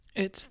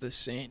It's the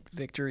Saint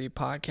Victory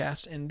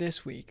Podcast, and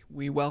this week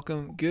we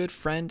welcome good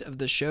friend of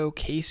the show,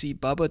 Casey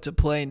Bubba, to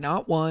play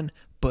not one,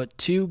 but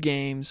two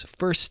games.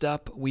 First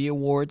up, we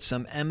award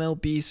some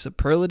MLB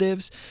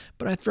superlatives,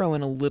 but I throw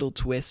in a little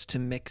twist to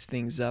mix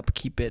things up,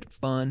 keep it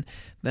fun.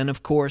 Then,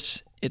 of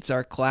course, it's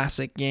our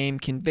classic game.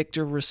 Can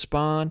Victor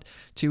respond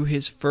to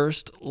his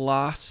first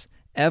loss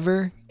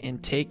ever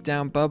and take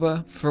down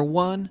Bubba for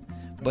one,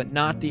 but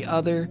not the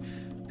other?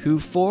 Who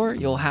for?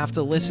 You'll have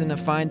to listen to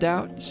find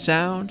out.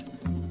 Sound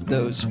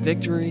those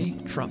victory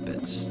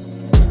trumpets.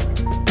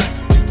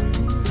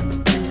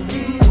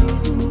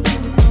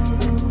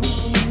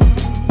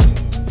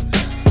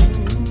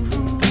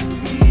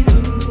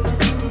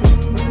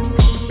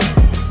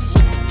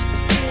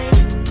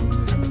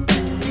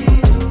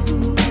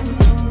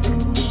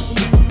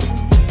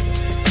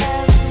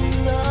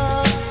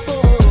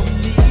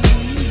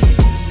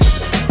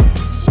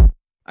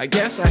 I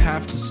guess I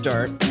have to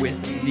start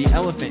with the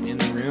elephant in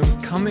the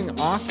room. Coming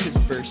off his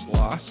first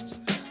loss,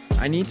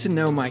 I need to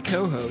know my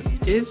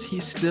co-host. Is he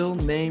still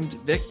named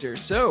Victor?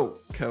 So,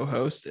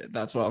 co-host,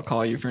 that's what I'll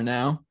call you for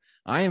now.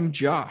 I am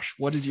Josh.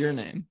 What is your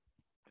name?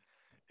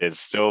 It's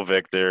still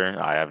Victor.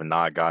 I have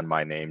not gotten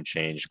my name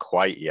changed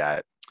quite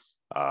yet.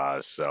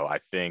 So I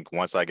think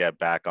once I get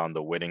back on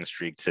the winning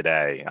streak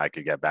today, I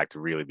could get back to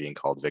really being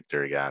called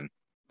Victor again.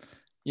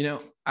 You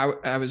know,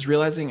 I was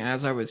realizing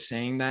as I was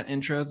saying that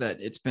intro that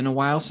it's been a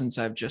while since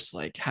I've just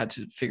had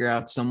to figure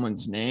out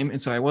someone's name.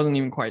 And so I wasn't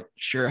even quite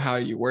sure how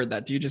you word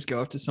that. Do you just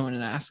go up to someone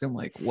and ask them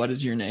what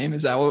is your name?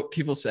 Is that what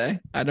people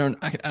say? I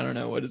don't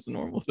know. What is the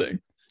normal thing?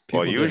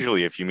 Well,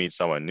 usually if you meet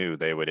someone new,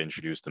 they would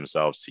introduce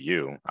themselves to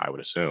you, I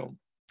would assume.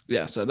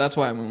 Yeah, so that's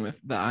why I went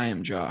with the I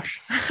am Josh.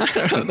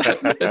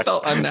 It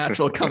felt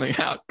unnatural coming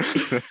out,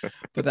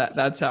 but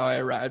that's how I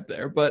arrived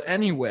there. But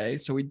anyway,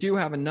 so we do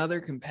have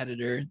another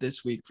competitor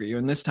this week for you,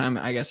 and this time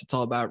I guess it's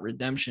all about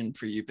redemption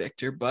for you,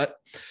 Victor. But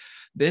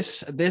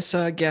this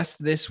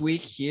guest this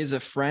week, he is a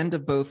friend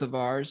of both of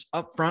ours.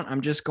 Up front,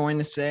 I'm just going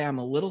to say I'm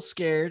a little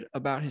scared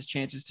about his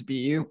chances to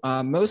beat you,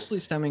 mostly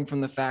stemming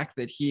from the fact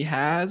that he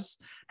has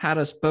had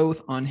us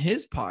both on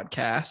his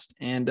podcast.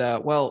 And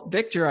well,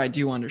 Victor, I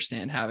do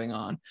understand having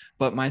on,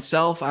 but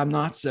myself, I'm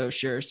not so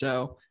sure.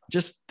 So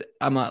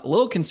I'm a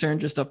little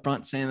concerned just up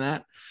front saying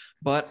that.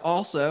 But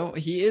also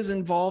he is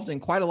involved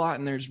in quite a lot,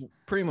 and there's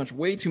pretty much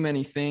way too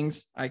many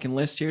things I can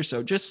list here.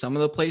 So just some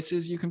of the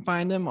places you can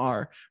find him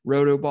are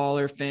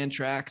Rotoballer,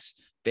 Fantrax,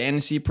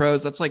 Fantasy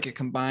Pros. That's like a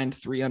combined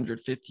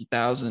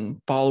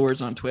 350,000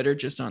 followers on Twitter,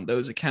 just on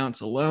those accounts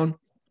alone.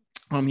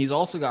 He's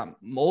also got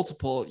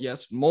multiple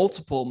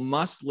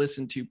must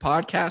listen to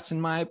podcasts,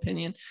 in my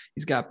opinion.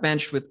 He's got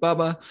Benched with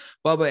Bubba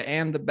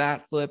and the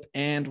Bat Flip,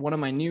 and one of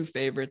my new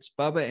favorites,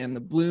 Bubba and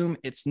the Bloom.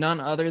 It's none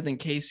other than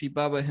Casey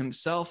Bubba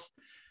himself.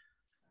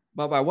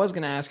 Bubba, I was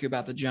going to ask you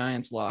about the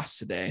Giants loss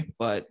today,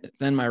 but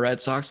then my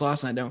Red Sox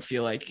lost, and I don't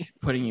feel like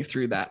putting you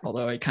through that,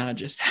 although I kind of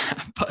just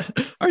have.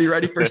 But are you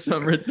ready for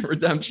some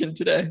redemption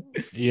today?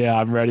 Yeah,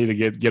 I'm ready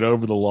to get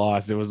over the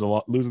loss. It was a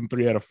lot, losing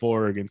 3 out of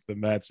 4 against the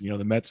Mets. You know,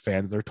 the Mets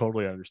fans, they're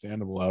totally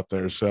understandable out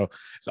there. So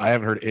I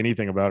haven't heard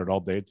anything about it all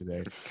day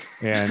today.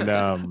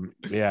 And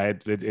yeah,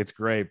 it's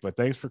great. But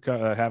thanks for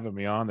having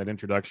me on. That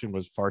introduction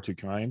was far too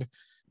kind.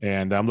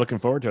 And I'm looking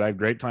forward to it. I had a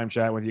great time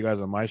chatting with you guys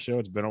on my show.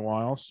 It's been a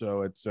while.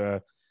 So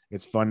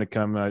it's fun to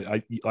come.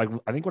 I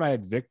think when I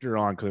had Victor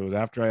on, because it was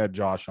after I had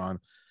Josh on,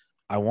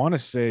 I want to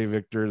say,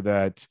 Victor,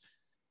 that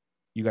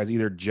you guys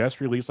either just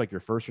released like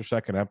your first or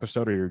second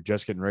episode, or you're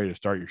just getting ready to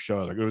start your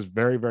show. Like, it was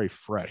very, very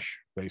fresh,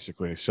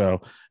 basically.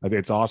 So I think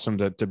it's awesome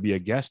to be a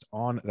guest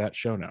on that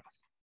show now.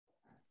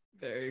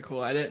 Very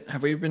cool.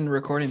 Have we been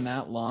recording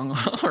that long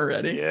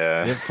already?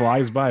 Yeah. It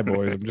flies by,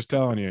 boys. I'm just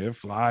telling you, it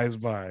flies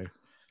by.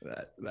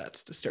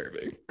 That's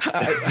disturbing.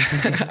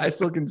 I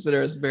still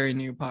consider us a very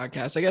new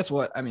podcast. I guess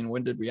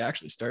when did we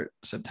actually start?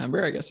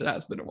 September? I guess it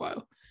has been a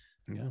while.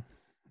 Yeah,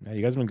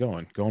 you guys have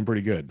been going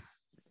pretty good.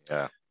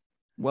 Yeah.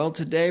 Well,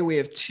 today we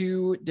have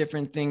 2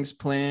 different things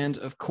planned.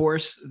 Of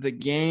course, the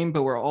game,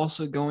 but we're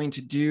also going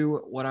to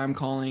do what I'm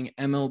calling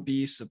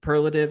MLB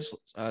superlatives,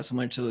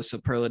 similar to the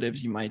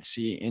superlatives you might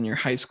see in your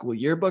high school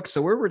yearbook.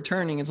 So we're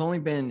returning. It's only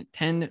been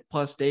 10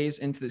 plus days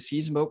into the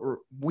season, but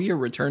we are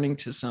returning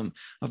to some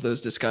of those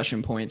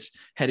discussion points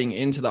heading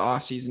into the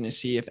offseason to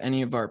see if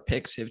any of our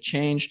picks have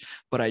changed.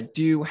 But I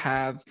do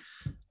have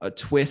a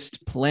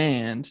twist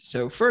planned.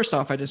 So first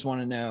off, I just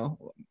want to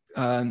know,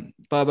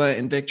 Bubba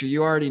and Victor,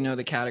 you already know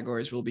the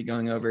categories we'll be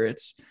going over.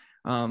 It's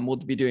we'll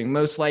be doing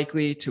most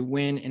likely to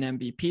win an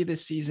MVP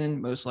this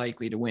season, most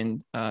likely to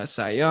win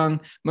Cy Young,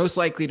 most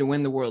likely to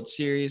win the World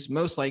Series,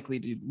 most likely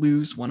to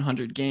lose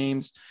 100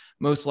 games,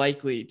 most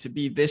likely to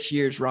be this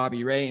year's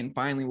Robbie Ray, and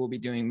finally we'll be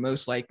doing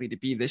most likely to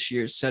be this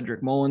year's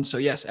Cedric Mullins. So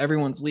yes,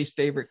 everyone's least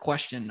favorite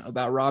question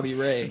about Robbie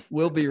Ray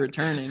will be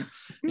returning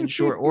in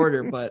short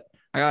order, but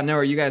I gotta know,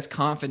 are you guys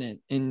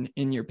confident in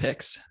your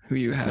picks who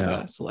you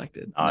have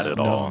selected? Not at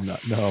all.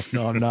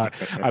 No, I'm not.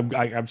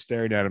 I'm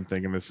staring at him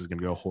thinking this is going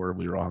to go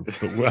horribly wrong,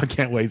 but I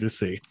can't wait to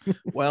see.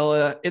 Well,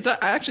 I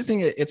actually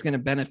think it's going to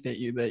benefit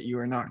you that you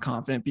are not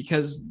confident,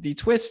 because the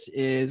twist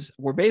is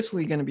we're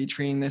basically going to be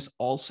treating this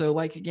also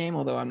like a game,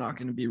 although I'm not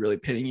going to be really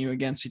pitting you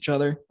against each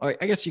other. I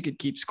guess you could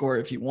keep score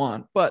if you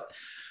want, but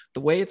the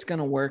way it's going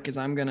to work is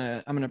I'm going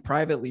to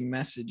privately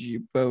message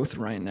you both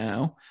right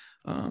now.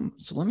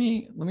 So let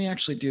me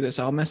actually do this.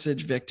 I'll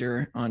message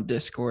Victor on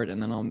Discord,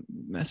 and then I'll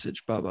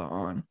message Bubba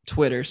on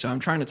Twitter. So I'm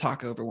trying to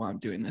talk over while I'm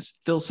doing this,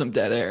 fill some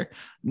dead air.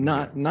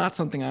 Not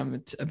something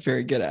I'm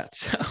very good at.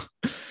 So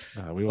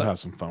we will have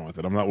some fun with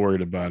it. I'm not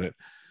worried about it.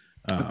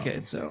 Okay,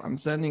 so I'm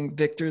sending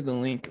Victor the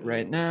link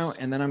right now,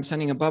 and then I'm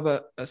sending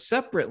Bubba a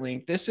separate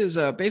link. This is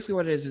basically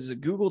what it is a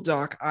Google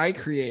Doc I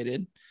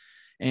created.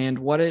 And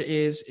what it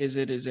is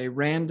it is a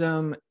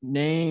random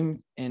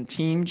name and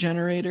team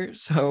generator.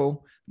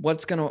 So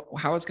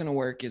how it's gonna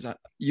work is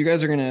you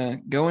guys are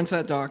gonna go into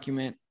that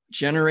document,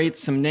 generate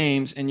some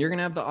names, and you're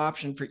gonna have the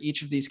option for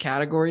each of these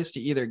categories to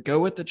either go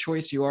with the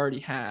choice you already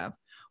have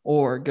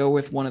or go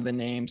with one of the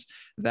names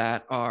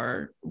that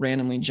are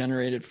randomly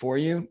generated for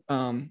you.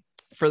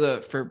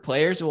 For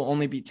players, it will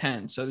only be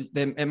 10. So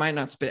it might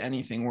not spit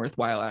anything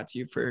worthwhile out to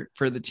you.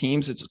 For the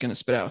teams, it's going to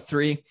spit out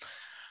 3.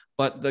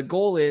 But the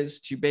goal is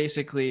to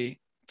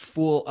basically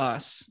fool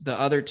us, the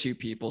other 2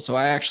 people. So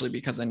I actually,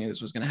 because I knew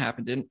this was going to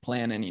happen, didn't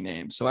plan any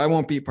names. So I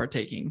won't be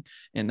partaking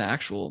in the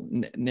actual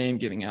name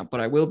giving out, but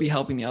I will be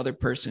helping the other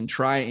person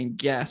try and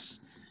guess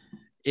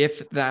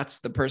if that's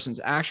the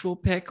person's actual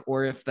pick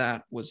or if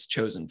that was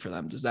chosen for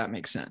them. Does that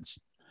make sense?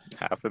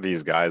 Half of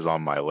these guys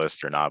on my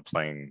list are not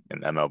playing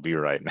in MLB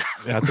right now.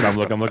 That's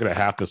what I'm looking at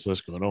half this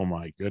list going, oh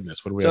my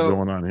goodness, what do we have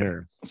going on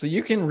here? So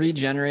you can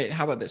regenerate.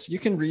 How about this? You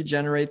can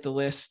regenerate the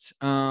list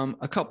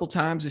a couple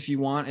times if you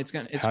want. It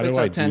spits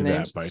out 10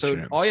 names. So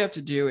chance? All you have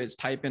to do is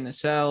type in a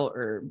cell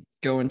or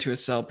go into a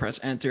cell, press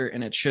enter,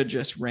 and it should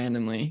just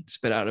randomly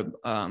spit out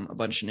a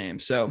bunch of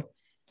names. So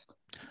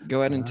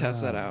go ahead and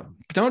test that out.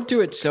 Don't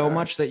do it so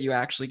much that you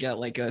actually get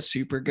like a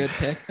super good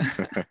pick.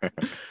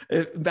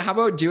 How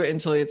about do it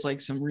until it's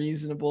like some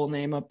reasonable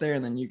name up there,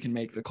 and then you can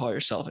make the call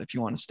yourself if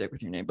you want to stick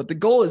with your name. But the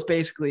goal is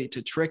basically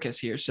to trick us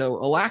here. So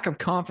a lack of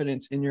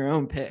confidence in your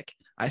own pick,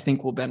 I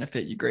think, will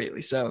benefit you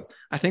greatly. So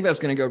I think that's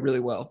going to go really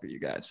well for you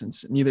guys,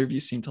 since neither of you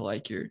seem to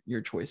like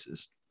your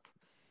choices.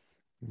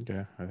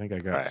 Okay, I think I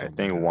got. Right, I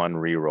think one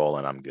re-roll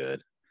and I'm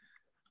good.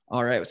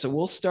 All right, so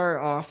we'll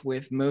start off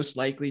with most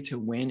likely to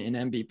win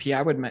an MVP.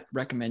 I would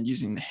recommend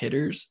using the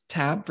hitters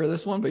tab for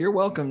this one, but you're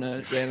welcome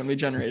to randomly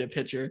generate a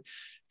pitcher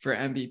for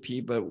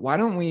MVP. But why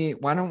don't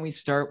we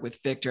start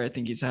with Victor? I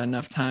think he's had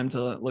enough time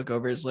to look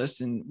over his list,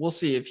 and we'll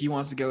see if he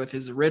wants to go with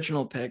his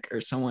original pick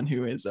or someone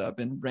who has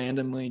been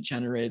randomly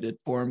generated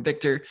for him.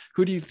 Victor,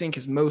 who do you think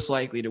is most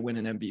likely to win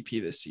an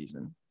MVP this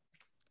season?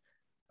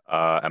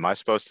 Am I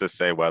supposed to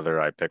say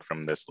whether I pick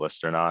from this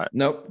list or not?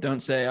 Nope, don't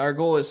say. Our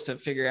goal is to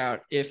figure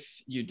out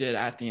if you did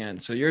at the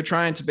end. So you're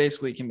trying to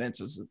basically convince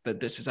us that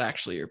this is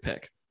actually your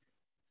pick.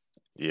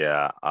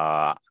 Yeah,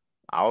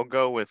 I'll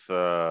go with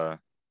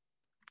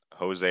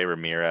Jose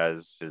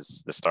Ramirez.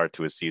 The start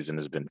to his season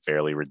has been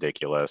fairly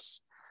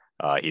ridiculous.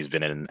 He's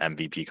been in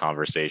MVP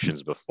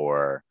conversations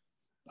before.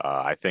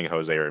 I think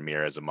Jose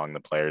Ramirez, among the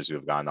players who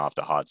have gotten off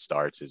to hot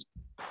starts, is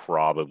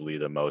probably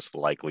the most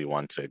likely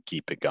one to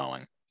keep it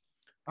going.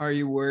 Are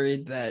you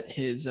worried that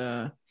his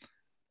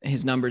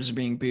numbers are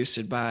being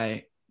boosted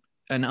by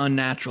an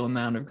unnatural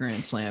amount of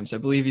grand slams? I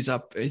believe he's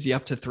up. Is he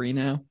up to 3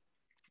 now?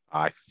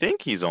 I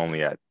think he's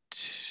only at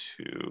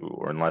 2,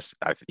 or unless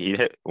he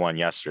hit one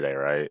yesterday,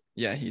 right?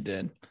 Yeah, he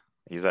did.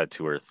 He's at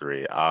 2 or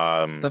 3.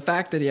 The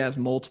fact that he has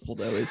multiple,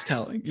 though, is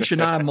telling. You should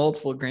not have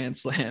multiple grand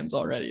slams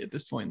already at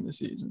this point in the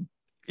season.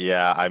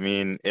 Yeah, I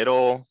mean,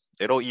 it'll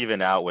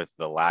even out with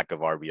the lack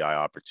of RBI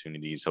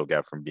opportunities he'll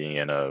get from being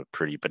in a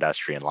pretty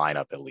pedestrian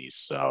lineup, at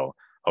least. So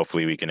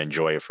hopefully we can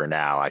enjoy it for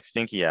now. I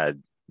think he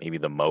had maybe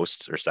the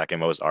most or second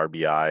most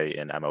RBI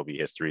in MLB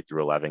history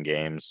through 11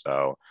 games.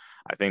 So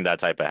I think that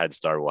type of head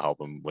start will help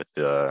him with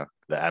the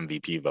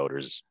MVP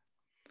voters.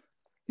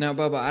 Now,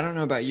 Bubba, I don't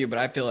know about you, but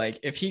I feel like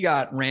if he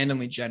got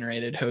randomly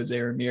generated Jose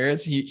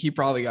Ramirez, he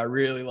probably got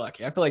really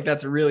lucky. I feel like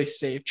that's a really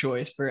safe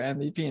choice for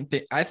MVP.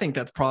 And I think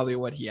that's probably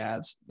what he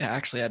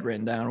actually had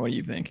written down. What do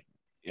you think?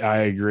 I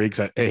agree.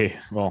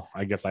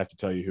 I guess I have to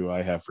tell you who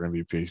I have for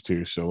MVPs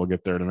too. So we'll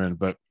get there in a minute.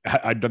 But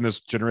I've done this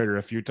generator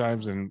a few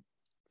times, and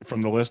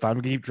from the list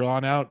I'm keep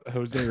drawing out,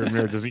 Jose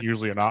Ramirez isn't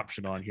usually an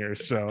option on here.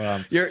 So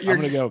I'm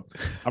gonna go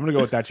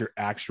with that's your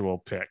actual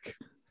pick.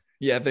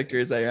 Yeah, Victor,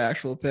 is that your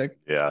actual pick?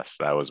 Yes,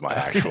 that was my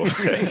actual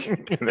pick.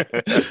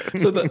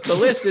 So the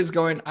list is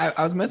going.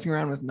 I was messing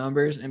around with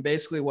numbers, and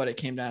basically what it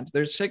came down to,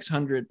 there's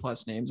 600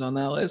 plus names on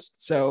that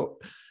list. So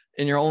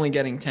and you're only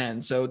getting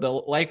 10. So the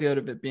likelihood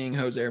of it being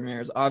Jose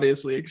Ramirez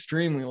obviously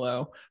extremely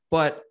low.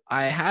 But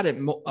I had it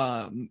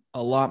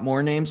a lot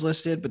more names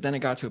listed, but then it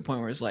got to a point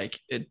where it's like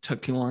it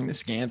took too long to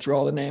scan through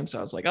all the names. So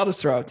I was like, I'll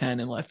just throw out 10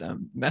 and let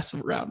them mess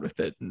around with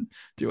it and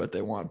do what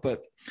they want.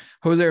 But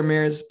Jose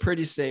Ramirez,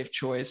 pretty safe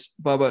choice.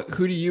 Bubba,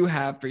 who do you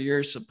have for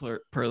your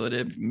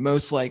superlative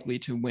most likely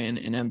to win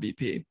an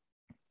MVP?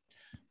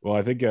 Well,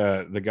 I think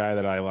the guy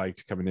that I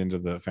liked coming into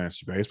the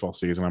fantasy baseball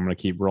season, I'm going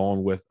to keep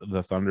rolling with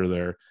the Thunder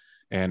there.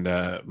 And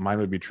mine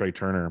would be Trey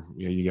Turner.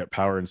 You get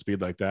power and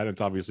speed like that. It's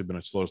obviously been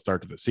a slow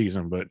start to the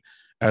season, but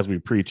as we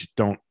preach,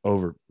 don't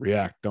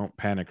overreact. Don't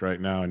panic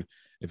right now. And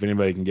if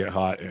anybody can get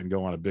hot and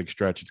go on a big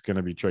stretch, it's going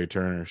to be Trey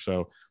Turner.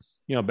 So,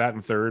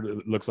 batting third,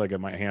 it looks like it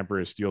might hamper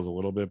his steals a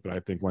little bit, but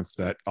I think once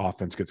that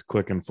offense gets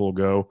clicking full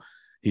go,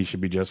 he should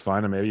be just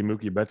fine. And maybe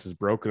Mookie Betts is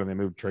broken and they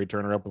move Trey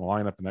Turner up in the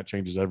lineup, and that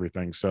changes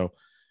everything. So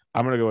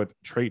I'm going to go with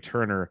Trey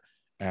Turner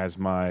as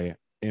my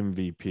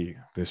MVP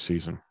this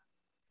season.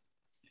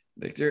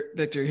 Victor,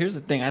 here's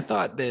the thing. I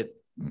thought that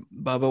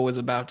Bubba was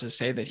about to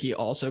say that he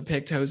also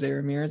picked Jose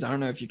Ramirez. I don't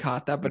know if you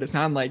caught that, but it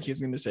sounded like he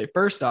was going to say,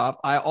 first off,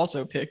 I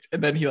also picked,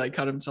 and then he like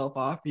cut himself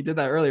off. He did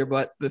that earlier,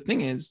 but the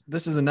thing is,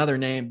 this is another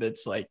name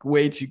that's like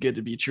way too good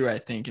to be true, I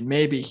think. And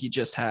maybe he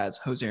just has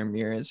Jose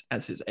Ramirez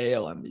as his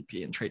AL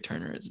MVP and Trey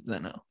Turner as his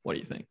NL. What do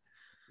you think?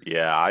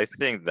 Yeah, I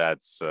think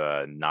that's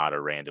not a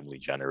randomly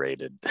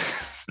generated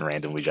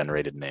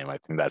name. I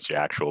think that's your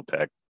actual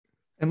pick.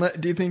 And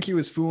do you think he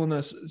was fooling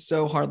us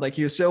so hard? Like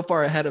he was so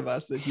far ahead of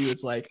us that he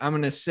was like, I'm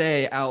going to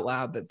say out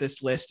loud that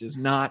this list is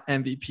not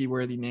MVP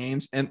worthy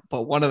names.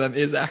 But one of them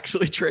is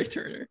actually Trey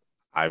Turner.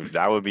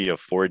 That would be a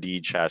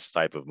 4D chess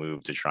type of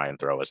move to try and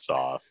throw us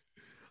off.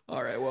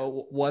 All right.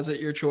 Well, was it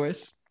your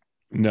choice?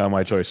 No,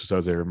 my choice was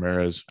Jose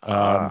Ramirez.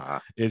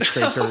 It's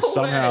Trey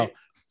Turner.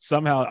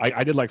 Somehow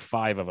I did like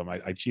 5 of them.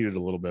 I cheated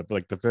a little bit, but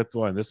like the 5th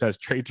one, this has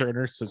Trey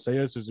Turner,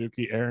 Seiya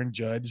Suzuki, Aaron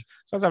Judge.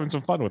 So I was having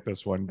some fun with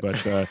this one,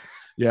 but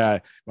yeah,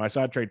 when I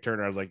saw Trey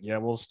Turner, I was like, yeah,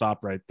 we'll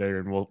stop right there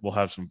and we'll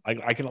have some.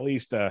 I can at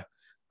least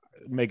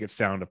make it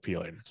sound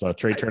appealing. So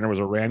Trey Turner was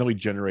a randomly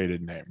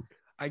generated name.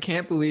 I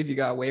can't believe you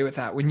got away with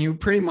that when you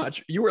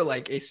were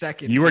like a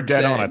second. You were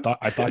dead on.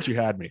 I thought you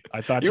had me.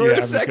 I thought you were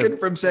a second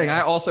from saying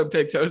I also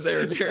picked Jose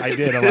Ramirez. I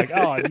did. I'm like,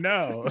 oh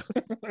no.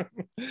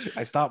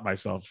 I stopped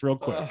myself real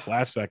quick,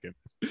 last second.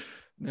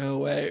 No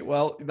way.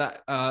 Well,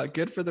 that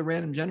good for the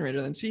random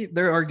generator. Then see,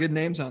 there are good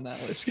names on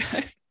that list,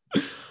 guys.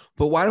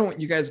 But why don't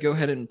you guys go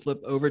ahead and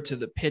flip over to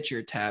the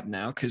pitcher tab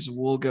now? Because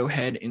we'll go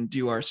ahead and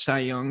do our Cy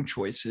Young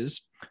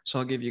choices. So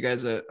I'll give you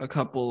guys a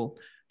couple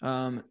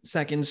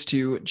seconds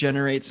to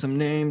generate some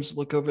names,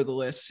 look over the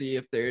list, see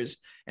if there's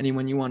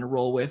anyone you want to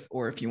roll with,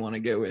 or if you want to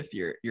go with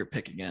your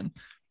pick again.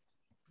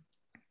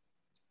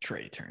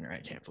 Trey Turner. I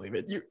can't believe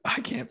it.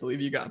 I can't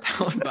believe you got that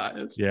one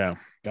biased. Yeah.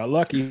 Got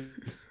lucky,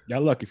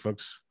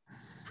 folks.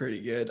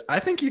 Pretty good. I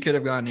think you could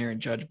have gone Aaron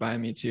Judge by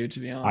me too, to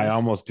be honest. I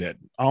almost did.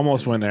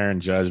 Almost went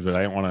Aaron Judge, but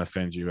I didn't want to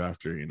offend you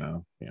after,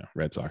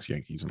 Red Sox,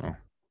 Yankees and all.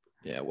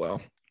 Yeah,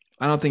 well,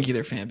 I don't think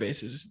either fan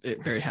base is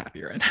very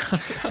happy right now.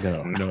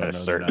 So. No,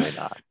 certainly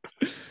not.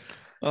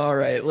 All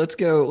right, let's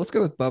go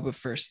with Bubba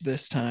first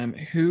this time.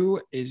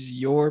 Who is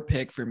your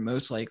pick for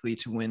most likely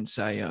to win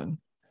Cy Young?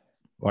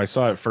 Well, I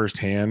saw it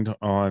firsthand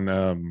on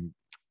I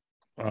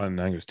think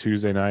it was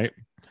Tuesday night.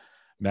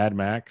 Mad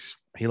Max,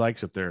 he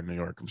likes it there in New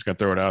York. I'm just gonna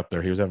throw it out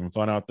there. He was having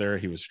fun out there.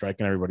 He was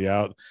striking everybody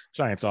out.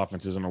 Giants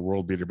offense isn't a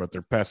world beater, but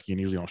they're pesky and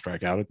usually don't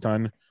strike out a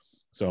ton.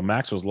 So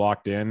Max was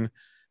locked in.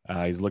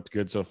 He's looked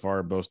good so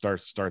far. Both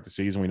starts to start the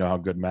season. We know how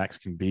good Max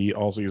can be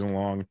all season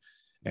long.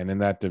 And in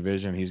that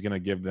division, he's going to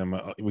give them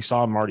we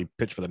saw him already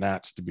pitch for the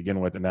Nats to begin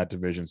with in that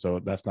division. So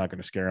that's not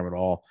going to scare him at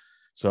all.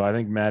 So I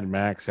think Mad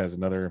Max has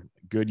another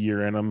good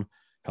year in him,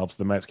 helps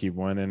the Mets keep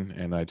winning.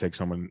 And I take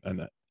someone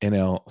an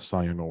NL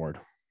Cy Young Award.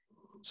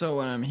 So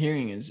what I'm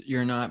hearing is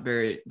you're not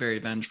very, very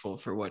vengeful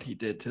for what he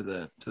did to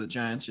the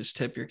Giants. Just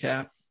tip your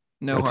cap.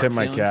 No, I tip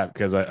my cap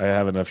because I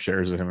have enough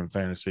shares of him in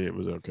fantasy. It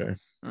was okay.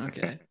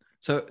 Okay.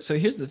 So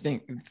here's the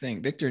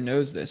thing. Victor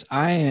knows this.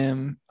 I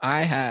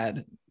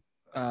had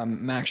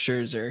Max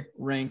Scherzer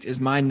ranked as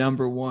my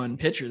number 1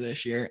 pitcher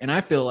this year, and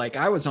I feel like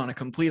I was on a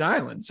complete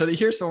island. So to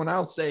hear someone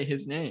else say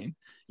his name,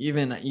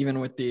 even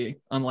with the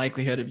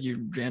unlikelihood of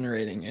you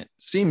generating it,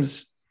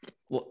 seems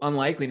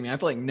unlikely to me. I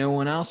feel like no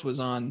one else was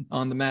on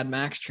the Mad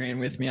Max train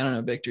with me. I don't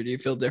know, Victor, do you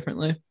feel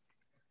differently?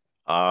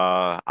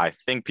 I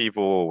think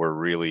people were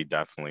really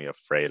definitely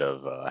afraid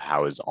of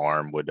how his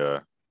arm would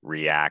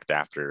react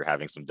after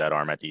having some dead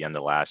arm at the end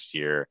of last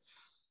year,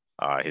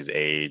 his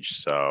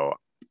age. So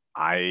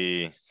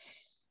I'm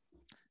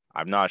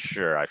not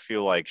sure. I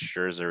feel like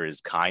Scherzer is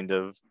kind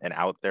of an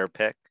out there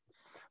pick,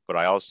 but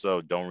I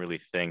also don't really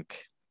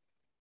think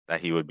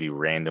that he would be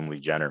randomly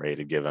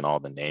generated given all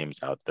the names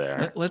out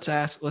there. Let's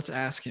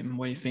ask him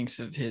what he thinks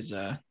of his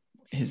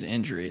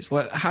injuries.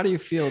 How do you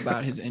feel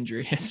about his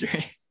injury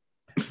history?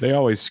 They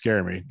always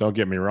scare me. Don't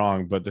get me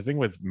wrong. But the thing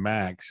with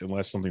Max,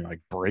 unless something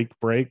like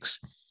breaks,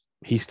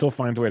 he still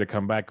finds a way to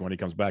come back. And when he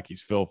comes back,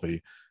 he's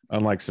filthy.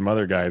 Unlike some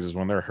other guys, is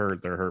when they're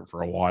hurt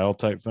for a while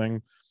type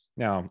thing.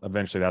 Now,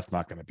 eventually, that's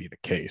not going to be the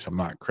case. I'm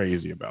not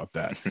crazy about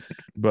that.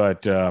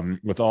 But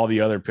with all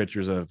the other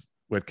pitchers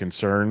with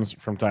concerns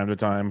from time to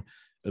time,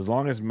 as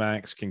long as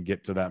Max can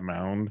get to that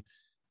mound,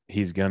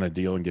 he's going to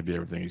deal and give you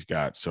everything he's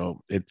got.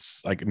 So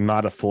it's like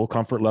not a full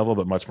comfort level,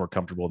 but much more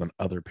comfortable than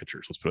other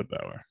pitchers. Let's put it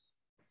that way.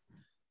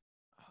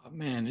 Oh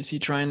man, is he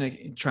trying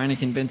to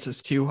convince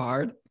us too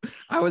hard?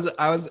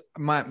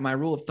 My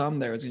rule of thumb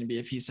there was going to be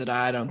if he said,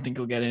 I don't think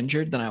he'll get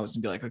injured, then I was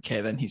going to be like,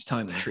 okay, then he's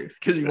telling the truth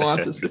because he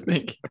wants us to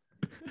think.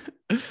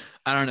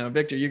 I don't know.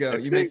 Victor, you go.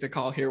 You make the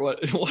call here.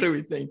 What do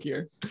we think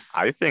here?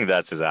 I think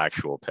that's his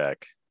actual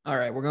pick. All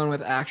right, we're going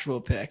with actual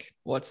pick.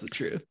 What's the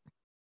truth?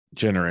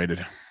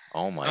 Generated.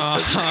 Oh my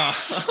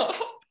goodness.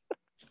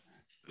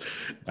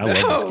 I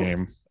love this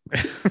game.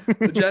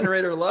 The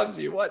generator loves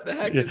you. What the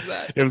heck is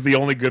that? It was the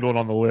only good one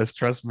on the list.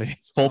 Trust me.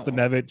 It's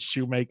Foltynewicz,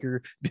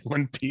 Shoemaker,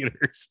 Dylan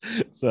Peters.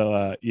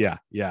 So yeah,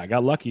 I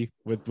got lucky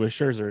with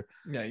Scherzer.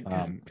 Yeah,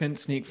 you couldn't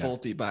sneak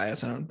Folty by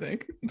us, I don't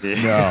think.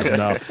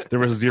 No. There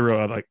was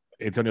zero like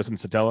Antonio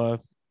Sensatella,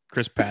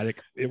 Chris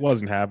Paddock. It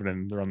wasn't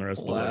happening. They're on the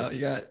rest of the list.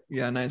 You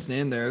got a nice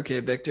name there. Okay,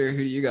 Victor, who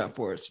do you got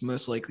for us?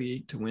 Most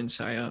likely to win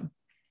Cy Young.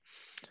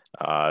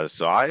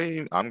 So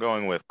I'm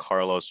going with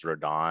Carlos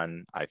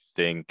Rodon. I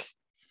think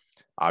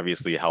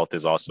obviously health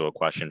is also a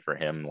question for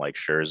him, like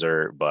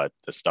Scherzer, but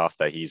the stuff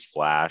that he's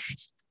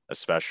flashed,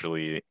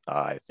 especially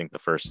I think the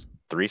first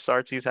 3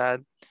 starts he's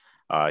had,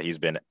 he's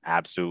been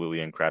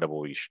absolutely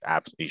incredible.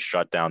 He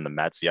shut down the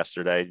Mets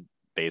yesterday,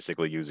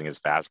 basically using his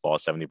fastball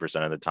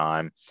 70% of the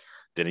time.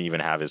 Didn't even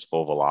have his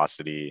full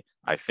velocity.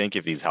 I think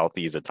if he's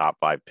healthy, he's a top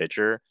 5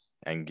 pitcher.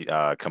 And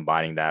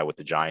combining that with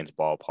the Giants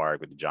ballpark,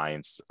 with the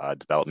Giants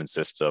development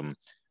system,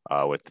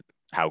 with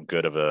how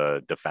good of a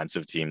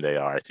defensive team they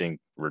are, I think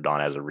Rodon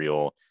has a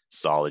real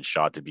solid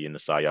shot to be in the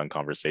Cy Young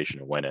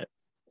conversation and win it.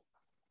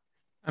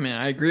 I mean,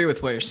 I agree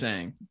with what you're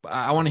saying. But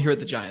I want to hear what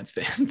the Giants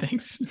fan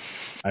thinks.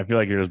 I feel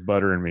like you're just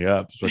buttering me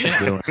up. That's what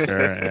you're doing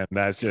there. And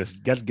that's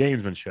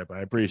gamesmanship.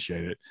 I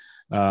appreciate it.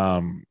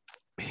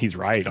 He's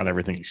right on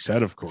everything he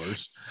said, of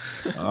course.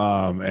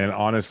 And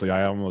honestly,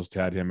 I almost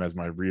had him as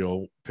my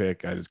real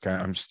pick.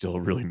 I'm still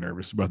really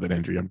nervous about that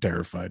injury. I'm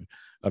terrified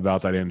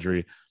about that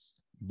injury.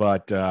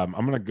 But I'm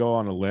going to go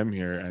on a limb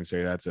here and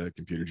say that's a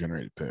computer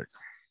generated pick.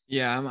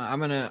 Yeah, I'm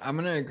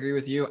gonna agree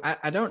with you.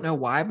 I don't know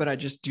why, but I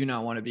just do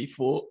not want to be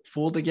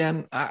fooled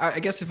again. I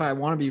guess if I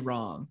want to be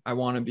wrong, I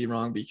want to be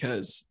wrong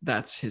because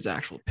that's his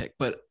actual pick.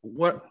 But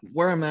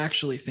where I'm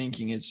actually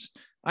thinking is,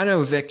 I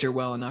know Victor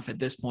well enough at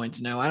this point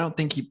to know I don't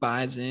think he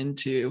buys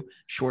into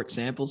short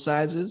sample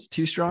sizes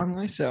too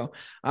strongly. So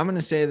I'm going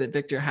to say that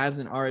Victor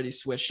hasn't already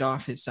switched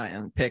off his Cy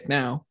Young pick.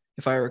 Now,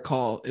 if I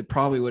recall, you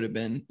probably would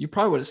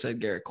have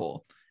said Garrett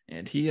Cole,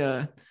 and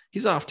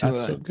he's off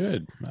to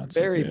a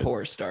very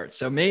poor start.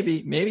 So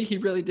maybe he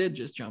really did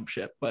just jump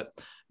ship. But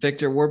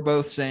Victor, we're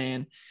both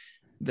saying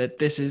that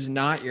this is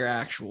not your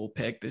actual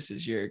pick. This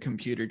is your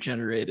computer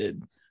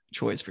generated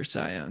choice for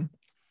Cy Young.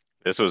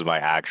 This was my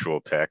actual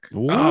pick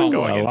going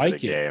into the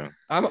game.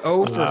 I'm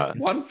 0 for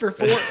 1 for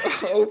 4.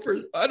 0 for,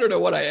 I don't know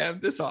what I am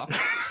this often.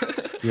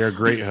 You're a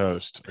great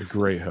host.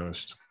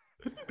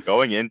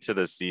 Going into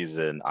the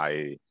season,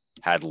 I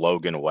had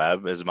Logan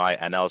Webb as my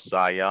NL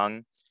Cy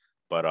Young,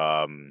 but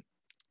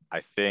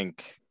I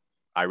think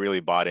I really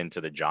bought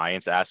into the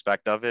Giants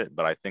aspect of it,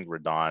 but I think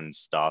Rodon's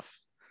stuff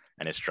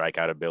and his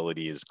strikeout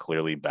ability is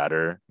clearly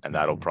better, and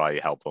that'll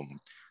probably help him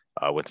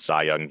with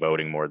Cy Young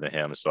voting more than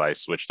him. So I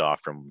switched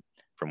off from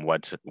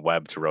Webb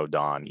to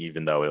Rodon,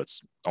 even though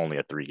it's only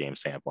a 3-game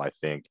sample. I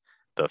think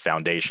the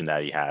foundation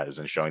that he has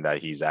and showing that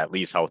he's at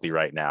least healthy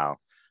right now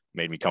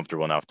made me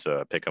comfortable enough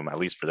to pick him at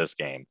least for this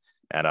game.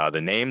 And the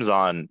names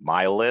on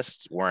my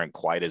list weren't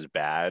quite as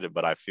bad,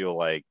 but I feel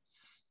like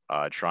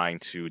trying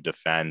to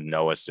defend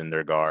Noah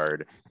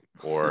Syndergaard,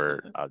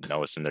 or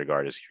Noah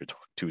Syndergaard is here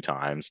 2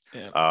 times.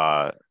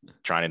 Yeah.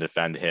 Trying to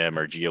defend him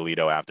or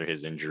Giolito after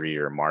his injury,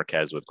 or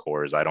Marquez with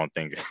Coors. I don't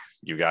think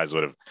you guys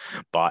would have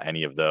bought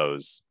any of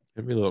those.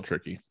 It'd be a little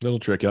tricky.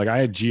 Like I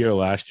had Gio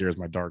last year as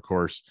my dark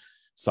horse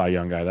Cy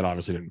Young guy. That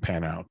obviously didn't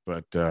pan out,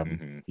 but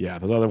yeah,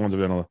 those other ones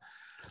have been a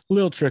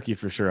little tricky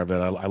for sure.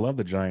 But I love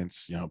the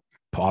Giants,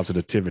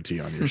 positivity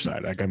on your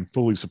side. I can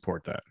fully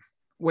support that.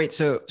 Wait,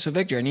 so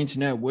Victor, I need to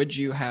know, would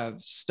you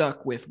have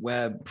stuck with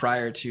Webb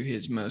prior to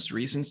his most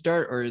recent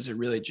start, or is it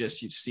really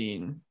just you've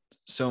seen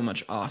so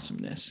much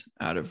awesomeness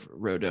out of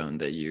Rodon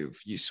that you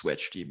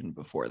switched even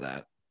before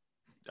that?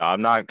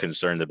 I'm not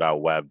concerned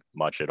about Webb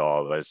much at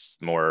all, but it's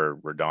more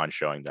Rodon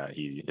showing that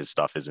his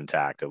stuff is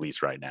intact, at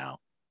least right now.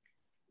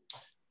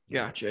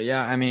 Gotcha.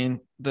 Yeah, I mean,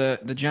 the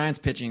Giants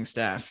pitching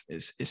staff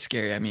is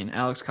scary. I mean,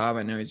 Alex Cobb,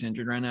 I know he's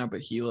injured right now, but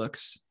he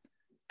looks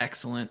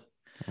excellent.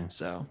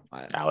 So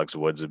Alex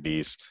Wood's a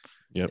beast.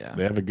 Yep. Yeah.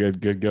 They have a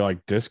good go.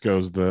 Like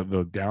Disco's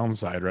the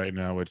downside right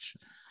now, which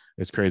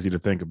is crazy to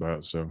think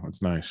about. So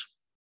it's nice.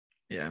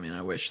 Yeah, I mean,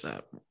 I wish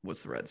that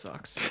was the Red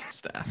Sox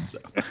staff. So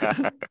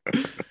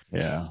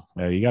Yeah,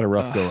 you got a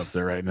rough go up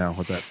there right now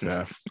with that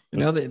staff.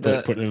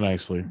 Putting it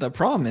nicely. The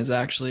problem is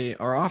actually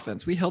our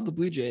offense. We held the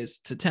Blue Jays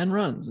to 10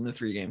 runs in the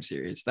 3-game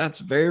series. That's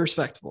very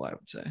respectable, I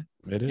would say.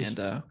 It is.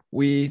 And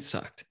we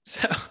sucked.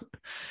 So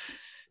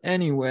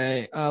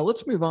anyway,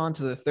 let's move on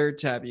to the third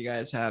tab you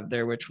guys have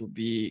there, which will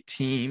be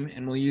team.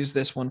 And we'll use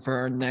this one for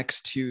our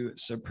next two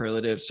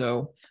superlatives.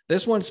 So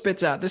this one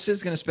spits out, this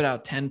is going to spit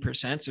out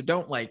 10%. So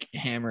don't like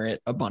hammer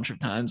it a bunch of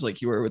times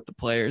like you were with the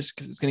players,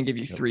 because it's going to give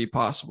you three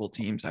possible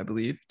teams, I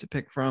believe, to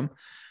pick from.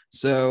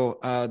 So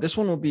this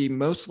one will be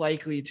most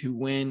likely to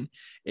win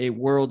a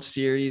World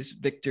Series.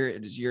 Victor,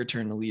 it is your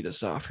turn to lead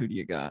us off. Who do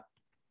you got?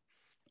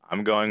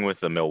 I'm going with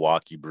the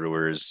Milwaukee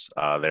Brewers.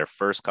 Their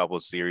first couple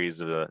of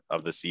series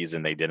of the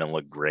season, they didn't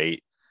look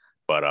great,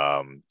 but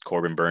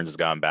Corbin Burns has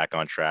gone back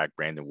on track.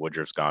 Brandon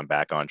Woodruff's gone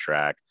back on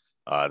track.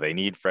 They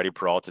need Freddie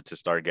Peralta to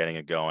start getting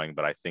it going,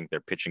 but I think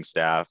their pitching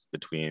staff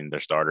between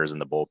their starters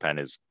and the bullpen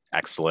is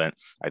excellent.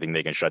 I think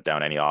they can shut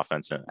down any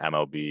offense in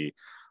MLB.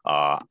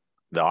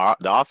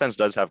 The offense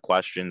does have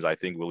questions. I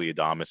think Willy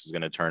Adames is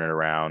going to turn it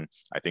around.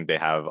 I think they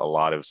have a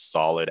lot of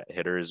solid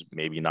hitters,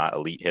 maybe not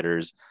elite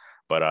hitters,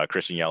 but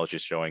Christian Yelich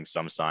is showing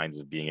some signs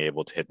of being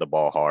able to hit the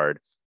ball hard.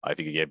 If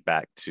he could get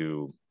back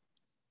to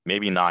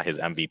maybe not his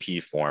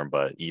MVP form,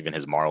 but even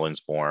his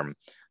Marlins form,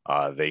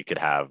 they could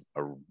have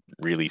a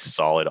really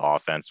solid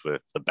offense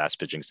with the best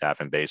pitching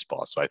staff in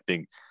baseball. So I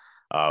think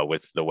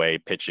with the way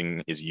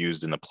pitching is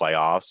used in the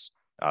playoffs,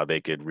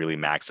 they could really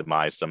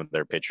maximize some of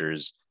their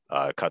pitchers,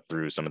 cut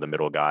through some of the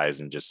middle guys,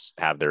 and just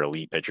have their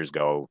elite pitchers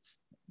go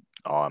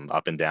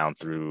up and down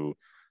through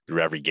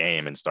every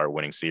game and start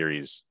winning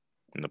series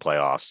in the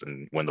playoffs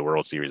and win the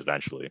World Series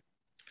eventually.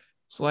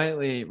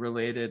 Slightly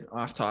related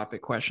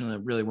off-topic question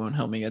that really won't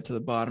help me get to the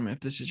bottom if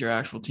this is your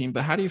actual team,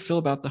 but how do you feel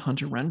about the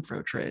Hunter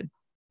Renfroe trade?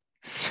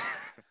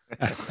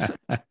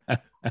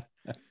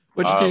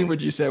 Which team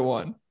would you say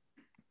won?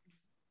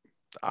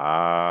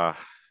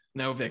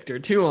 No, Victor,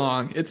 too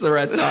long. It's the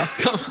Red Sox.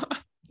 Come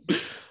on.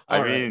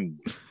 I mean,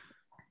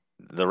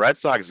 the Red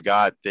Sox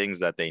got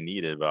things that they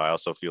needed, but I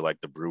also feel like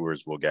the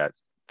Brewers will get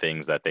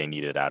things that they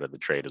needed out of the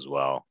trade as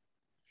well.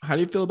 How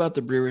do you feel about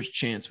the Brewers'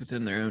 chance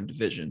within their own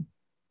division?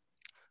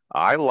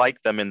 I like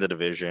them in the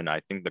division. I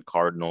think the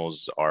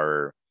Cardinals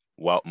are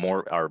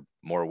more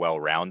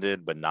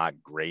well-rounded, but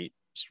not great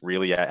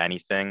really at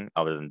anything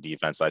other than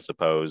defense, I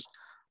suppose.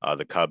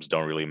 The Cubs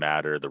don't really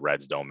matter. The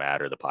Reds don't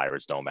matter. The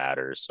Pirates don't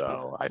matter.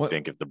 So I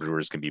think if the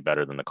Brewers can be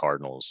better than the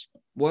Cardinals.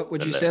 What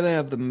would you say they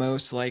have the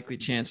most likely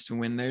chance to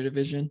win their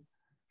division?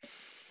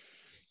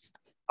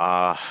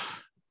 In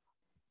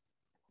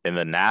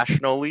the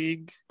National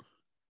League,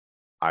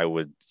 I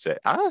would say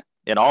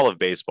in all of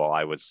baseball,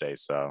 I would say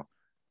so.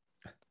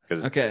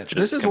 Okay,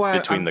 this is why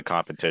between the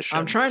competition,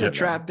 I'm trying to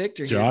trap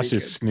Victor. Josh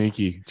is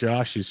sneaky.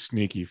 Josh is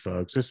sneaky,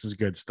 folks. This is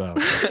good stuff.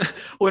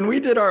 When we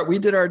did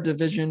our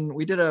division,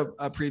 we did a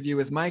preview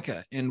with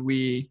Micah, and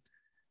we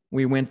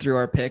went through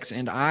our picks,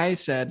 and I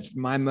said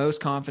my most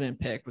confident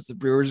pick was the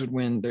Brewers would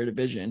win their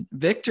division.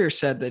 Victor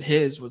said that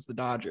his was the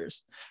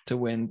Dodgers to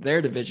win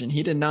their division.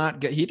 He did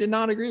not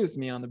agree with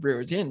me on the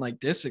Brewers. He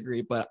didn't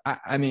disagreee, but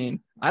I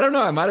mean, I don't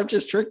know. I might have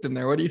just tricked him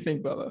there. What do you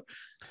think, Bubba?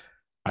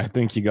 I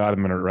think he got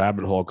him in a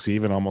rabbit hole because he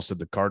even almost said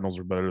the Cardinals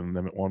were better than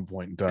them at one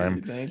point in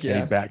time.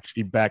 Yeah.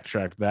 He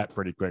backtracked that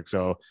pretty quick.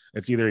 So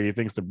it's either he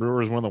thinks the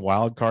Brewers win the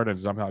wild card and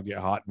somehow get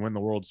hot and win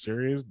the World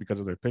Series because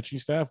of their pitching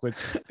staff, which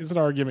is an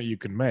argument you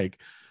can make.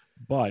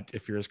 But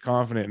if you're as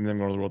confident in them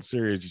going to the World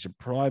Series, you should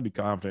probably be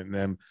confident in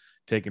them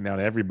taking down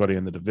everybody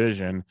in the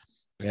division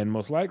and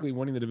most likely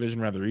winning the division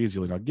rather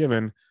easily. Now,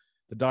 given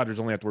the Dodgers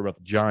only have to worry about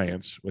the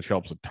Giants, which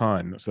helps a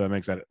ton. So that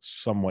makes that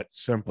somewhat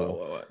simple.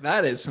 Whoa.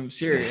 That is some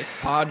serious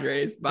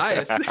Padres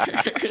bias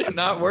there.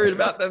 Not worried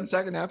about them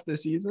second half of the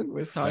season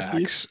with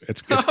Tatis.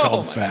 It's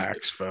called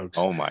facts, folks.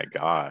 Oh my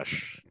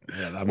gosh.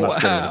 Yeah, I'm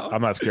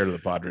not scared of the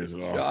Padres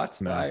at all. Shots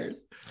fired.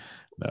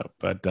 No,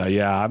 but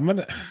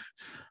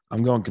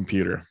I'm going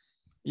computer.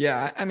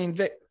 Yeah, I mean,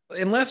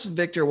 unless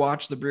Victor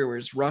watched the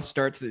Brewers' rough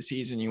start to the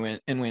season, you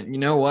went, you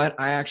know what?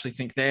 I actually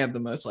think they have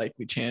the most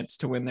likely chance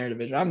to win their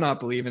division. I'm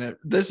not believing it.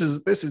 This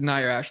is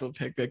not your actual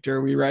pick, Victor.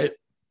 Are we right?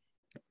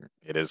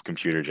 It is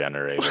computer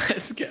generated.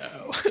 Let's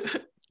go.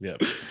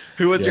 Yep.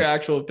 Who was your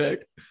actual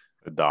pick?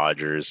 The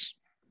Dodgers.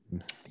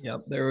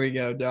 Yep, there we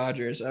go.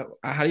 Dodgers.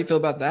 How do you feel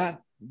about that,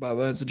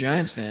 Bubba, as a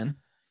Giants fan?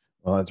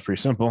 Well, that's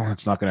pretty simple.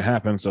 It's not going to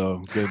happen.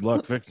 So good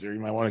luck, Victor. You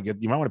might want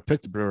to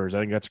pick the Brewers. I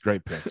think that's a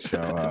great pick. So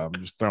I'm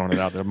just throwing it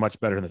out there. Much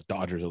better than the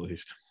Dodgers, at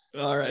least.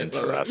 All right.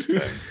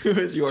 Interesting. Who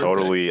is your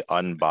totally pick?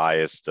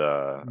 Unbiased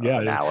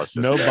analysis?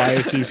 No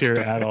biases here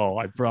at all.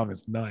 I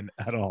promise, none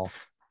at all.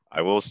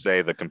 I will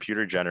say the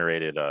computer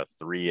generated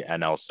 3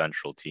 NL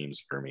Central teams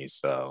for me.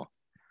 So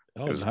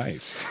it was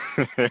nice.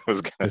 It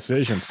was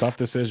decisions, tough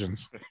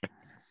decisions.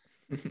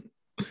 Wasn't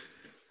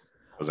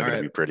going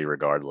to be pretty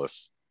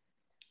regardless.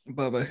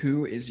 Bubba,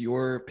 who is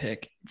your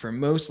pick for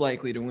most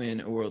likely to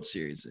win a World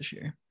Series this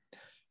year?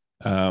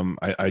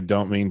 I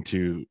don't mean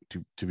to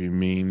be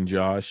mean,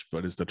 Josh,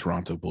 but it's the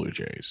Toronto Blue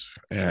Jays,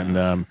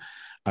 and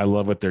I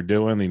love what they're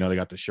doing. You know, they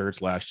got the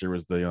shirts. Last year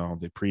was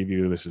the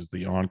preview. This is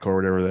the encore,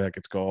 whatever the heck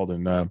it's called,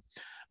 and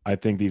I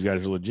think these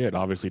guys are legit.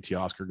 Obviously,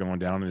 Teoscar going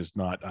down is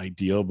not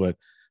ideal, but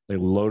they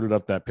loaded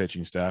up that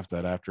pitching staff.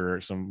 That after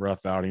some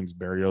rough outings,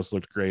 Berrios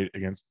looked great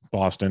against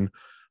Boston.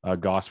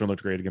 Gossman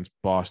looked great against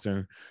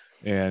Boston,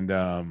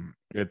 and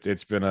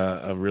it's been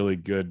a really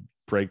good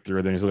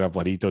breakthrough. Then you still got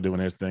Vladito doing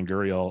his thing.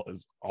 Gurriel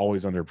is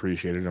always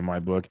underappreciated in my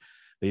book.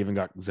 They even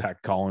got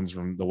Zach Collins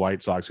from the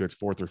White Sox, who hits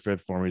fourth or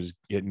fifth for me. He's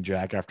getting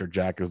Jack after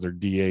Jack as their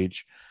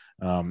DH.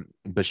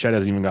 Bichette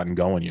hasn't even gotten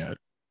going yet.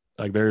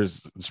 Like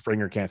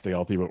Springer can't stay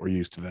healthy, but we're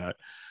used to that.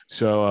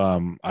 So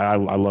I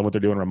love what they're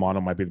doing. Romano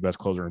might be the best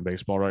closer in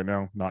baseball right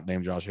now, not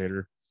named Josh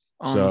Hader.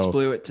 Almost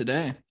blew it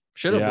today.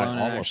 Should have blown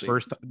it almost.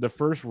 actually. The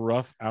first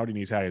rough outing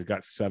he's had, he's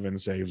got 7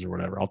 saves or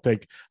whatever. I'll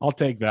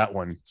take that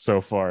one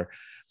so far.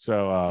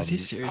 So does he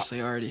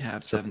seriously already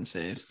have 7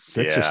 saves?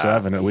 6 or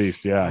 7 at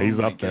least. Yeah, he's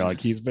up there.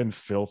 Like he's been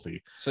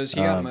filthy. So has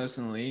he got most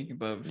in the league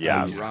above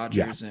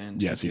Rogers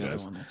and yes, he the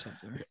does. Other one that's up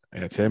there?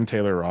 Yeah, it's him,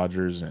 Taylor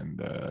Rogers,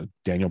 and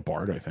Daniel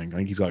Bard. I think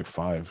he's got like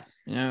 5.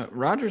 You know,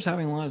 Rogers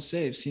having a lot of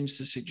saves seems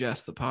to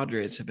suggest the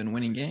Padres have been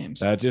winning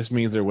games. That just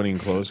means they're winning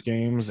close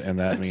games, and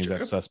that means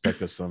that's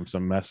suspect of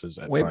some messes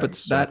at Wait,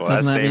 times. but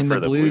doesn't that mean the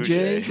Blue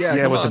Jays?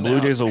 Yeah, but the Blue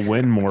Jays will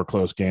win more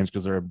close games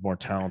because they're a more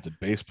talented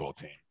baseball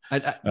team.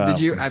 Have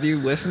you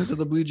listened to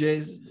the Blue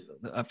Jays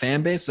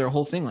fan base? Their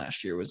whole thing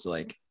last year was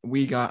like,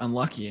 we got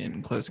unlucky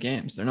in close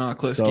games. They're not a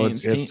close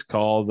games team. It's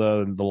called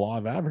the law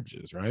of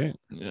averages, right?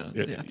 Yeah,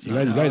 you guys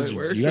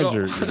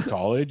are in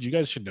college. You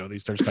guys should know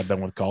these. Just got done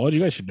with college. You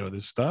guys should know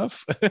this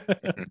stuff.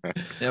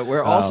 Yeah,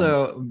 we're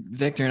also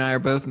Victor and I are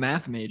both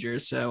math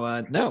majors,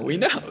 so no, we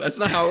know that's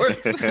not how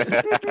it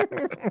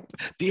works.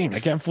 Dang, I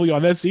can't fool you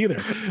on this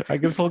either.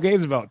 Like this whole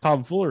game's about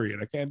tomfoolery,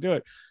 and I can't do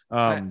it.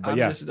 I'm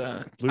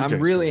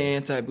really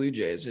anti Blue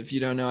Jays. If you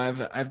don't know,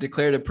 I've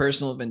declared a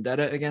personal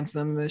vendetta against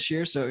them this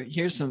year. So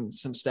here's some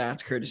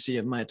stats courtesy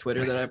of my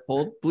Twitter that I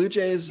pulled. Blue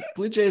Jays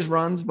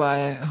runs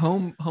by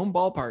home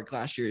ballpark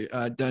last year.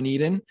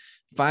 Dunedin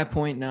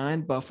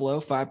 5.9, Buffalo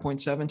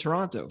 5.7,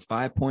 Toronto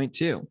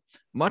 5.2.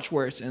 Much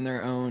worse in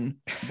their own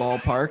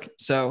ballpark.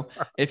 So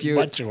if you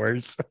much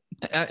worse.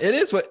 It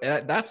is what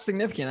that's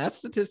significant. That's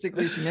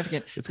statistically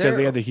significant. It's because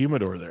they had the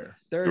humidor there.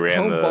 You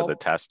ran the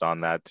test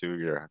on that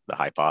too. The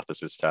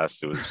hypothesis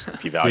test. It was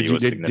p-value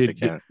was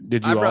significant.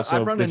 Did you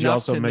also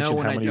mention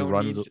how many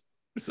runs?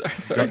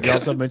 Sorry. You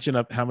also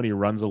mention how many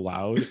runs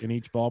allowed in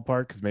each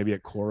ballpark because maybe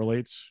it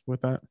correlates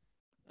with that.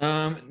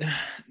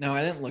 No,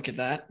 I didn't look at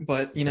that,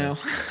 but you know,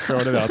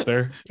 throwing it out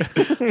there.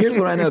 Here's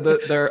what I know: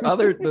 there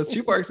are those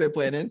 2 parks they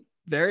played in.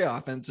 Very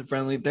offensive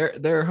friendly.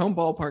 Their home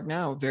ballpark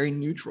now very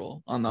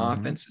neutral on the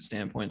offensive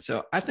standpoint.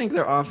 So I think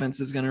their offense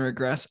is going to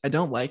regress. I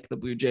don't like the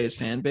Blue Jays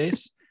fan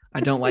base. I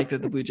don't like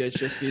that the Blue Jays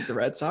just beat the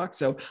Red Sox.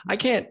 So I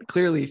can't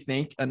clearly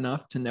think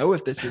enough to know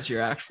if this is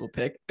your actual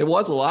pick. It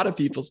was a lot of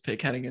people's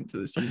pick heading into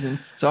the season.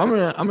 So I'm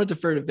gonna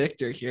defer to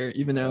Victor here,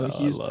 even though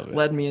he's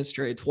led me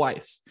astray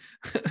twice.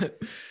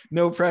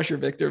 No pressure,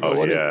 Victor. But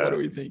what are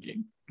we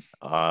thinking?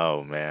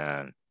 Oh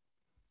man,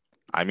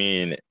 I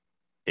mean,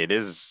 it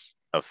is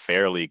a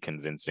fairly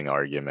convincing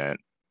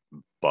argument,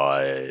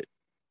 but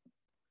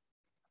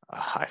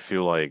I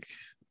feel like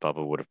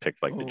Bubba would have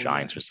picked like the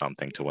Giants or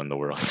something to win the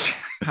World Series.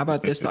 How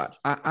about this thought?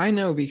 I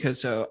know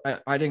because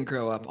I didn't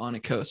grow up on a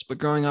coast, but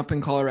growing up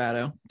in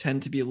Colorado,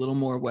 tend to be a little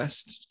more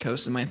West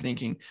Coast in my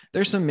thinking.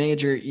 There's some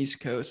major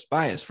East Coast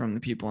bias from the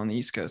people on the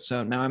East Coast.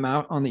 So now I'm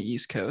out on the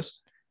East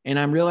Coast and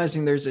I'm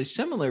realizing there's a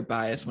similar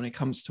bias when it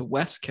comes to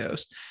West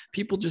Coast.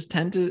 People just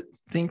tend to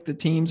think the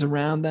teams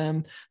around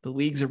them, the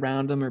leagues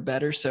around them are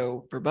better.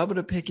 So for Bubba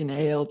to pick an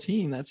AL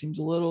team, that seems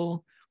a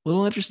little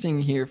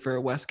interesting here for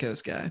a West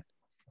Coast guy.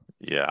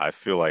 Yeah, I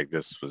feel like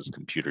this was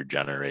computer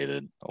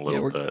generated a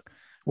little bit.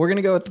 We're going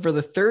to go for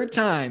the 3rd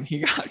time. He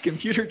got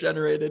computer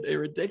generated, a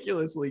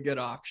ridiculously good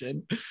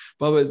option.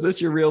 Bubba, is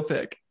this your real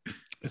pick?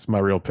 It's my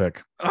real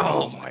pick.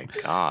 Oh my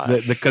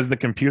God. Because the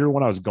computer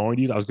one I was going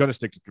to use, I was going to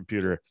stick to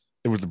computer.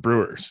 It was the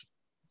Brewers.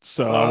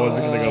 So I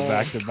wasn't going to go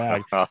back to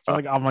back. So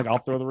I'm like, I'll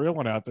throw the real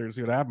one out there and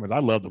see what happens. I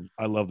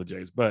love the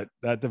Jays, but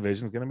that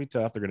division is going to be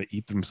tough. They're going to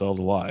eat themselves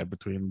alive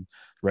between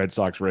Red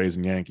Sox, Rays,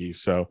 and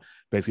Yankees. So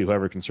basically,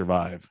 whoever can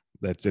survive.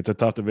 It's a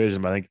tough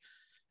division, but I think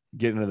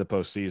getting into the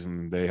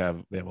postseason, they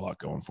have a lot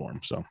going for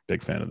them. So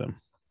big fan of them.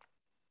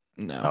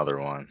 No, another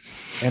one.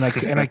 And I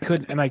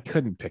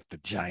couldn't pick the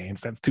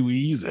Giants. That's too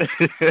easy.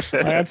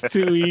 That's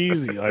too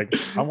easy. Like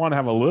I want to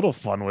have a little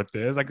fun with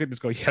this. I couldn't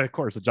just go, yeah, of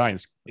course, the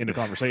Giants in the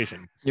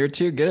conversation. You're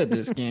too good at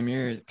this game.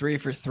 You're 3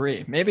 for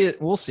 3. Maybe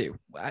we'll see.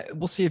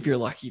 We'll see if your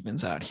luck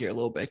evens out here a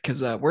little bit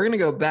because we're gonna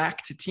go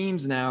back to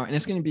teams now, and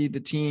it's gonna be the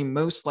team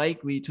most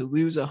likely to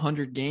lose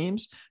 100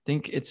 games. I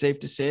think it's safe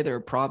to say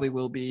there probably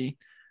will be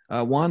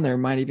one. There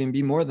might even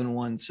be more than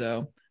one.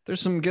 So there's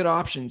some good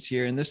options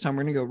here. And this time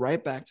we're going to go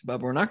right back to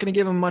Bubba. We're not going to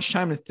give him much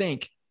time to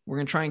think. We're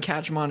going to try and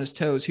catch him on his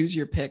toes. Who's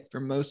your pick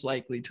for most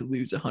likely to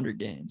lose 100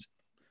 games?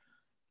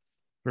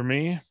 For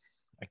me,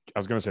 I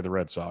was going to say the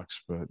Red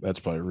Sox, but that's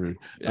probably rude.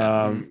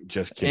 Yeah,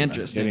 Just kidding. and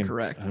just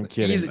incorrect. I'm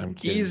kidding. Easy, I'm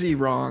kidding. easy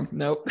wrong.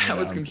 Nope, that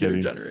was computer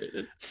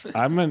generated.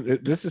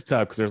 This is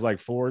tough because there's like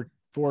four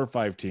or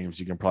five teams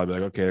you can probably be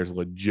like, okay, there's a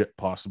legit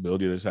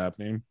possibility of this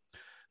happening.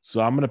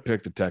 So I'm going to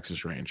pick the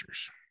Texas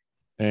Rangers.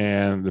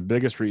 And the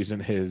biggest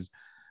reason is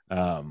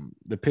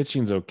the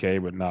pitching's okay,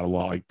 but not a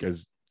lot. Like,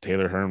 is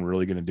Taylor Hearn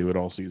really going to do it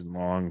all season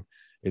long?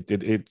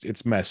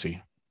 It's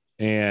messy.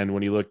 And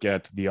when you look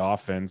at the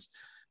offense,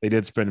 they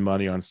did spend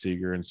money on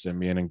Seager and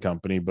Simeon and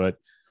company, but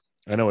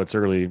I know it's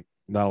early.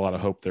 Not a lot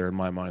of hope there in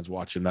my mind is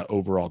watching that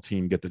overall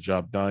team get the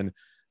job done.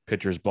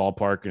 Pitcher's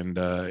ballpark, and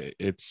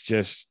it's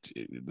just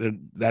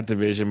that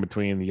division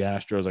between the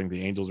Astros. I think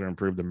the Angels are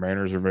improved. The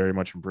Mariners are very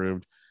much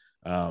improved.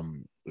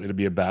 It'll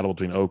be a battle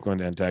between Oakland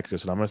and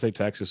Texas, and I'm going to say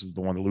Texas is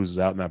the one that loses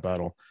out in that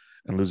battle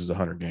and loses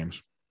 100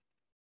 games.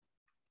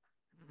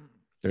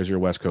 There's your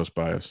West Coast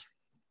bias.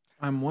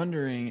 I'm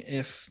wondering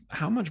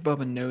how much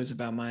Bubba knows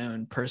about my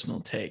own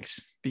personal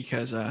takes,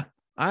 because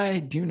I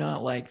do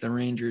not like the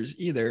Rangers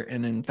either.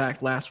 And in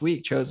fact, last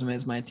week chose them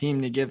as my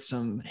team to give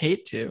some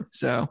hate to.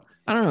 So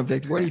I don't know,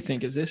 Victor, what do you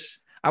think?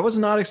 I was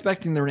not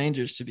expecting the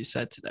Rangers to be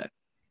set today.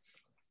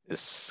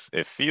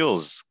 It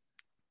feels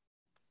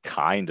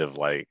kind of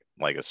like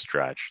a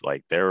stretch.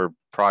 Like there were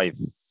probably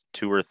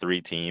 2 or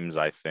 3 teams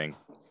I think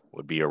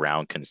would be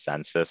around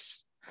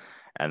consensus,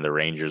 and the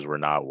Rangers were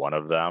not one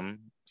of them.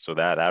 So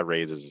that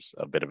raises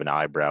a bit of an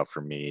eyebrow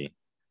for me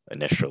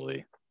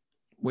initially.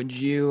 Would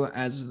you,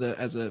 as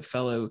a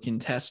fellow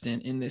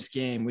contestant in this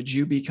game, would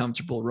you be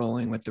comfortable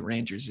rolling with the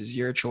Rangers as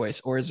your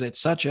choice, or is it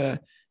such a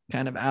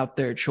kind of out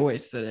there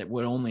choice that it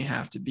would only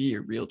have to be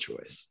your real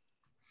choice?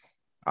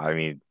 I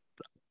mean,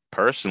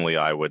 personally,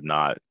 I would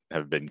not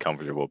have been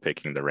comfortable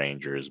picking the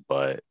Rangers,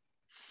 but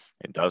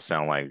it does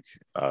sound like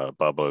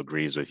Bubba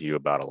agrees with you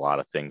about a lot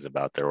of things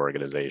about their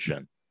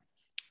organization.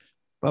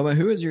 Bubba,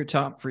 who is your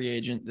top free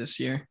agent this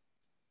year?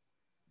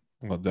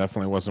 Well, it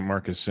definitely wasn't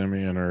Marcus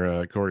Simeon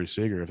or Corey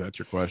Seager, if that's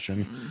your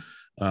question.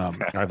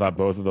 I thought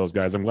both of those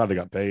guys, I'm glad they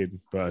got paid,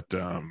 but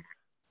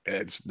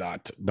it's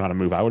not a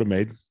move I would have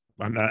made.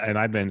 And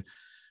I've been,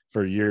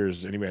 for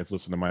years, anybody that's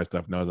listened to my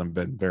stuff knows I've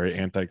been very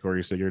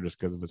anti-Corey Seager just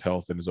because of his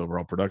health and his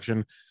overall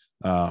production.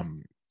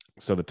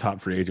 So the top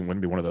free agent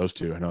wouldn't be one of those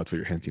two. I know that's what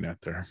you're hinting at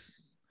there.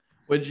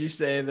 Would you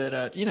say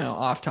that,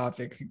 off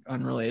topic,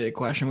 unrelated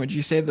question, would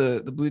you say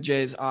the Blue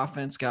Jays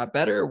offense got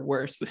better or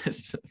worse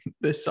this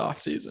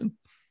offseason?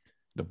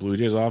 The Blue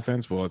Jays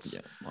offense? Well,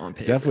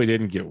 definitely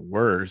didn't get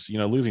worse.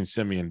 Losing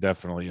Simeon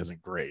definitely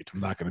isn't great.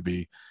 I'm not going to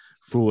be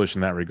foolish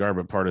in that regard,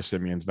 but part of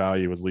Simeon's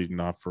value was leading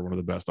off for one of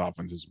the best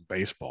offenses in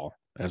baseball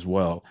as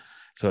well.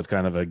 So it's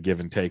kind of a give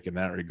and take in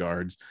that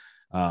regards.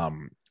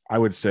 I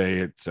would say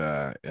it's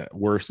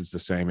worse. It's the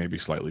same, maybe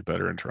slightly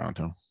better in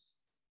Toronto.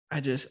 I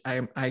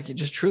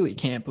just truly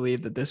can't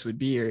believe that this would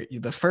be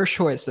the first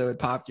choice that would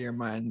pop to your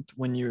mind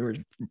when you were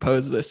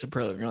posed this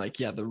superlative. You're like,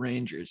 yeah, the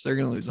Rangers, they're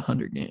going to lose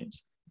 100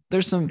 games.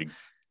 There's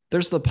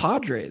the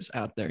Padres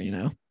out there,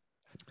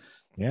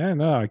 Yeah,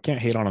 no, I can't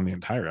hate on them the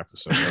entire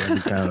episode.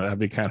 That'd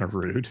be kind of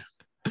rude.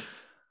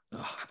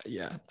 Oh,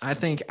 yeah, I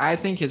think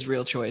his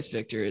real choice,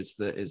 Victor, is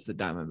the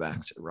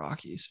Diamondbacks or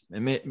Rockies.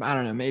 And I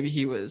don't know, maybe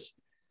he was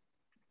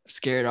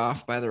scared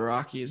off by the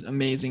Rockies.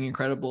 Amazing,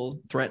 incredible,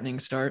 threatening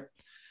start.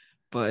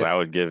 But that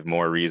would give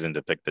more reason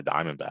to pick the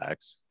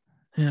Diamondbacks.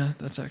 Yeah,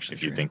 that's actually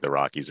if you think the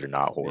Rockies are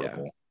not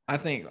horrible. Yeah. I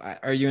think,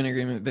 are you in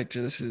agreement,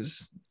 Victor? This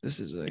is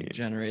a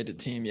generated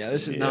team. Yeah,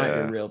 this is not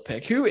your real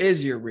pick. Who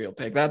is your real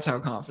pick? That's how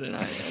confident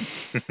I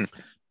am.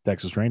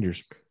 Texas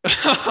Rangers.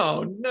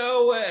 Oh,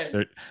 no way.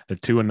 They're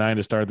 2-9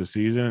 to start the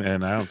season,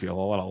 and I don't see a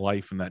lot of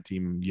life in that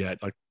team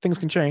yet. Like, things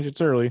can change.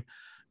 It's early,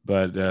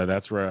 but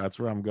that's where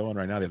I'm going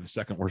right now. They have the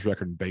second worst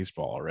record in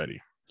baseball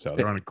already, so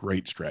they're on a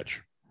great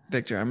stretch.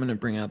 Victor, I'm going to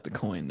bring out the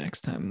coin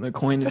next time. The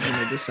coin is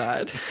going to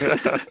decide.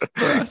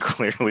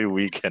 Clearly,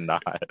 we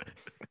cannot.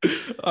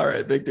 All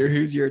right, Victor,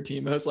 who's your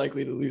team most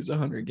likely to lose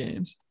 100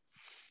 games?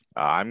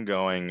 I'm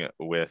going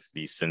with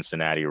the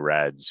Cincinnati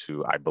Reds,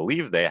 who I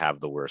believe they have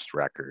the worst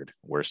record,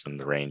 worse than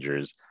the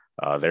Rangers.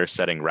 They're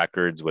setting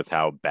records with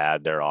how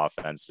bad their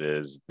offense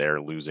is. They're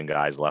losing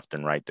guys left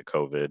and right to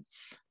COVID.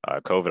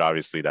 COVID,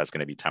 obviously, that's going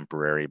to be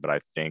temporary, but I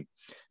think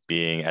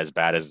being as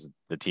bad as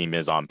the team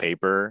is on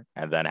paper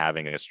and then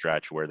having a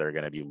stretch where they're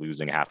going to be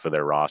losing half of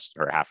their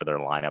roster or half of their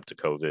lineup to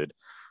COVID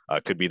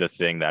could be the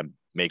thing that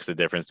makes the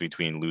difference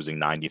between losing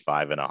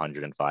 95 and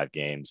 105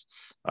 games,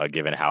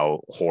 given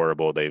how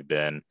horrible they've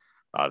been.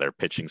 Their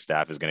pitching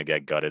staff is going to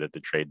get gutted at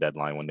the trade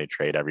deadline when they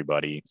trade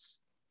everybody.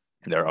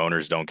 Their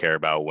owners don't care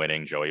about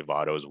winning. Joey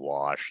Votto's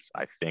washed.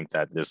 I think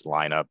that this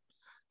lineup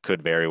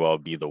could very well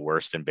be the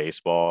worst in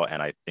baseball,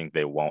 and I think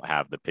they won't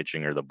have the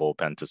pitching or the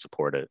bullpen to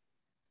support it.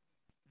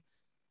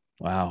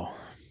 Wow.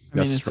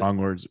 That's strong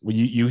words. Well,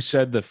 you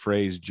said the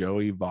phrase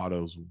Joey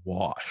Votto's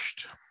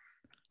washed.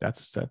 That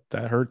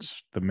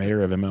hurts the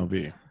mayor of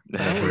MLB.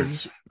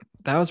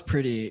 That was a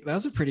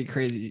pretty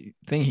crazy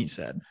thing he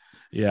said.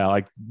 Yeah,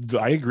 like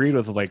I agreed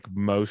with like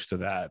most of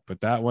that, but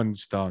that one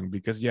stung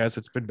because yes,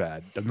 it's been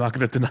bad. I'm not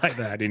going to deny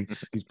that. And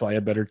he's probably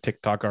a better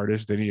TikTok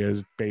artist than he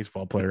is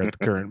baseball player at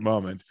the current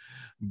moment.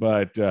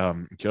 But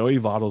Joey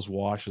Votto's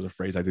wash is a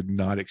phrase I did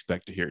not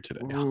expect to hear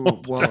today.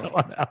 Ooh, well, That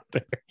one out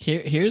there.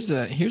 here's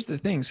the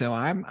thing. So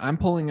I'm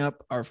pulling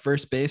up our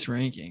first base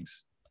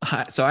rankings.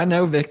 So I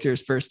know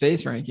Victor's first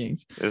base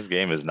rankings. This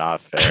game is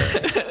not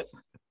fair.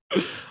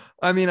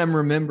 I mean, I'm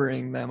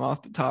remembering them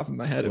off the top of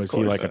my head. Was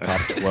he like a top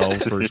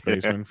 12 first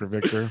baseman for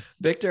Victor?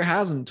 Victor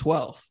has him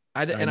 12th.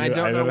 I don't I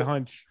know. had a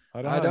hunch.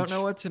 I don't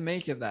know what to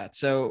make of that.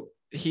 So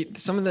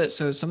some of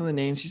the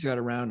names he's got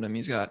around him.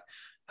 He's got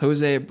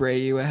Jose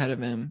Abreu ahead of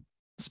him,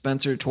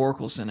 Spencer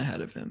Torkelson ahead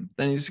of him.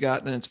 Then it's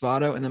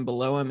Votto, and then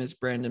below him is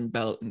Brandon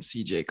Belt and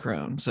CJ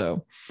Crone.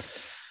 So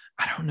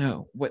I don't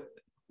know what.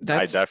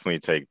 I definitely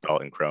take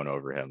Belt and Crone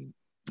over him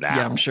now.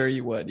 Yeah, I'm sure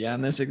you would. Yeah,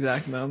 in this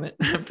exact moment,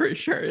 I'm pretty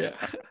sure. Yeah.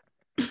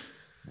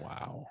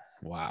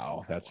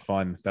 Wow. That's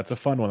fun. That's a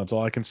fun one. That's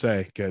all I can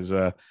say because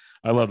I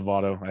loved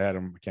Votto. I had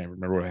him. I can't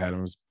remember what I had him.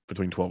 It was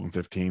between 12 and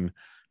 15,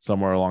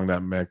 somewhere along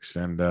that mix.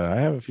 And I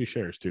have a few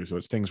shares too, so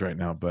it stings right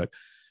now. But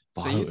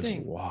So Votto you is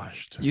think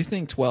washed? You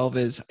think 12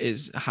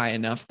 is high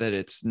enough that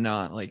it's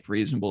not like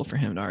reasonable for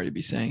him to already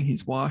be saying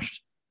he's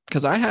washed?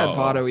 Because I had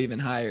Votto even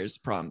higher as the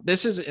problem.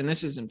 This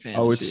isn't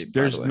fantasy.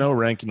 There's no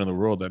ranking in the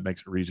world that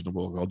makes it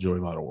reasonable to call Joey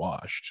Votto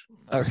washed.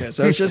 Okay,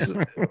 so it's just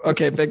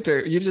okay,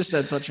 Victor. You just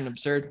said such an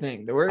absurd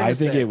thing. I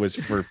think it was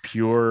for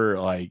pure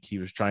like he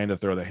was trying to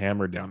throw the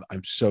hammer down.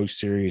 I'm so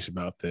serious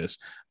about this.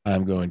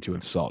 I'm going to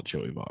insult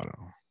Joey Votto.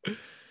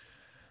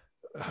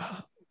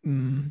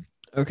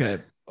 Okay,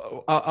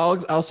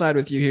 I'll side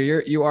with you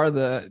here. You are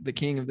the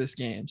king of this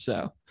game.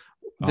 So,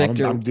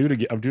 Victor, I'm due to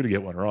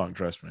get one wrong.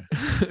 Trust me.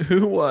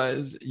 Who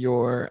was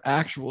your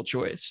actual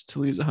choice to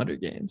lose 100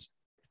 games?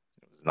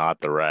 Not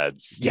the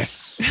Reds.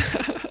 Yes.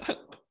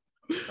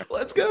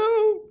 Let's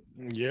go.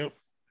 Yep.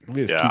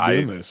 We just keep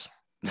doing this.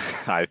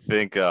 I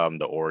think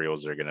the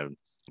Orioles are gonna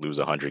lose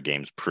 100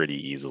 games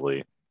pretty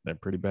easily. They're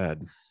pretty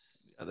bad.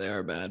 Yeah, they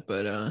are bad,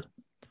 but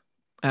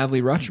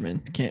Adley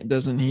Rutschman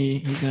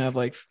he's gonna have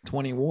like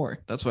 20 WAR.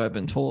 That's what I've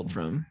been told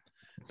from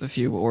the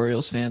few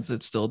Orioles fans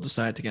that still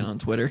decide to get on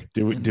Twitter.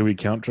 Do we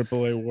count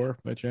AAA WAR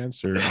by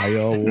chance or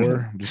IL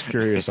WAR? I'm just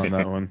curious on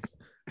that one.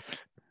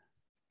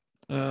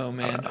 Oh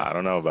man, I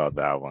don't know about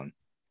that one.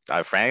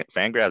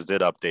 Fangraphs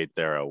did update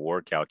their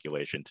WAR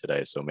calculation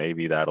today, so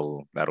maybe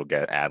that'll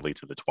get Adley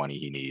to the 20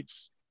 he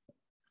needs.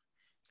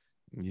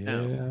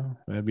 Yeah,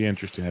 that'd be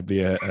interesting. That'd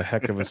be a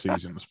heck of a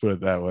season. Let's put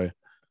it that way.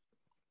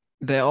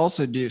 They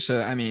also do.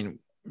 So, I mean,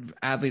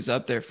 Adley's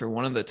up there for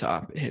one of the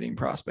top hitting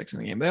prospects in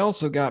the game. They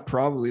also got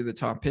probably the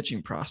top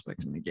pitching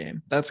prospect in the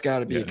game. That's got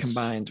to be a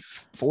combined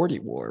 40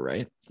 WAR,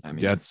 right? I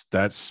mean,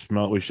 that's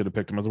smart. We should have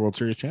picked them as the World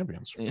Series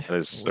champions. Yeah, that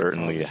is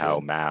certainly how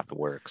math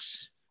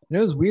works. You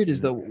know, what's weird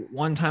is the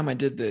one time I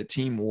did the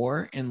team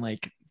WAR and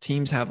like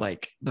teams have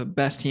like the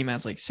best team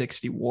has like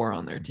 60 WAR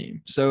on their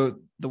team.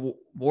 So the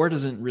WAR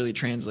doesn't really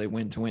translate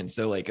win to win.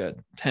 So like a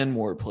 10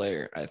 WAR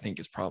player, I think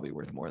is probably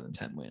worth more than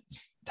 10 wins.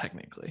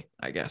 Technically,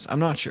 I guess. I'm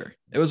not sure.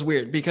 It was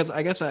weird because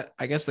I guess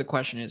the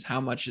question is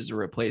how much is a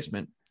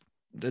replacement,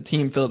 the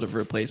team filled of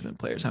replacement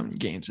players, how many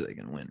games are they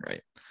going to win,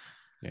 right?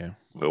 Yeah.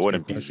 It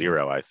wouldn't be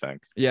 0, I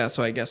think. Yeah,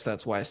 so I guess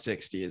that's why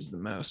 60 is the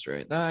most,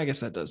 right? I guess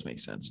that does make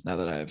sense now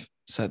that I've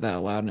said that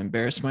aloud and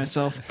embarrassed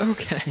myself.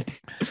 Okay.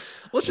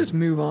 Let's just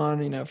move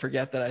on,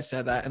 forget that I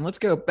said that. And let's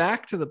go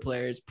back to the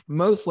players,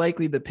 most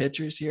likely the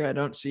pitchers here. I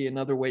don't see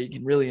another way you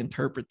can really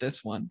interpret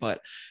this one, but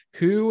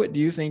who do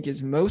you think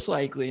is most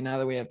likely, now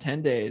that we have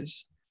 10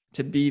 days,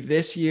 to be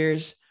this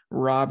year's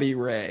Robbie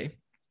Ray?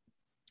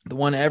 The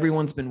one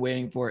everyone's been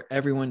waiting for.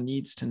 Everyone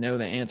needs to know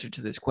the answer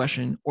to this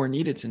question or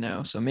needed to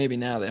know. So maybe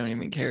now they don't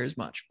even care as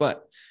much.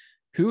 But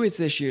who is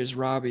this year's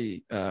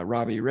Robbie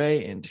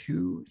Ray, and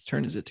whose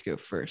turn is it to go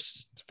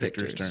first? It's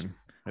Victor's turn.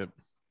 Yep.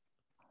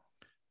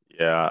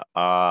 Yeah.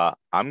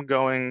 I'm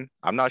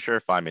not sure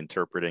if I'm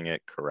interpreting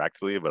it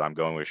correctly, but I'm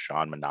going with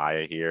Sean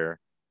Manaea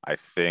here. I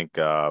think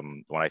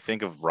when I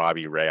think of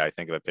Robbie Ray, I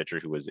think of a pitcher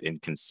who was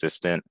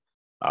inconsistent,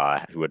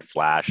 who had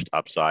flashed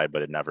upside, but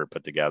had never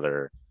put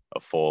together a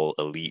full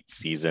elite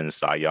season,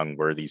 Cy Young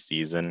worthy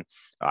season.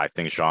 I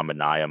think Sean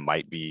Manaea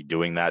might be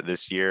doing that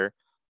this year.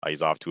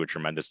 He's off to a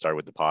tremendous start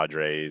with the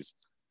Padres.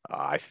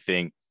 I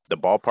think the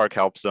ballpark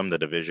helps him. The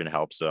division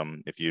helps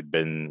him. If you'd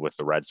been with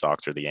the Red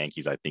Sox or the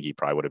Yankees, I think he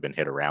probably would have been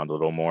hit around a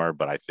little more.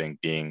 But I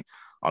think being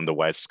on the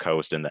West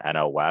Coast in the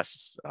NL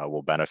West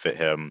will benefit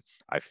him.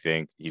 I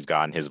think he's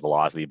gotten his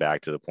velocity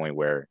back to the point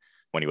where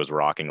when he was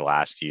rocking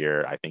last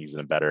year, I think he's in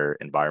a better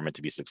environment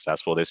to be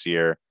successful this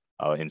year.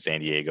 In San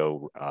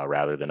Diego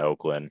rather than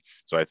Oakland.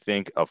 So I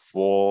think a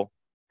full,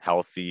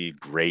 healthy,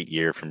 great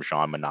year from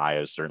Sean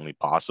Manaea is certainly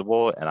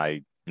possible. And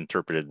I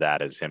interpreted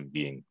that as him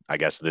being, I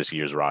guess, this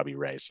year's Robbie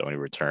Ray. So when he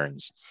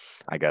returns,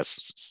 I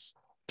guess,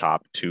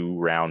 top 2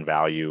 round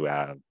value,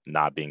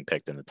 not being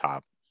picked in the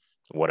top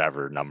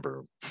whatever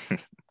number.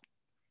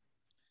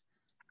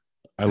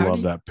 I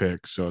love that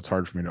pick. So it's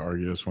hard for me to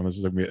argue this one. This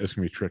is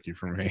gonna be tricky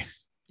for me.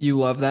 You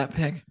love that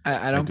pick?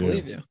 I don't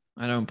believe you.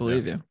 I don't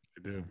believe you.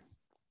 I do.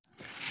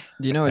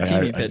 You know what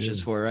team he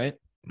pitches for, right?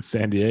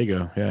 San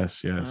Diego.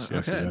 Yes.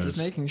 Okay, just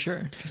making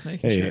sure.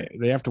 Hey,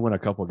 they have to win a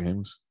couple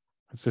games.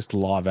 It's just the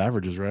law of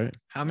averages, right?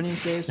 How many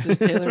saves does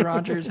Taylor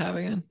Rogers have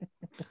again?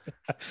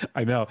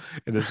 I know.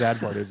 And the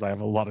sad part is I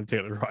have a lot of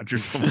Taylor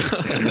Rogers on my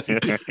fantasy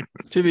team.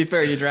 To be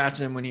fair, you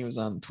drafted him when he was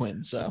on the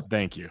Twins. So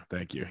thank you.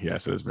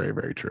 Yes, it is very,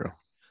 very true.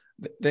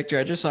 Victor,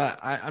 I just saw,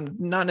 I'm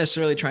not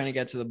necessarily trying to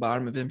get to the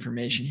bottom of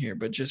information here,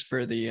 but just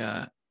for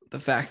the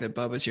fact that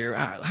Bubba's here,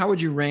 how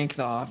would you rank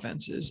the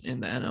offenses in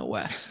the NL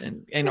West?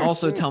 And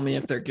also tell me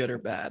if they're good or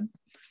bad.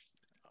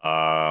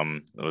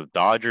 The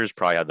Dodgers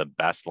probably had the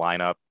best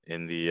lineup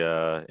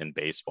in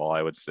baseball,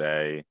 I would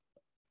say.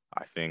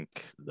 I think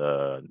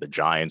the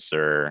Giants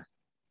are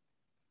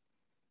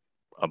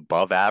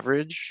above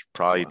average,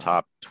 probably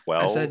top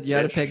 12. I said you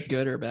had to pick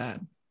good or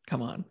bad.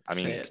 Come on. I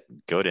mean,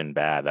 good and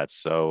bad. That's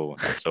so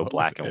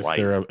black and white.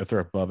 If they're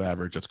above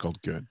average, it's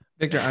called good.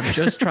 Victor, I'm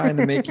just trying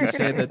to make you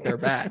say that they're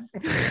bad.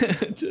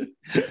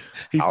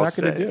 He's not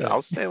going to do it.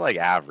 I'll say like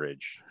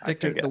average.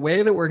 Victor, the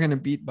way that we're going to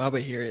beat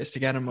Bubba here is to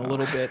get him a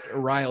little bit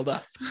riled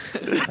up.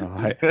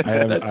 I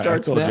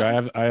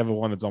have a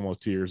one that's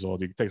almost 2 years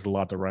old. It takes a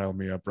lot to rile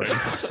me up right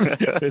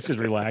now. This is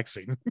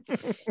relaxing.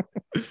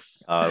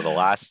 The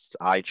last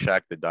I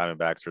checked, the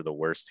Diamondbacks are the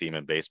worst team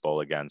in baseball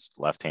against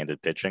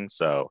left-handed pitching.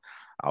 So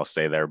I'll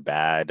say they're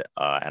bad.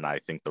 And I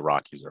think the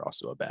Rockies are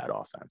also a bad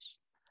offense.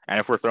 And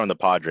if we're throwing the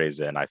Padres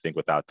in, I think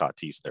without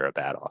Tatis, they're a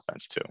bad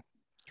offense too.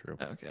 True.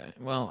 Okay.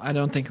 Well, I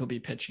don't think he'll be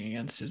pitching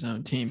against his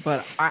own team, but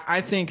I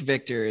think I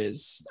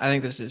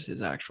think this is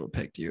his actual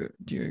pick. Do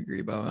you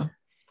agree, Bubba?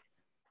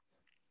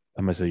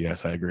 I'm gonna say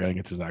yes. I agree. I think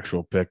it's his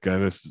actual pick.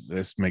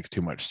 This makes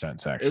too much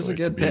sense. Actually, it was a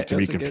good pick to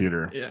be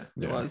computer. It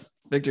was.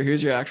 Victor,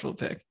 who's your actual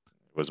pick?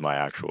 It was my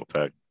actual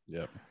pick.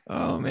 Yep.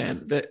 Oh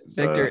man,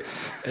 Victor,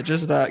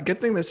 just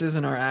good thing this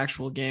isn't our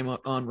actual game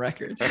on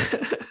record,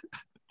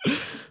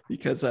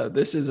 because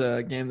this is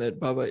a game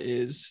that Bubba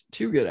is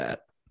too good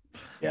at.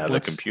 Yeah,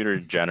 the computer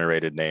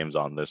generated names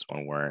on this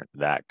one weren't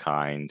that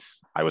kind.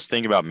 I was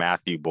thinking about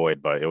Matthew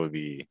Boyd, but it would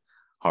be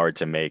hard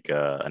to make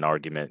an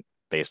argument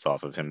based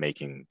off of him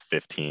making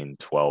 15,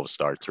 12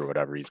 starts or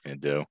whatever he's going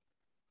to do.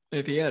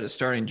 If he had a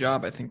starting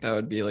job, I think that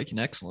would be like an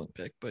excellent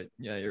pick, but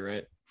yeah, you're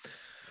right.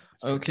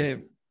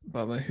 Okay,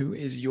 Bubba, who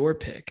is your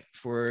pick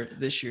for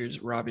this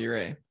year's Robbie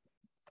Ray?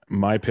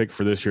 My pick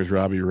for this year's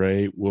Robbie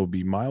Ray will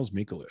be Miles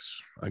Mikolas,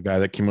 a guy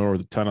that came over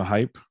with a ton of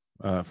hype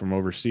from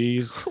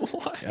overseas.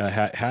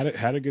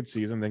 Had a good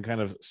season, then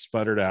kind of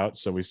sputtered out.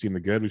 So we've seen the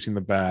good, we've seen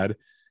the bad,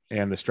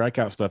 and the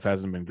strikeout stuff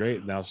hasn't been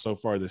great. Now, so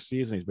far this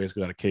season, he's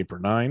basically got a K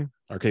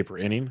per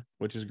inning,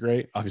 which is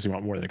great. Obviously, we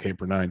want more than a K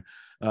per nine,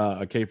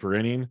 a K per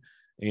inning,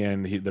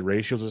 and the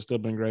ratios have still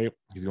been great.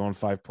 He's going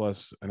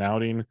 5+ an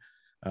outing.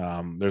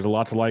 There's a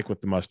lot to like with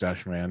the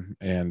mustache man,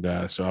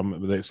 and so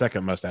I'm the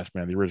second mustache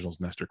man. The original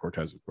is Nestor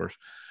Cortez, of course,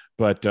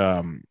 but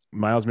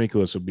Miles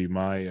Mikolas would be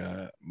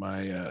my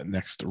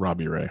next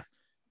Robbie Ray.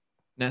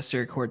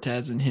 Nestor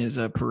Cortez and his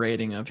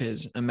parading of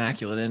his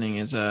immaculate inning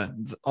is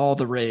all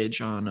the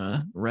rage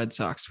on Red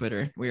Sox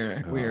Twitter.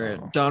 We're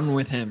done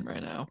with him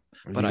right now,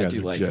 but I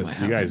do like him.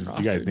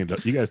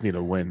 You guys need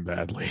a win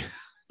badly.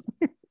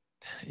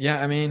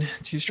 Yeah, I mean,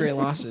 2 straight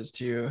losses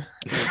to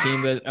a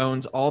team that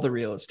owns all the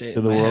real estate.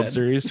 To the World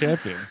Series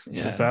champions.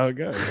 That's just how it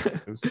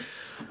goes.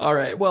 All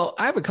right. Well,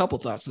 I have a couple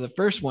thoughts. So the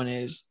first one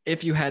is,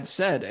 if you had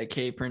said a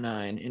K per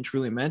nine and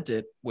truly meant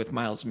it with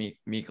Miles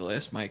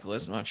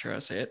Mikolas, I'm not sure how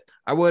to say it,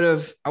 I would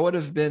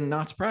have been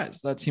not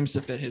surprised. That seems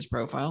to fit his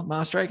profile,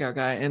 not a strikeout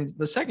guy. And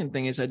the second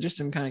thing is, I just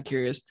am kind of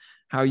curious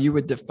how you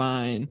would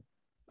define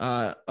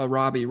a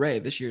Robbie Ray,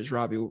 this year's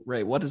Robbie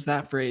Ray. What does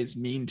that phrase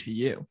mean to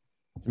you?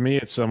 To me,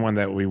 it's someone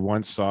that we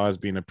once saw as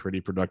being a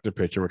pretty productive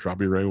pitcher, which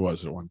Robbie Ray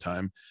was at one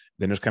time.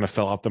 Then just kind of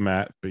fell off the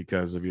mat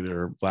because of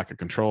either lack of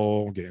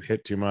control, getting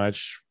hit too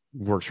much.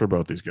 Works for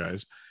both these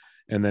guys.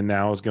 And then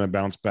now is going to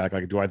bounce back.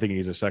 Like, do I think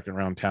he's a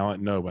second-round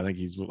talent? No, but I think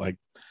he's like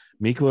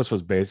Mikolas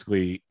was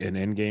basically an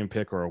in-game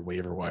pick or a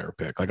waiver wire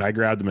pick. Like, I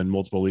grabbed him in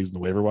multiple leagues in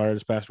the waiver wire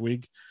this past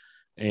week.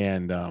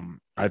 And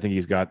I think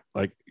he's got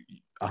like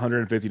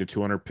 150 to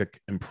 200 pick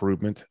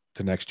improvement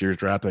to next year's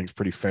draft. I think it's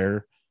pretty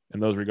fair in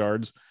those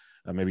regards.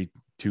 Maybe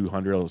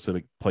 200, let's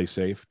say, play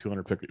safe,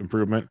 200 pick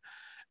improvement.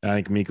 And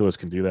I think Mikolas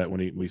can do that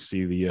when we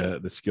see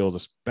the skills,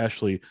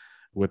 especially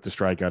with the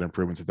strikeout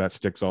improvements. If that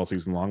sticks all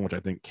season long, which I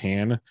think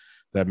can,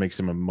 that makes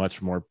him a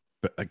much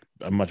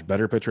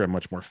better pitcher, a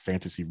much more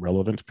fantasy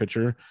relevant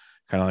pitcher,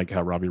 kind of like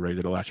how Robbie Ray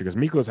did it last year. Because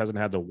Mikolas hasn't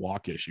had the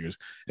walk issues.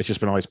 It's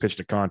just been always pitch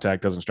to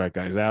contact, doesn't strike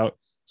guys out.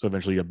 So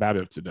eventually you get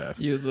BABIP to death.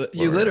 You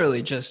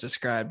literally just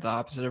described the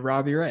opposite of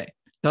Robbie Ray.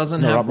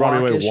 Doesn't have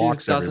walk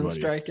issues, doesn't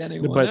strike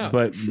anyone.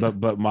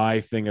 But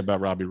my thing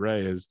about Robbie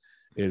Ray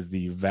is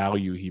the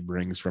value he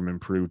brings from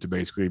improved to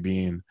basically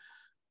being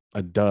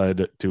a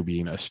dud to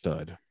being a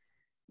stud.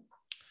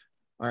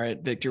 All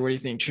right, Victor, what do you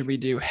think? Should we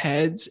do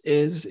heads?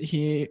 Is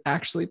he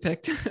actually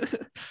picked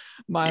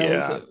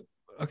Miles? Yeah.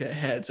 Okay,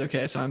 heads.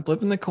 Okay, so I'm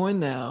flipping the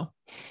coin now,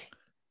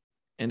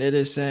 and it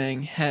is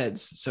saying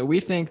heads. So we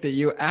think that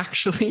you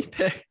actually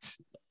picked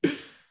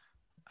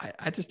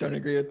I just don't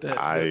agree with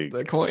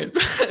the coin.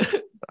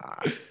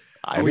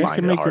 I You guys find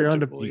can it make your hard own.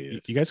 to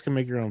believe. You guys can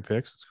make your own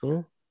picks. It's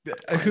cool.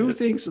 Who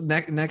thinks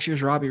next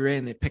year's Robbie Ray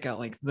and they pick out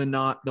like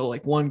the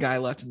one guy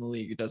left in the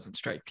league who doesn't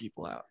strike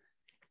people out?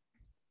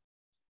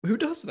 Who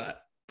does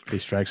that? He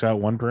strikes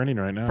out one per inning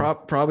right now.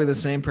 Probably the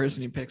same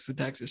person who picks the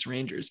Texas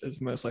Rangers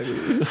as most likely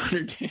to lose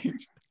 100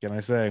 games. Can I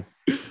say?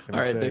 All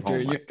right, Victor,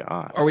 Oh my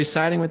God. are we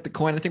siding with the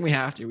coin? I think we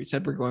have to. We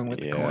said we're going with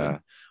the coin.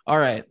 All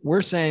right,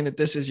 we're saying that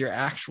this is your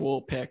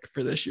actual pick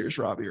for this year's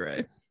Robbie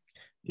Ray.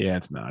 Yeah,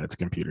 it's not. It's a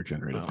computer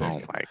generated pick. Oh my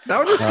God.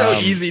 That was so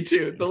easy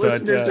too. The but,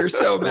 listeners are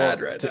so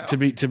mad right now.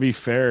 To be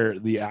fair,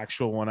 the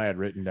actual one I had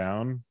written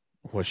down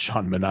was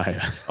Sean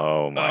Manaea.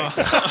 Oh my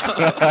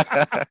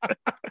God.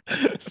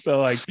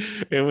 So like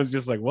it was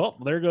just like, well,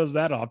 there goes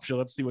that option.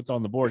 Let's see what's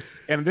on the board.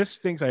 And this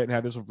stinks I didn't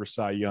have this one for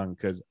Cy Young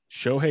because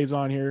Shohei's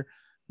on here,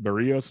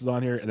 Barrios is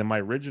on here, and then my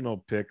original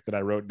pick that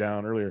I wrote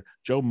down earlier,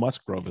 Joe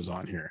Musgrove is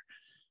on here.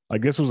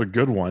 Like this was a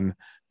good one,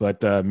 but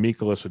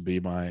Mikolas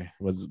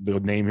was the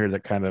name here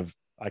that kind of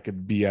I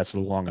could BS a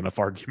long enough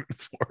argument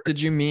for.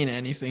 Did you mean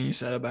anything you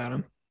said about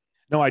him?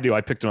 No, I do.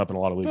 I picked him up in a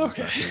lot of leagues.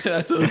 Okay,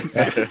 that's what I'm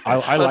saying.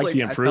 I was like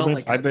the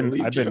improvements. I've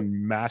I've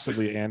been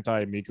massively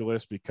anti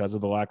Mikolas because of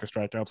the lack of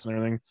strikeouts and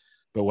everything.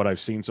 But what I've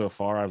seen so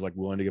far, I was like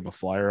willing to give a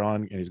flyer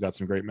on, and he's got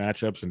some great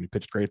matchups, and he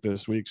pitched great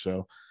this week.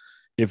 So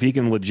if he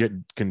can legit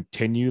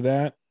continue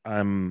that,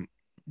 I'm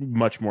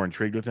much more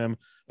intrigued with him.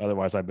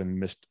 Otherwise, I've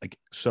been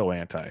so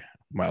anti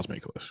Miles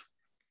Mikolas.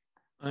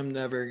 I'm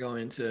never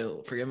going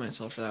to forgive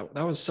myself for that.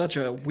 That was such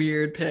a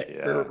weird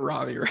pick for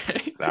Robbie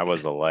Ray. That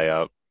was a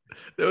layup.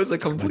 That was a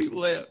complete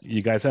layup.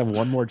 You guys have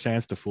one more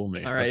chance to fool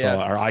me. All right,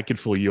 or I could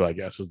fool you, I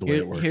guess, is the way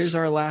it works. Here's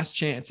our last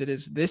chance. It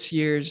is this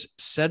year's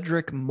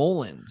Cedric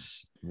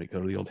Mullins. Let me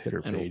go to the old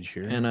hitter page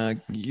here. And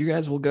you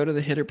guys will go to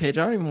the hitter page.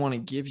 I don't even want to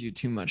give you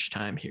too much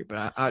time here,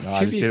 but I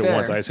just hit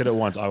it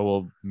once. I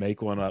will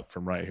make one up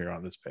from right here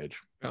on this page.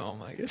 Oh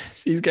my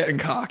goodness. He's getting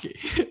cocky.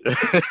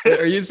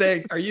 Are you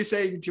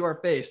saying to our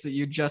face that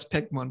you just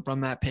picked one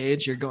from that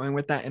page? You're going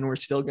with that and we're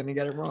still going to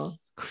get it wrong?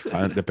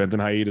 It depends on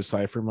how you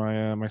decipher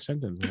my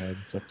sentence.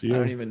 It's up to you. I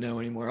don't even know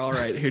anymore. All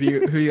right. Who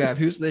do you have?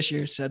 Who's this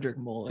year's Cedric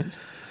Mullins?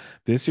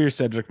 This year's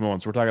Cedric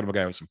Mullins. We're talking about a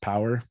guy with some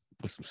power,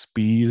 with some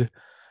speed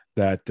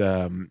that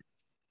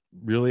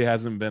really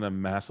hasn't been a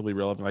massively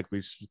relevant. Like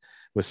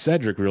with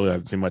Cedric, really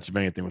hasn't seen much of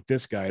anything. With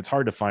this guy, it's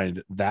hard to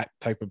find that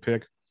type of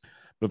pick.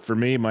 But for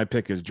me, my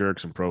pick is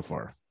Jurickson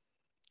Profar.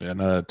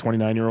 And a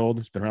 29-year-old.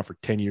 He's been around for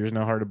 10 years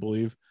now, hard to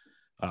believe.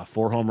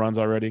 4 home runs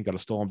already, got a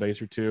stolen base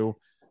or 2.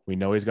 We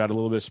know he's got a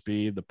little bit of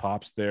speed. The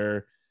pop's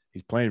there.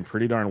 He's playing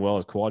pretty darn well.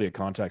 His quality of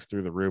contact's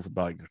through the roof,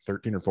 about like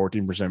 13 or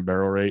 14%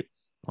 barrel rate,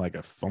 like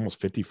almost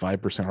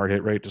 55% hard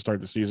hit rate to start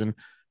the season.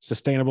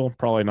 Sustainable,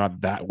 probably not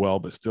that well,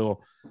 but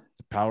still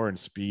the power and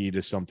speed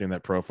is something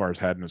that Profar's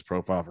had in his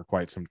profile for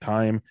quite some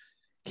time.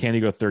 Can he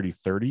go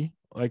 30-30?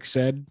 Like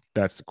said,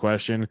 that's the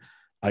question.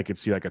 I could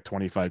see like a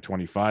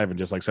 25-25, and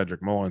just like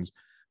Cedric Mullins,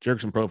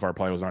 Jurickson Profar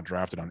probably was not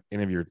drafted on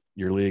any of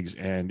your leagues.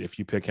 And if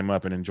you pick him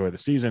up and enjoy the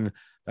season,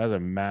 that's a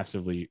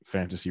massively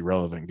fantasy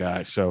relevant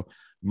guy. So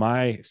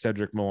my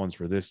Cedric Mullins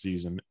for this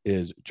season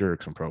is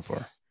Jurickson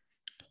Profar.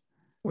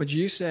 Would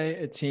you say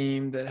a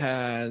team that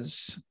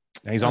has...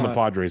 And he's on the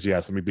Padres.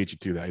 Yes, let me beat you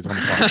to that. He's on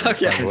the Padres.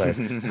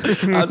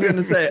 Okay. I was going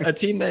to say a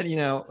team that,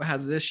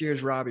 has this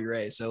year's Robbie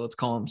Ray. So let's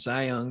call him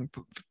Cy Young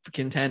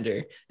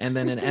contender and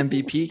then an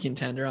MVP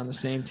contender on the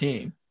same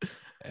team.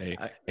 Hey,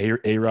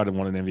 A-Rod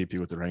won an MVP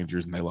with the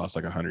Rangers and they lost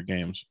like 100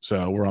 games.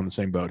 So we're on the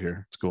same boat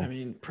here. It's cool. I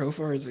mean,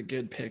 Profar is a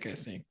good pick, I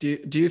think. Do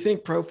you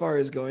think Profar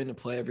is going to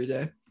play every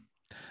day?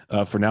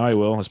 For now, I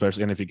will,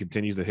 especially. And if he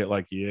continues to hit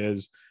like he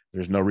is,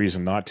 there's no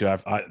reason not to.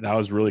 I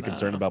was really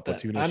concerned about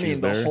platoon issues. I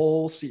mean, the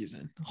whole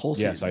season.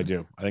 Yes, I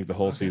do. I think the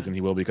whole season he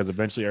will, because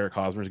eventually Eric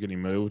Hosmer is getting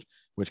moved,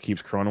 which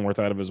keeps Cronenworth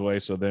out of his way.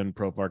 So then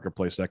Profar could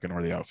play second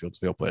or the outfield. So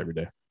he'll play every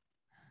day.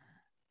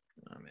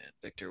 Oh, man.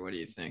 Victor, what do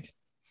you think?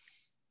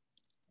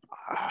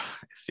 It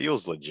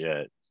feels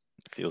legit.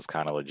 It feels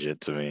kind of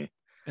legit to me.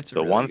 The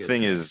really one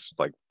thing is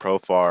like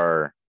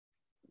Profar,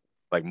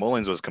 like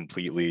Mullins was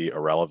completely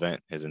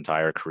irrelevant his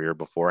entire career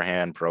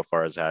beforehand.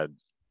 Profar has had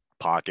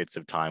pockets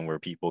of time where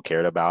people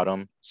cared about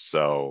him.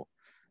 So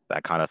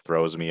that kind of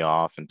throws me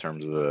off in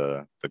terms of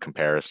the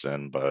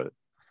comparison. But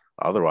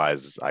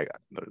otherwise,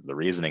 the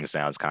reasoning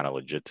sounds kind of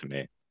legit to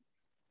me.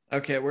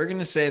 Okay, we're going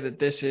to say that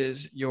this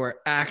is your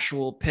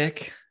actual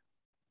pick.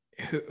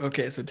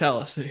 Okay, so tell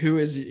us, who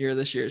is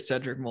this year's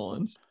Cedric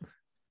Mullins?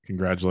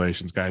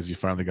 Congratulations, guys. You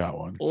finally got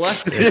one.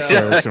 Let's go.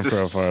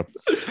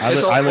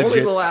 Only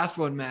the last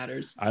one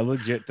matters. I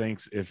legit think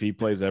if he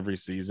plays every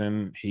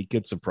season, he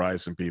could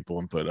surprise some people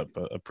and put up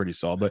a pretty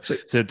solid. But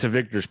to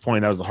Victor's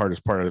point, that was the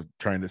hardest part of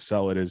trying to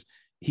sell it, is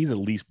he's at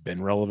least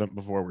been relevant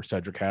before where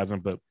Cedric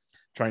hasn't. But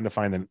trying to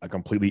find a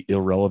completely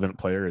irrelevant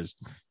player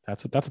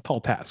that's a tall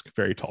task,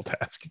 very tall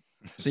task.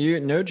 So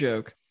no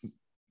joke.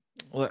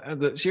 So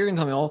you're going to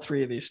tell me all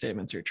 3 of these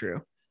statements are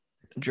true.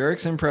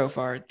 Jurickson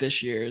Profar,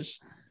 this year's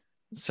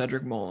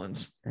Cedric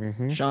Mullins.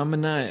 Mm-hmm. Sean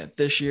Manaea,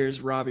 this year's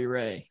Robbie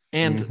Ray.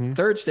 And Mhm.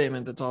 third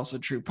statement that's also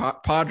true: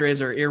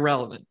 Padres are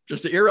irrelevant,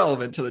 just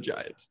irrelevant to the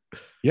Giants.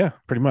 Yeah,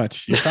 pretty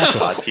much. You're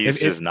factual. Tatis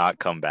does not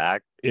come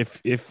back.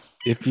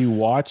 If you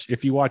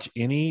watch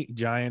any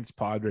Giants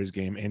Padres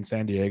game in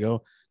San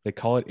Diego, they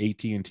call it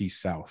AT&T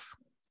South.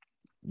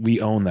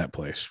 We own that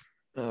place.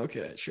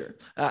 Okay, sure.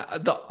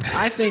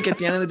 I think at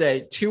the end of the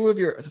day,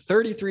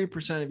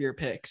 33% of your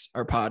picks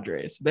are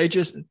Padres.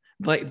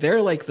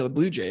 They're like the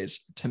Blue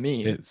Jays to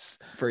me. It's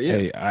for you.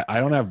 Hey, I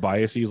don't have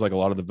biases like a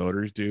lot of the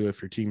voters do.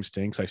 If your team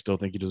stinks, I still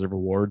think you deserve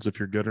awards if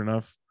you're good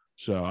enough.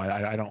 So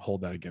I don't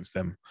hold that against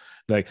them.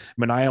 Like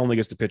Manaea only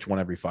gets to pitch one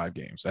every 5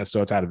 games.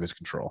 So it's out of his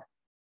control.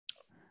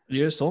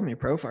 You just told me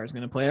Profar is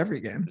going to play every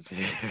game.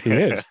 He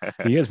is,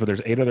 but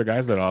there's 8 other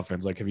guys that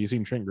offense. Like, have you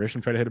seen Trent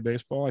Grisham try to hit a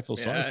baseball? I feel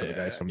sorry for the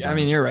guy sometimes. I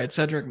mean, you're right.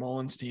 Cedric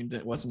Mullins' team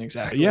wasn't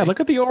exactly. Yeah, look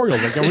at the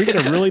Orioles. Like, are we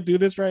going to really do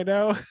this right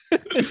now?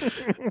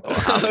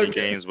 How many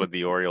games would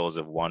the Orioles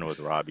have won with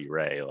Robbie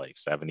Ray? Like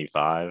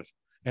 75?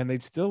 And they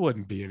still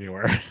wouldn't be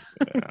anywhere.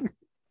 Yeah.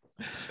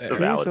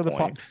 Valid So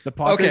point. the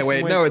Padres Okay,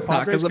 wait, no, it's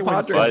not, because the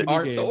Padres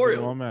aren't the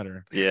Orioles. It won't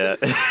matter. Yeah.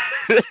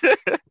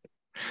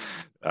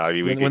 I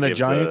mean, When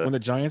the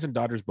Giants and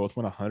Dodgers both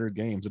win 100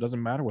 games, it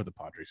doesn't matter what the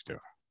Padres do.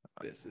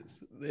 This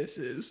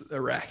is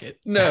a racket.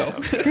 No.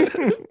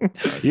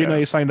 You know,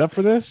 you signed up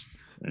for this.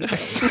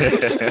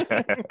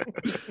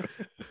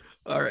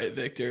 All right,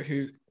 Victor.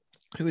 Who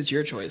is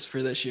your choice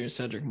for this year,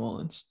 Cedric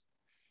Mullins?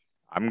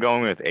 I'm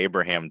going with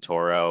Abraham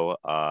Toro.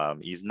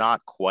 He's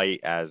not quite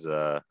as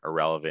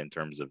irrelevant in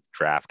terms of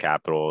draft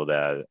capital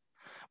that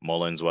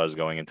Mullins was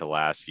going into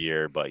last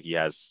year, but he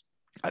has,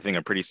 I think,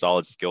 a pretty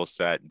solid skill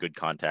set, good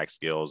contact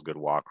skills, good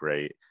walk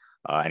rate,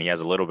 and he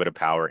has a little bit of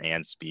power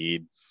and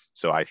speed.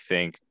 So I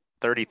think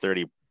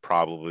 30-30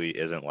 probably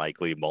isn't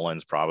likely.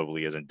 Mullins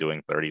probably isn't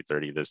doing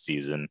 30-30 this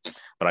season,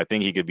 but I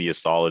think he could be a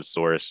solid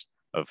source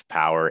of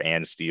power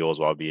and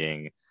steals while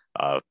being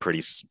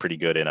pretty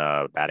good in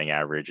a batting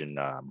average and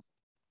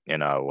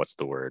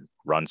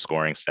run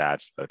scoring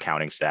stats,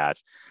 counting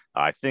stats.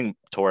 I think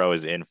Toro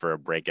is in for a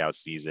breakout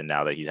season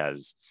now that he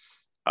has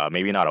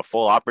maybe not a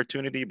full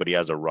opportunity, but he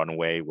has a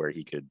runway where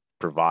he could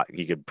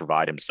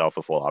provide himself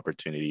a full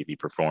opportunity if he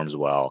performs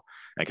well,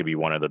 and could be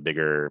one of the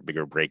bigger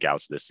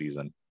breakouts this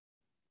season.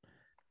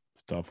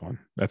 It's a tough one.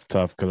 That's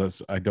tough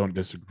because I don't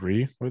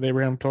disagree with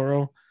Abraham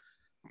Toro,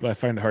 but I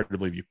find it hard to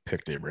believe you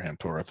picked Abraham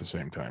Toro at the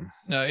same time.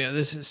 No, yeah,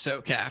 this is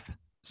so cap.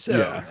 So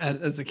yeah.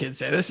 as the kids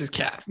say, this is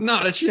cap.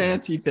 Not a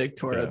chance he picked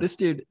Toro. Yeah.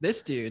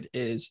 This dude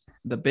is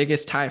the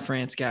biggest Ty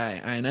France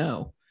guy I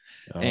know.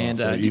 And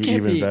so you can't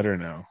even be better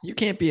now. You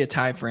can't be a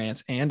Ty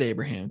France and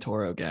Abraham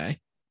Toro guy.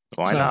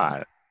 Why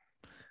not?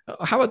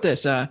 How about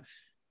this?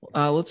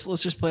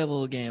 Let's just play a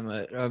little game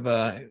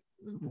of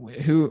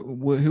who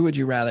would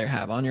you rather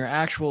have on your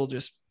actual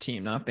just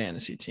team, not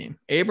fantasy team?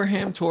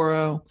 Abraham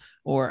Toro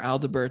or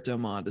Alberto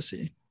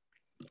Mondesi?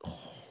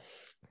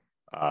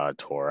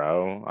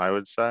 Toro, I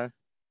would say.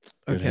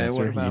 Okay,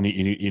 what about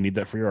you need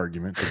that for your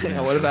argument?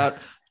 What about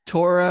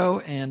Toro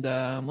and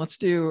let's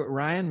do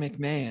Ryan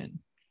McMahon?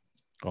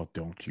 Oh,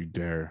 don't you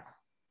dare!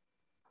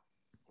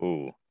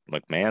 Ooh,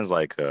 McMahon's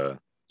like a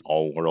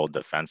all-world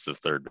defensive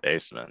third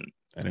baseman.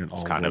 And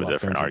it's kind of a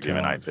different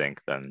argument, I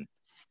think, than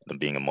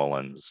being a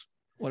Mullins.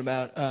 What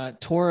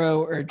about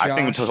Toro or Josh? I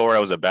think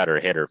Toro's a better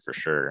hitter for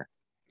sure.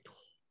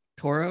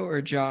 Toro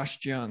or Josh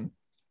Jung?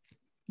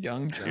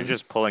 Jung. You're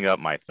just pulling up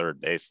my third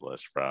base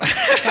list from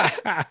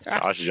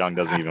Josh Jung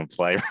doesn't even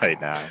play right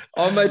now.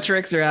 All my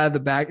tricks are out of the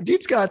bag.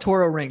 Dude's got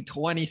Toro ranked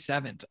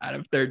 27th out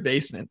of third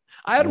baseman.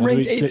 I had him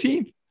ranked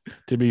 18th.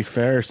 To be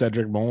fair,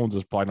 Cedric Mullins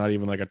is probably not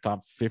even like a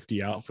top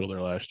 50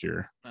 outfielder last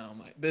year. Oh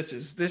my! This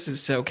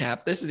is so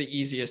cap. This is the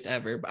easiest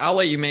ever. But I'll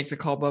let you make the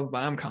call, Bubba,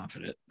 but I'm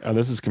confident. Oh,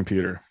 this is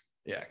computer.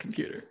 Yeah,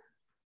 computer.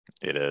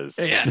 It is.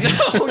 Yeah,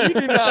 no, you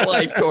do not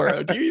like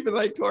Toro. Do you even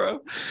like Toro?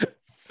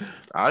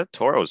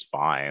 Toro's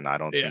fine. I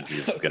don't think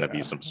he's going to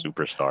be some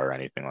superstar or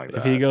anything like that.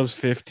 If he goes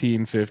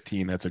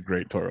 15-15, that's a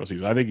great Toro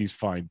season. I think he's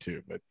fine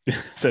too. But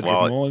Cedric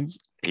Mullins,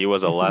 he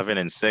was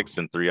 11-6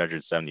 in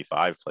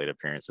 375 plate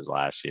appearances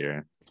last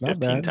year.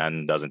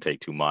 15-10 doesn't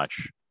take too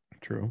much.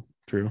 True,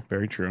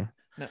 very true.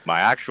 No. My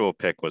actual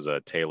pick was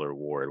a Taylor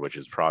Ward, which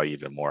is probably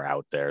even more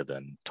out there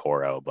than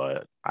Toro,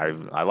 but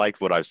I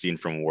liked what I've seen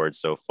from Ward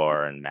so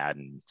far, and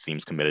Madden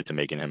seems committed to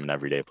making him an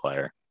everyday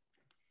player.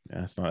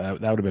 Yeah, that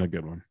would have been a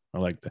good one. I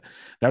like that.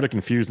 That would have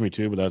confused me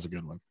too, but that was a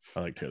good one.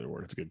 I like Taylor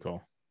Ward. It's a good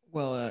call.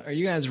 Well, are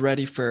you guys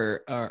ready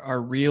for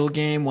our real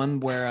game? One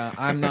where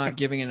I'm not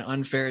giving an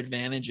unfair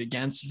advantage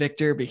against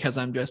Victor because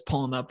I'm just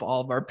pulling up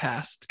all of our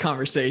past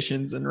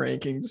conversations and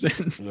rankings.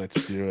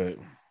 Let's do it.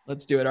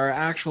 Let's do it. Our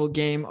actual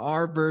game,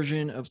 our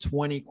version of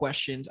 20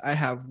 questions. I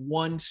have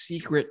one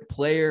secret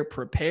player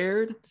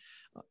prepared.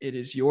 It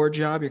is your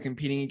job. You're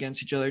competing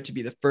against each other to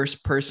be the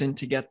first person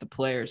to get the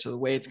player. So the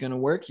way it's going to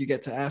work, you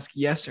get to ask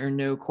yes or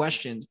no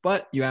questions,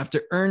 but you have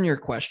to earn your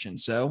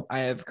questions. So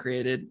I have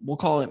created, we'll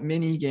call it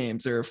mini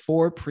games. There are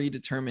 4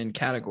 predetermined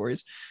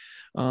categories.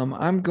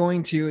 I'm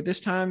going to this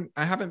time.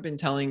 I haven't been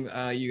telling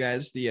you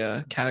guys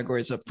the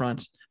categories up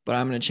front, but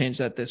I'm going to change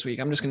that this week.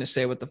 I'm just going to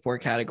say what the 4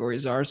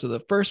 categories are. So the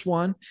first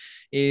one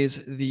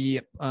is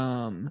the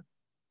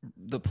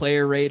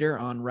player rater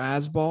on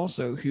Razzball.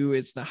 So who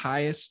is the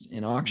highest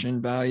in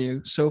auction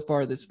value so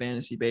far this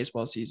fantasy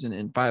baseball season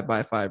in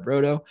 5x5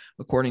 Roto,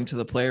 according to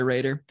the player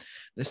rater.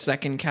 The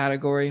second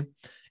category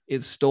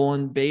is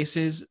stolen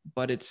bases,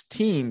 but it's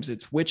teams.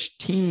 It's which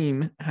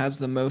team has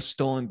the most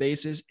stolen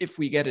bases. If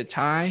we get a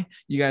tie,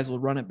 you guys will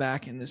run it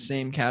back in the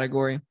same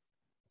category.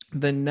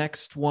 The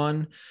next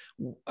one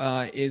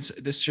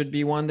this should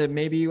be one that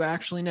maybe you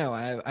actually know.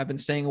 I've been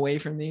staying away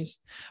from these,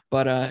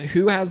 but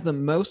who has the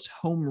most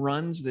home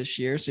runs this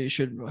year? So you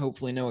should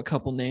hopefully know a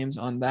couple names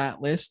on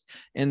that list.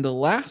 And the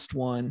last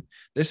one,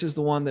 this is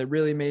the one that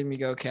really made me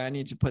go, okay, I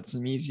need to put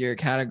some easier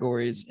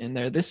categories in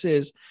there. This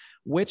is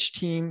which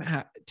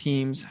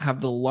teams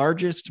have the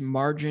largest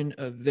margin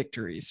of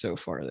victory so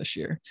far this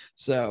year.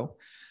 So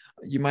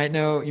you might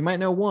know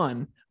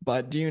one,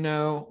 but do you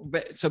know?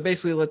 So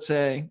basically, let's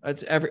say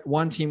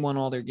one team won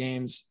all their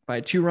games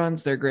by 2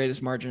 runs. Their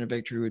greatest margin of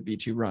victory would be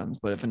 2 runs.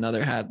 But if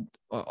another had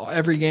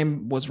every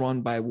game was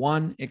won by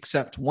 1,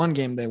 except one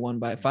game they won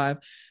by 5,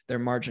 their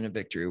margin of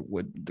victory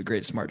the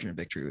greatest margin of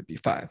victory would be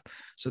 5.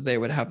 So they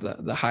would have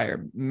the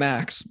higher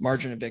max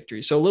margin of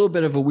victory. So a little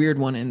bit of a weird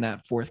one in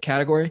that 4th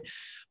category.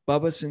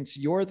 Bubba, since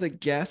you're the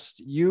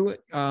guest,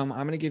 I'm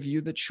going to give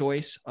you the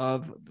choice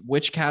of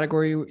which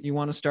category you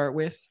want to start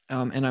with.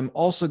 And I'm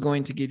also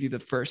going to give you the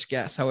first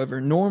guess.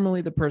 However, normally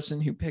the person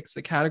who picks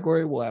the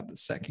category will have the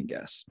second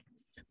guess.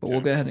 But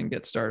We'll go ahead and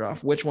get started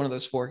off. Which one of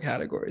those 4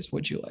 categories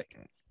would you like?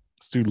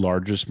 Let's do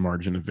largest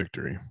margin of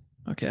victory.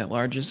 Okay,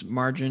 largest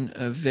margin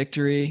of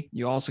victory.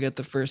 You also get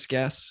the first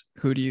guess.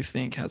 Who do you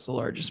think has the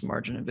largest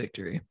margin of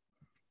victory?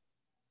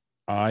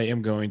 I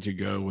am going to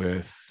go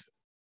with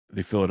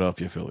the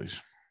Philadelphia Phillies.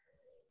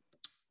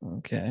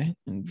 Okay.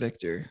 And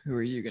Victor, who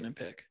are you going to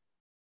pick?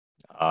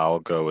 I'll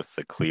go with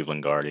the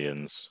Cleveland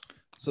Guardians.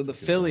 So the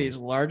Phillies'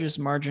 largest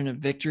margin of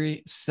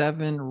victory,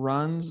 7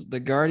 runs. The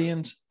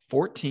Guardians,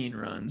 14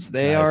 runs.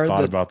 I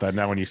thought about that.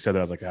 Now when you said that,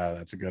 I was like,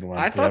 that's a good one.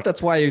 I thought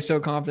that's why you so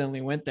confidently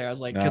went there. I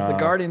was like, because the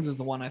Guardians is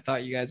the one I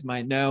thought you guys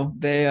might know.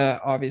 They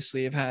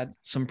obviously have had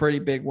some pretty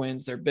big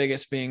wins, their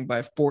biggest being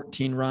by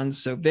 14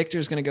 runs. So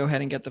Victor's going to go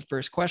ahead and get the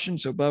first question.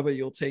 So Bubba,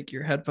 you'll take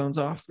your headphones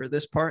off for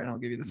this part, and I'll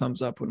give you the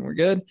thumbs up when we're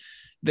good.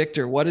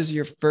 Victor, what is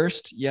your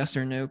first yes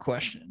or no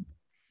question?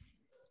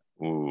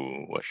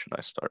 Ooh, what should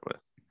I start with?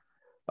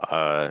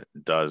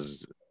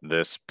 Is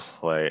this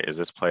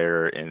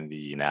player in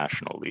the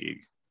National League?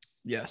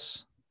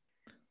 Yes.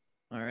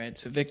 All right.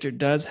 So Victor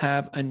does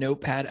have a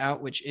notepad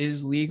out, which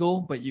is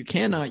legal, but you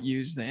cannot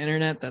use the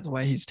internet. That's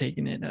why he's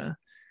taking it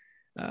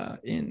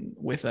in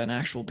with an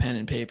actual pen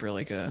and paper,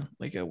 like a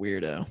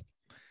weirdo.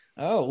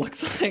 Oh,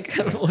 looks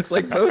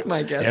like both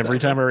my guests. Every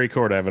time I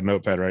record, I have a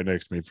notepad right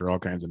next to me for all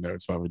kinds of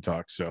notes while we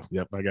talk. So,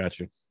 yep, I got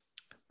you.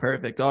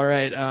 Perfect. All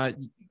right,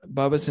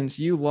 Bubba, since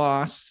you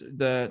lost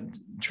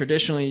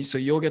traditionally, so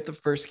you'll get the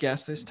first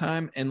guess this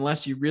time,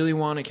 unless you really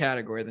want a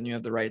category, then you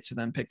have the right to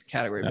then pick the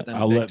category. But then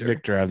I'll let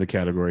Victor have the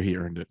category. He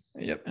earned it.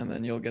 Yep, and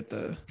then you'll get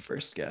the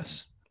first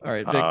guess. All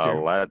right,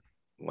 Victor.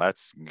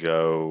 Let's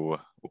go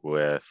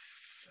with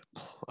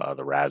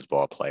the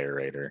Razzball player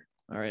rater.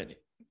 All right.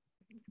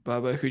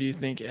 Bubba, who do you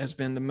think has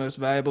been the most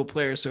valuable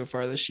player so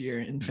far this year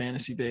in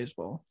fantasy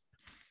baseball?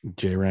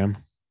 J-Ram.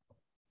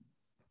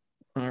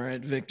 All right,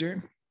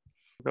 Victor.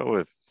 I'll go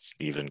with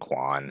Stephen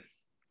Kwan.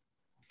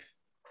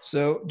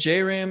 So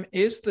J-Ram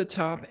is the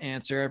top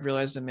answer. I've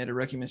realized I made a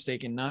rookie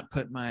mistake and not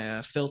put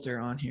my filter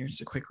on here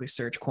to quickly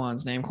search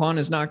Kwan's name. Kwan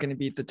is not going to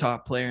beat the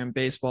top player in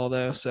baseball,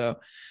 though. So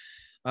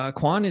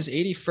Kwan is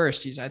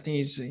 81st. I think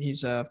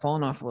he's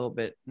fallen off a little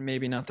bit.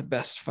 Maybe not the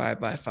best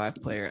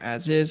 5x5 player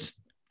as is.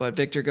 But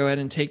Victor, go ahead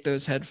and take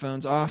those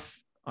headphones off.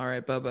 All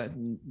right,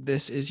 Bubba,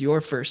 this is your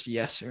first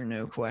yes or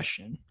no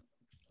question.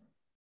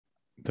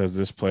 Does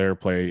this player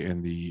play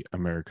in the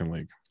American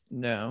League?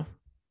 No.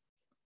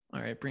 All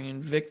right, bringing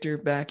Victor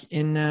back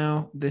in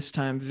now. This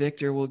time,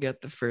 Victor will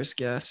get the first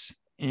guess.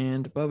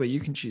 And Bubba, you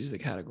can choose the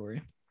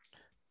category.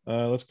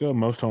 Let's go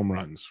most home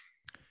runs.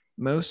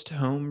 Most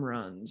home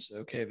runs.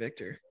 Okay,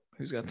 Victor.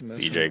 Who's got the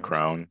most? CJ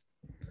Cron.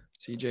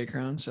 CJ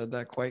Cron said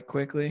that quite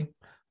quickly.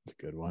 That's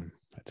a good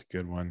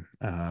one.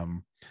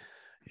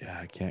 Yeah,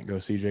 I can't go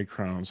CJ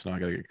Cron, so now I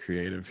gotta get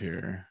creative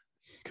here.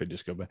 Could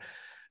just go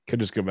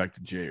back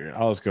to J-Ram.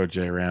 I'll just go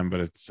J-Ram, but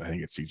I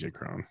think it's CJ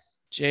Cron.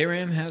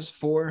 J-Ram has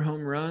 4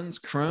 home runs.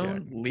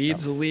 Cron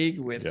leads the league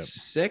with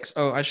 6.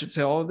 Oh, I should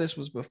say all of this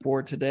was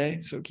before today,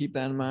 so keep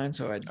that in mind.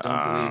 So I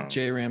don't believe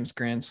J-Ram's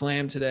grand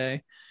slam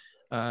today.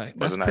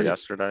 Wasn't that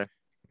yesterday?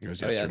 It was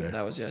yesterday. Yeah,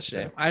 that was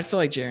yesterday. Yeah. I feel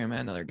like J-Ram had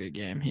another good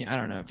game. I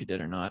don't know if he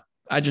did or not.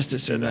 I just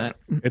assume that.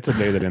 It's a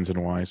day that ends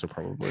in Y, so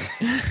probably.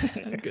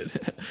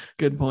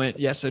 Good point.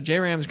 Yeah, so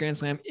J-Ram's grand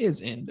slam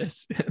is in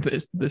this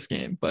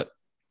game, but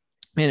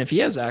man, if he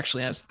has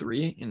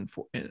 3 in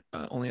 4,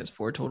 only has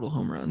 4 total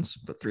home runs,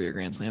 but 3 are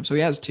grand slams. So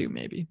he has 2,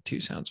 maybe 2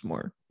 sounds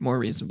more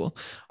reasonable.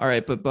 All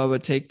right, but Bubba,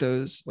 take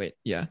those. Wait,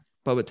 yeah,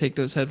 Bubba, take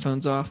those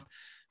headphones off.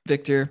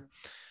 Victor,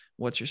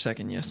 what's your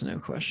second yes/no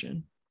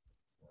question?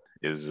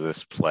 Is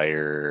this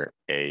player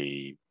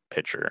a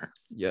pitcher?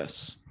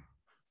 Yes.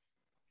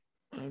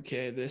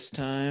 Okay, this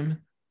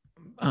time,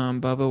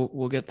 Bubba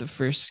will get the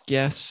first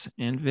guess,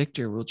 and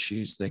Victor will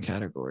choose the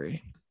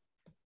category.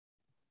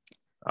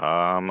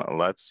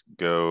 Let's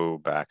go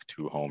back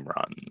to home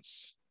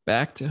runs.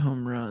 Back to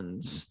home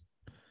runs.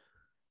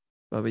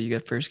 Bubba, you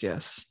get first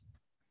guess.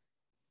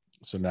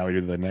 So now we do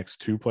the next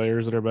two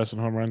players that are best in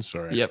home runs.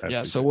 Sorry. Yep.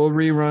 Yeah. So we'll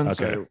rerun.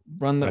 Okay. So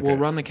we'll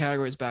run the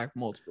categories back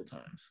multiple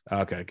times.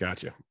 Okay,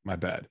 gotcha. My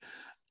bad.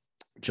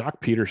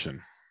 Jock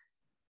Peterson.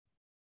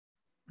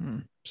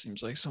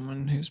 Seems like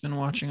someone who's been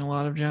watching a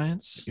lot of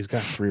Giants. He's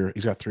got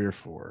three or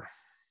four.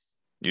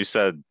 You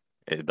said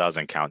it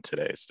doesn't count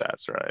today's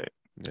stats, right?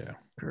 Yeah.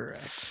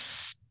 Correct.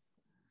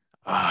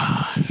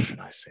 Should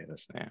I say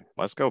this name?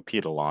 Let's go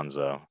Pete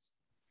Alonso.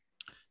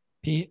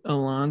 Pete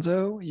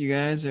Alonso, you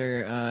guys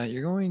are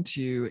you're going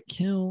to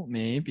kill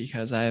me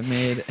because I have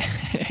made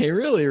a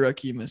really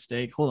rookie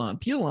mistake. Hold on.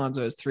 Pete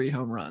Alonso has 3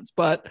 home runs,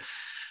 but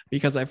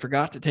because I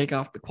forgot to take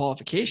off the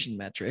qualification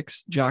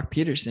metrics, Jock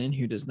Peterson,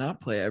 who does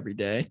not play every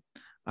day,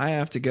 I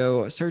have to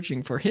go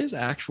searching for his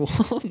actual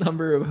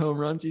number of home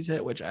runs he's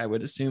hit, which I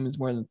would assume is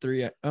more than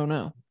 3. Oh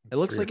no, it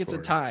looks like it's a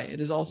tie. It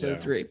is also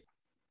 3.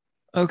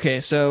 Okay,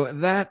 so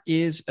that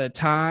is a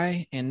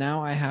tie, and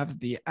now I have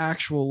the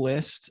actual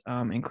list,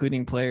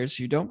 including players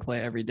who don't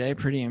play every day.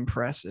 Pretty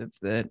impressive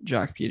that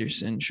Jock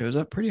Peterson shows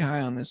up pretty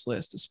high on this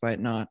list, despite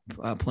not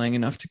playing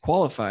enough to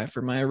qualify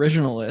for my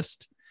original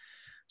list.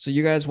 So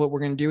you guys, what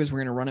we're going to do is we're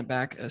going to run it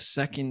back a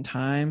second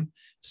time.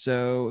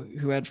 So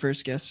who had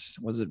first guess?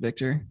 Was it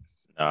Victor?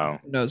 No.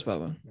 No, it's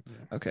Bubba.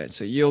 Okay,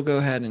 so you'll go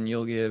ahead and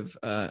you'll give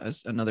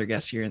another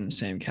guess here in the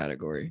same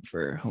category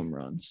for home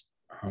runs.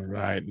 All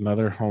right,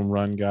 another home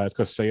run, guys.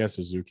 Let's go Seiya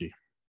Suzuki.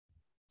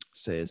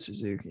 Seiya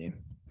Suzuki.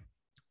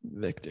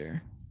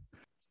 Victor.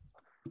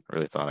 I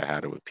really thought I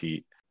had it with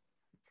Pete.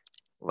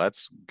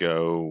 Let's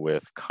go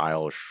with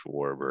Kyle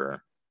Schwarber.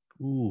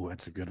 Ooh,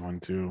 that's a good one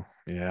too.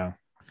 Yeah.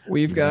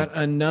 We've got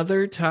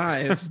another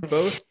tie.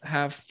 Both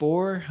have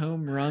 4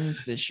 home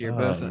runs this year,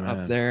 both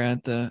up there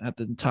at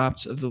the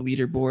tops of the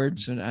leaderboard.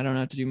 So I don't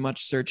have to do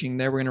much searching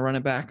there. We're going to run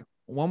it back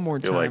one more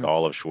time. I feel like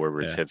all of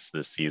Schwarber's hits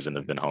this season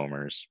have been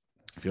homers.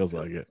 Feels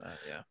like it.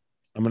 Yeah.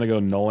 I'm going to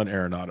go Nolan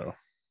Arenado.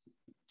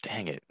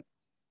 Dang it.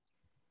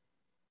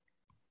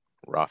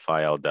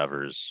 Rafael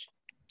Devers.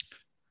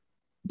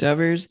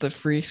 Devers, the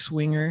free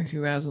swinger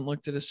who hasn't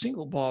looked at a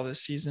single ball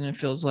this season, it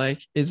feels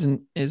like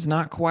is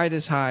not quite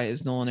as high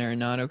as Nolan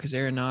Arenado, because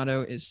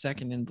Arenado is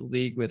second in the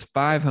league with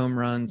 5 home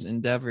runs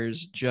and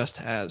Devers just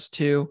has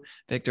 2.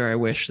 Victor, I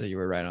wish that you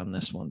were right on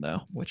this one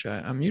though, which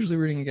I'm usually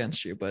rooting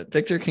against you, but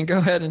Victor can go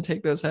ahead and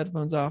take those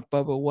headphones off.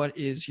 Bubba, what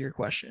is your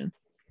question?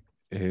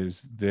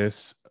 Is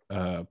this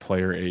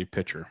player a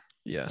pitcher?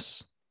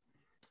 Yes.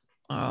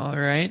 All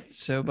right.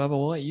 So Bubba,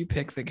 we'll let you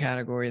pick the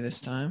category this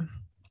time.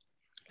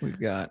 We've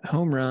got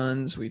home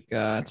runs. We've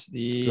got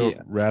the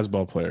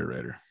Razzball player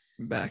rater.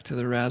 Back to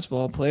the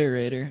Razzball player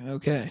rater.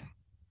 Okay.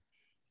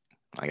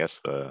 I guess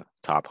the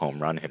top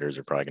home run hitters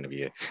are probably going to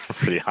be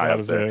pretty high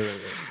up there.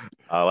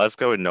 Let's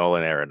go with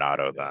Nolan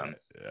Arenado then.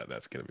 Yeah,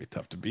 that's going to be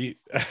tough to beat.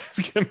 I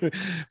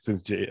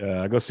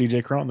go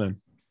CJ Cron then.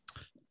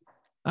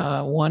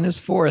 1 is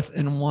 4th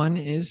and 1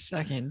 is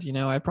 2nd. You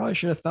know, I probably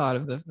should have thought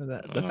of the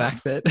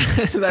fact that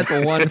that's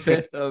a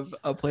 1/5 of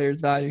a player's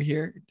value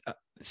here.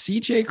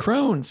 CJ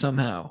Cron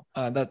somehow.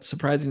 That's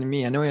surprising to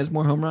me. I know he has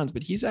more home runs,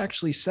 but he's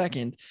actually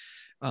 2nd,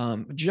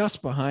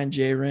 just behind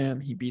J Ram.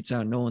 He beats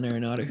out Nolan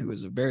Arenado, who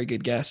was a very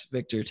good guess.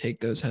 Victor,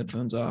 take those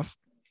headphones off.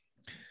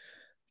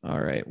 All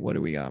right. What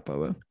do we got,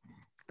 Bubba?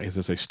 Is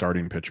this a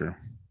starting pitcher?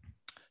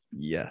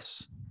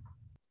 Yes.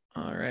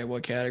 All right.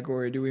 What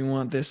category do we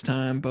want this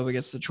time? Bubba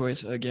gets the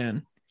choice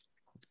again.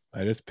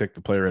 I just picked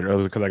the player rater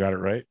because I got it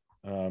right.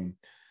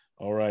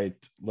 All right.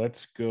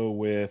 Let's go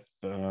with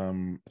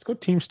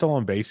team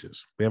stolen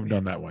bases. We haven't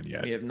done that one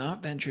yet. We have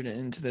not ventured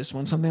into this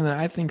one. Something that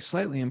I think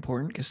slightly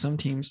important because some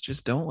teams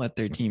just don't let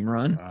their team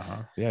run.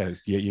 Yeah,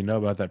 you know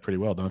about that pretty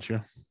well, don't you?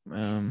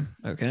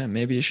 Okay.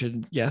 Maybe you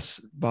should guess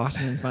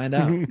Boston and find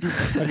out.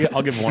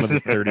 I'll give one of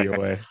the 30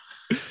 away.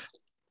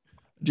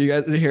 Do you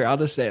guys here? I'll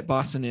just say it.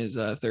 Boston is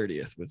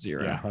 30th with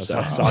 0. Yeah, so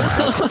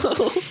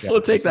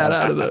we'll take that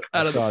out of the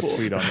pool.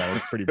 Tweet on that. It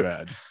was pretty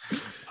bad.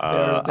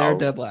 They're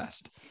dead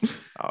last.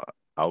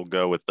 I'll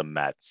go with the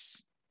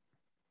Mets.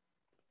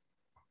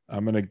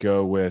 I'm gonna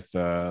go with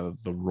the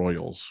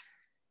Royals.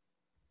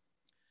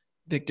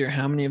 Victor,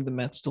 how many of the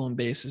Mets stolen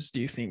bases do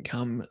you think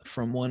come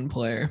from one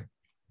player?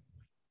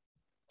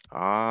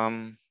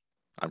 I'm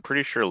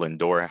pretty sure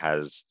Lindor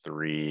has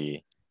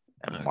 3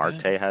 and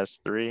Marte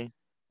has 3.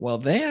 Well,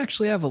 they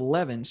actually have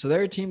 11. So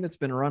they're a team that's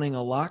been running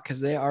a lot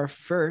because they are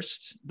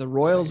first. The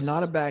Royals,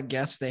 not a bad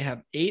guess. They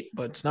have 8,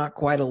 but it's not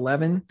quite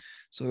 11.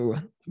 So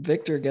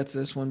Victor gets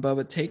this one.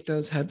 Bubba, take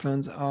those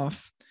headphones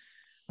off.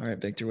 All right,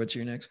 Victor, what's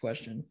your next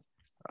question?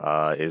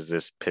 Is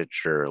this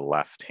pitcher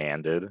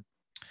left-handed?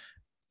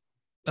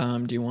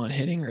 Do you want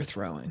hitting or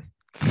throwing?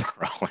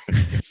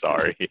 Throwing.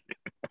 Sorry.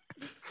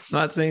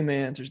 Not saying the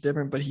answer is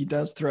different, but he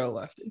does throw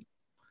lefty.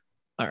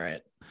 All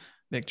right.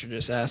 Victor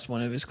just asked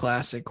one of his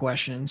classic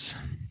questions.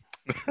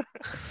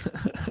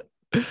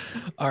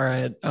 All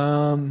right.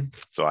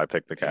 So I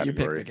picked the category. You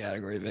picked the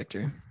category,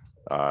 Victor.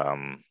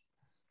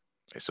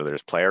 So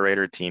there's player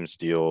rater, team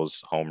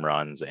steals, home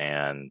runs,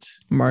 and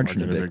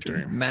margin of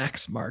victory.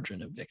 Max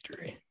margin of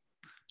victory.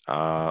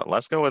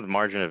 Let's go with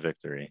margin of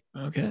victory.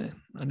 Okay.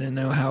 I didn't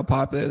know how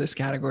popular this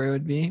category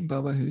would be.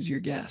 Bubba, who's your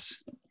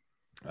guess?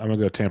 I'm gonna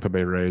go Tampa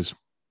Bay Rays.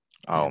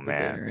 Oh, Tampa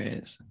man. Bay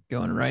Rays.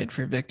 Going right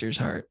for Victor's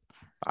heart.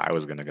 I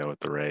was gonna go with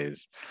the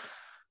Rays.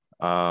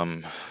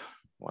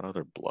 What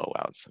other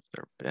blowouts have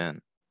there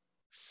been?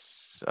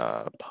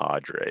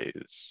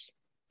 Padres.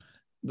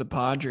 The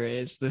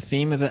Padres, the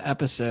theme of the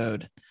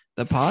episode.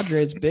 The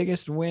Padres'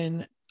 biggest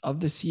win of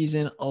the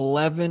season,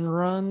 11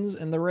 runs,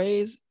 and the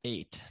Rays,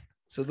 8.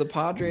 So the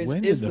Padres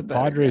When is did the the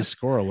better Padres guess.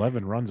 score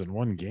 11 runs in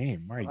one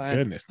game? My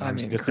goodness. I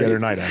mean, just crazy. the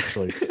other night,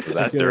 actually. Was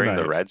that during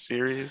the Red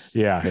Series?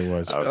 Yeah, it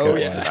was. Okay, Oh,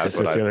 yeah. That's Just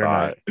what I the other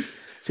thought. night.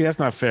 See, that's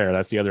not fair.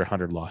 That's the other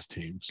 100 loss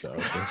team. So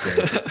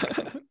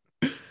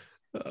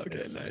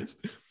Okay, nice.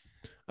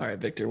 All right,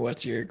 Victor,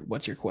 what's your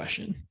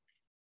question?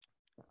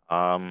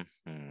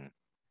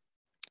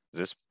 Is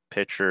this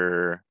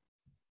pitcher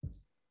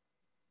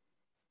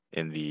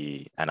in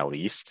the NL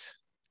East?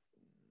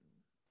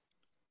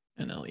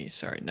 NL East,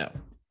 sorry, no.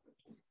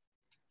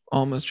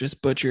 Almost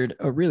just butchered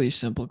a really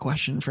simple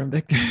question from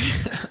Victor.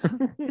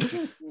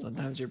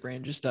 Sometimes your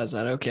brain just does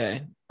that.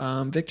 Okay.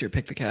 Victor,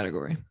 pick the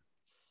category.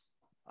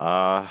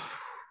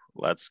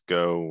 Let's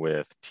go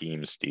with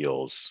team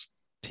steals.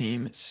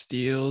 Team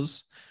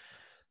steals.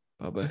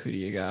 Bubba, who do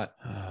you got?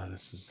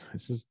 this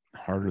is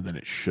harder than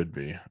it should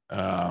be.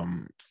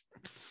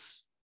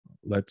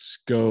 Let's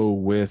go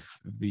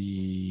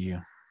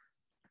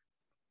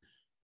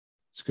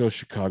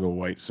Chicago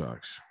White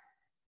Sox.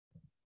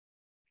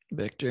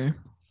 Victor.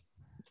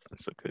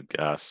 That's a good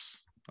guess.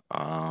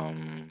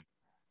 I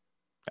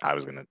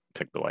was gonna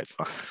pick the White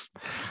Sox.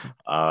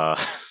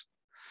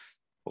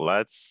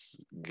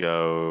 Let's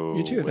go.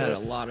 You two have had a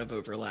lot of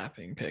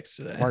overlapping picks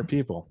today. Smart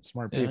people.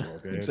 Yeah,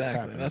 Okay?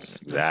 exactly. That's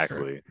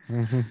exactly.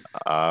 Mhm.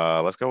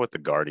 Let's go with the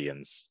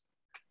Guardians.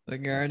 The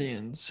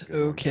Guardians.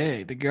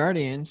 Okay. The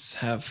Guardians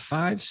have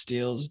 5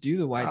 steals. Do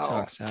the White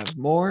Sox have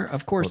more?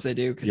 Of course they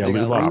do, because they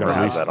got Levon Levon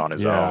has Levon. that on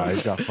his Yeah, own.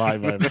 he's got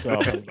 5 by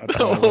himself.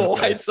 The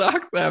White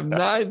Sox have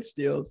 9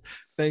 steals,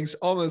 thanks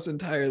almost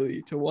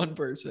entirely to one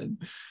person.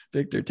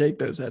 Victor, take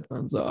those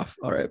headphones off.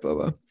 All right,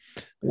 Bubba.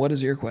 What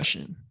is your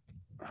question?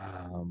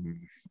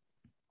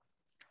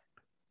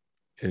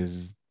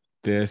 Is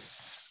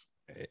this?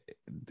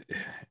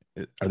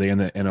 Are they in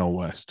the NL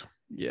West?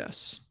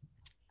 Yes.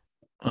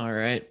 All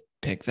right.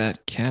 Pick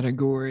that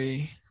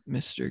category,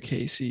 Mr.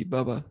 Casey.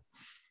 Bubba.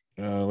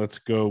 Let's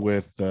go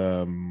with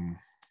the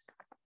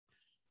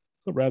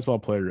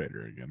Razzball Player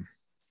Rater again.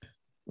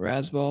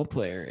 Razzball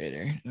Player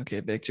Rater. Okay,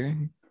 Victor.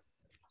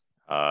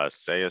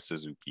 Seiya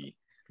Suzuki.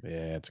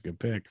 Yeah, it's a good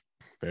pick.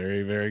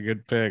 Very, very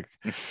good pick.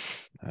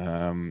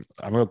 I'm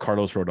gonna go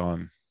Carlos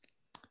Rodon.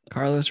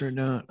 Carlos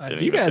Rodon.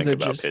 Didn't You even guys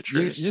think are about just you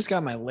pitchers. just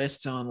got my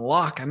list on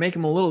lock. I make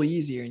them a little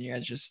easier, and you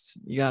guys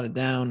you got it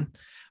down.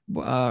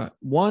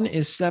 One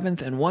is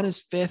 7th and one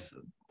is 5th,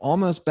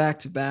 almost back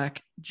to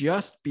back.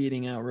 Just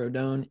beating out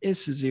Rodon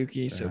is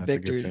Suzuki. So That's a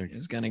good Victor pick.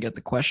 is gonna get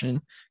the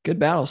question. Good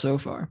battle so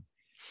far.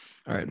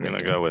 All right, I'm gonna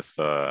Victor. go with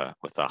a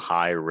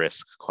high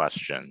risk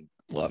question.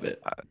 Love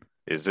it.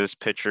 Was this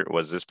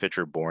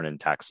pitcher born in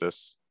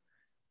Texas?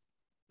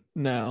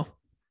 No.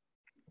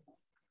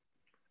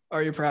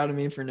 Are you proud of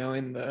me for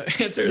knowing the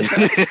answer to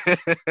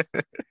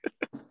that?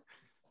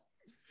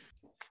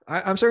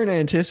 I'm starting to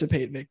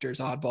anticipate Victor's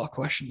oddball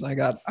questions. I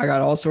got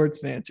all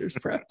sorts of answers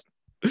prepped.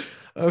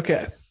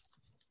 Okay.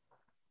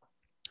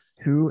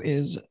 Who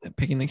is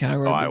picking the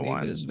category? Oh, I I believe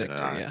won. it is Victor.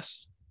 Didn't I?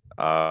 Yes.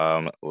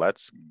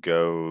 Let's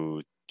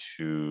go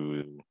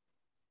to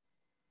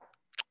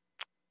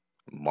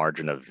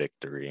margin of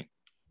victory.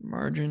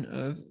 Margin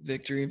of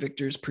victory.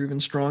 Victor's proven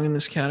strong in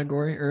this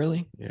category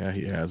early. Yeah,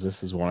 he has.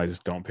 This is one I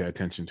just don't pay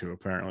attention to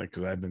apparently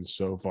because I've been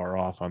so far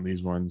off on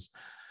these ones.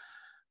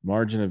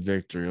 Margin of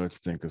victory. Let's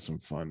think of some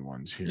fun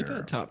ones here. You've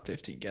had top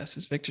 15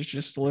 guesses. Victor's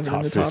just living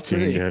Top in the top 15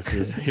 3.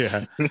 guesses.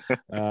 Yeah.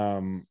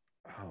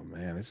 Oh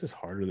man, this is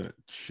harder than it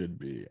should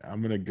be.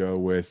 I'm gonna go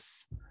with.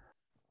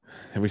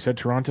 Have we said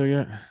Toronto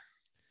yet?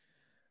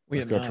 We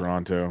Let's have go not.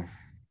 Toronto.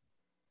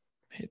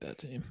 Hate that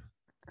team.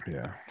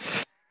 Yeah,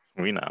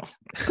 We know.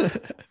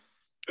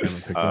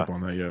 haven't picked up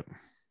on that yet.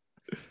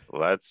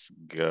 Let's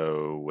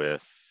go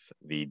with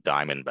the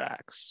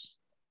Diamondbacks.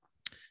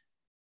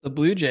 The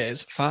Blue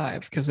Jays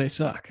 5 because they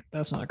suck.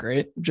 That's not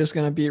great. Just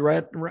gonna be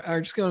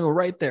just gonna go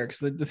right there because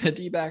the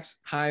D-backs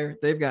higher.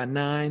 They've got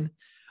 9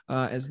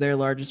 as their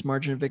largest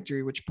margin of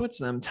victory, which puts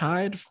them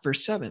tied for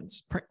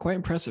 7th. Quite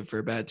impressive for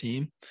a bad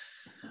team.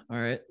 All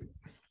right,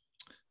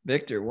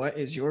 Victor, what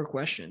is your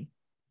question?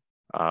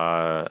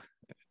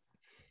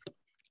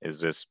 Is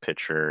this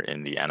pitcher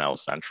in the NL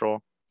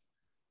Central?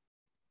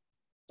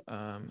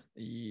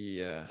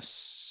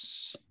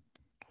 Yes.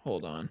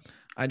 Hold on.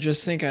 I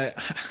just think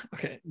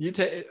okay. You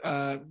take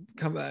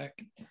come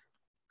back.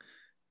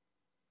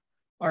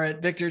 All right,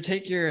 Victor,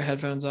 take your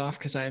headphones off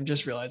because I am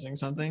just realizing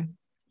something.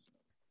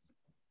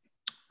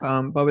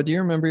 Bubba, do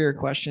you remember your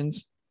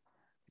questions?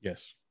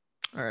 Yes.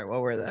 All right,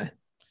 what were they?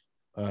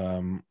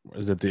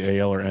 Is it the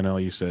AL or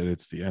NL? You said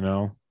it's the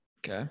NL.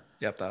 Okay.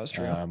 Yep, that was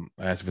true. I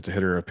asked if it's a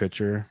hitter or a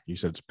pitcher. You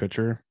said it's a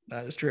pitcher.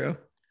 That is true.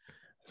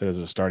 I said it's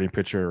a starting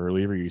pitcher or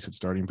reliever. You said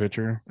starting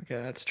pitcher.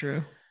 Okay, that's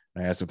true.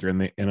 I asked if they're in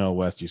the NL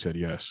West. You said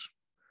yes.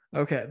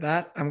 Okay,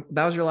 that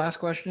was your last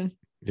question.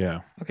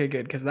 Yeah. Okay,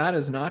 good, because that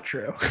is not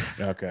true.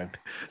 Okay.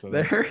 So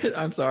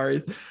I'm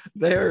sorry.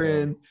 They're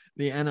in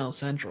the NL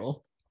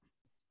Central.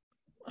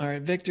 All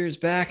right, Victor's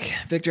back.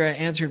 Victor, I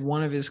answered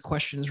one of his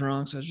questions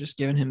wrong, so I was just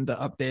giving him the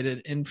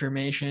updated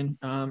information.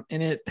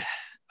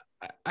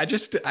 I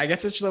guess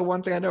it's the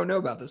one thing I don't know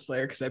about this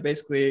player because I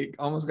basically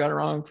almost got it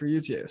wrong for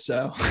you two.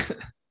 So,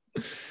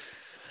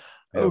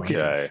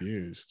 Okay. I'm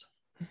confused.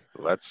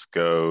 Let's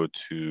go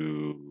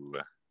to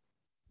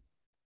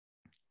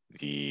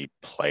the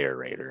player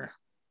rater.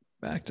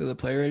 Back to the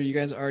player. You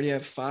guys already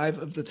have 5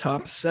 of the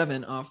top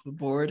 7 off the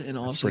board, and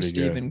also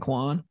Stephen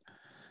Kwan.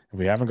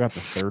 We haven't got the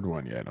third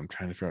one yet. I'm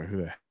trying to figure out who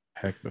the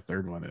heck the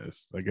third one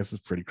is. I guess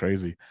it's pretty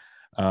crazy.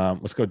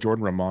 Let's go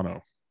Jordan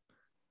Romano.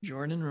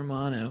 Jordan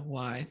Romano.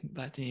 Why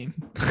that team?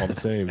 All the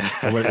saves.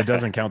 It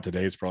doesn't count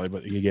today's probably,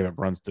 but he gave up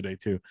runs today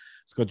too.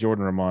 Let's go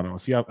Jordan Romano.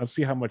 Let's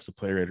see how much the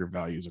player rater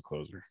values a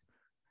closer.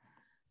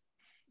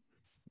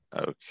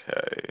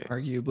 Okay.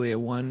 Arguably a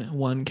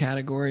one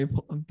category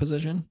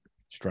position.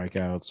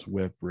 Strikeouts,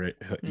 whip, rate,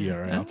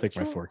 ERA. I'll take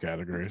my 4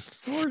 categories.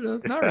 Sort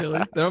of. Not really.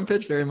 They don't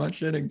pitch very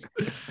much innings.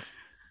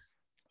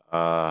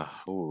 I'll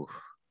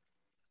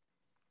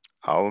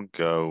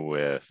go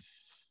with.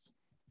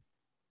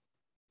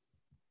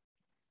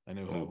 I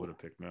know who I would have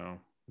picked now.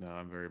 No,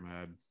 I'm very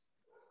mad.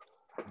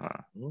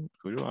 Who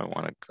do I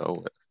want to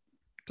go with?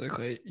 It's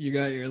okay. You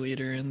got your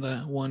leader in the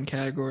 1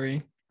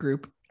 category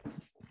group.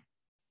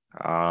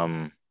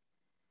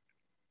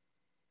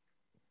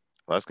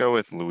 Let's go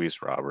with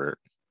Luis Robert.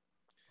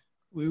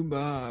 Lou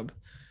Bob.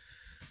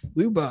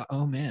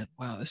 Oh man,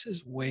 wow, this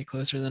is way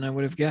closer than I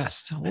would have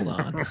guessed. Hold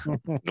on.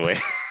 Wait.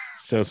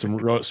 Show some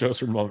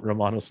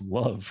Romano some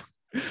love.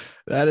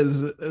 That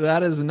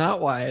is not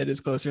why it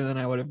is closer than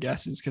I would have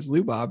guessed. It's because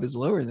Lou Bob is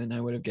lower than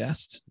I would have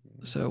guessed.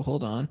 So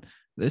hold on.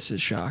 This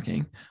is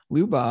shocking.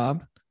 Lou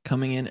Bob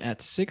coming in at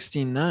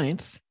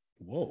 69th.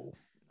 Whoa.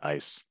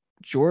 Nice.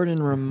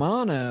 Jordan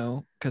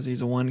Romano, because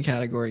he's a 1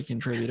 category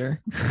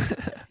contributor.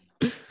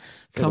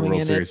 Coming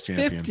in at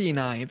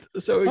 59th.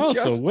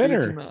 So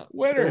winner.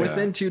 They're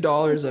within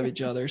 $2 of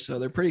each other. So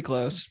they're pretty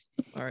close.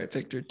 All right,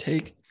 Victor,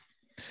 take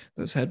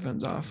those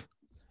headphones off.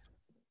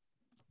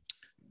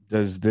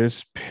 Does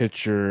this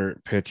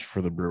pitcher pitch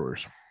for the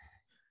Brewers?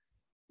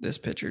 This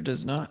pitcher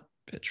does not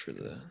pitch for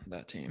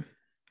that team.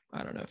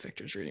 I don't know if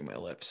Victor's reading my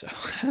lips, so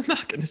I'm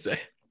not going to say.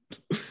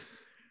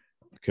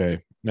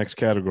 Okay, next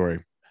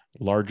category.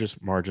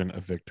 Largest margin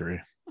of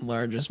victory.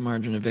 Largest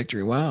margin of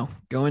victory. Wow.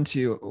 Going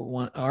to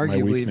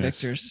arguably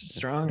Victor's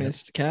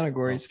strongest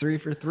categories, 3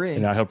 for 3.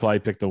 And I'll probably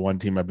pick the one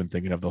team I've been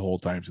thinking of the whole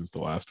time since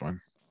the last one.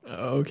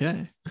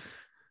 Okay.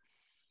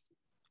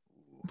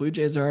 Blue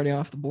Jays are already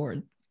off the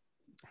board.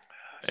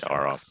 They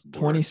are off the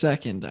board.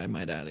 22nd, I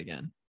might add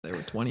again. They were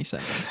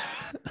 22nd.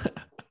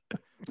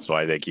 That's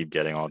why they keep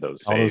getting all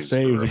those saves. All those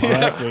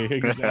saves,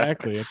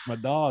 exactly. It's my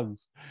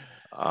dogs.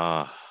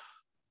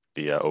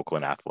 The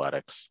Oakland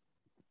Athletics.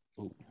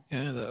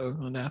 Yeah, the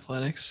Oakland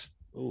Athletics.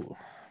 Oh,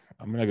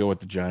 I'm gonna go with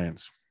the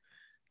Giants.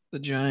 The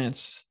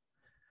Giants.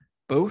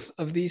 Both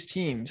of these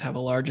teams have a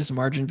largest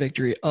margin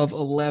victory of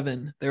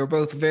 11. They were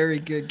both very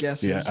good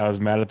guesses. Yeah, I was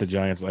mad at the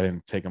Giants. I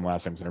didn't take them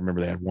last time because I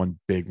remember they had one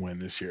big win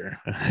this year.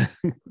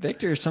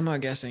 Victor is somehow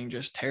guessing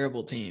just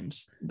terrible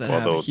teams.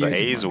 The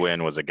A's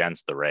win was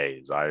against the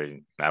Rays.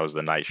 That was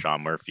the night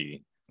Sean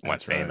Murphy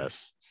went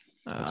famous.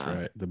 That's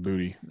right. The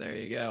booty. There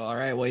you go. All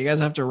right. Well, you guys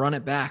have to run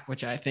it back,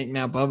 which I think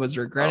now Bubba's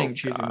regretting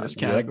choosing this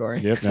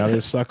category. Yep. Now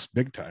this sucks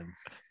big time.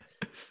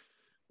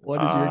 What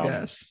is your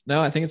guess?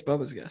 No, I think it's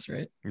Bubba's guess,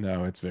 right?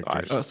 No, it's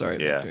Victor's. Oh,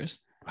 sorry. Yeah. Victor's.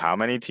 How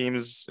many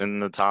teams in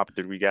the top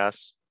did we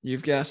guess?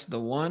 You've guessed the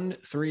 1,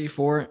 3,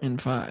 4,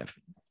 and 5.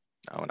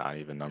 Oh, not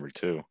even number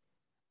 2.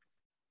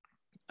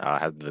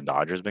 Have the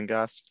Dodgers been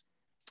guessed?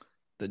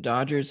 The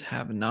Dodgers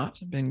have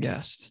not been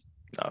guessed.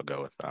 I'll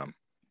go with them.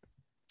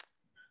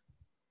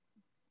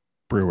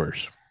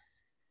 Brewers.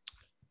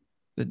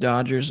 The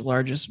Dodgers'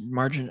 largest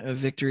margin of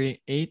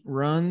victory, 8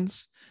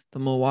 runs. The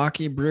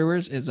Milwaukee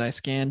Brewers, as I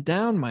scan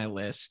down my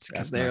list,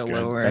 because they're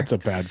lower. That's a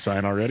bad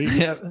sign already.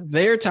 Yeah,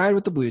 they are tied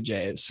with the Blue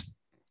Jays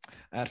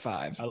at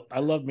 5. I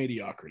love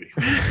mediocrity.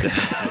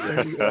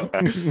 There you go.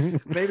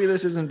 Maybe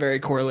this isn't very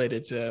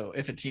correlated to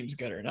if a team's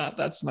good or not.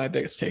 That's my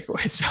biggest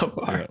takeaway so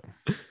far.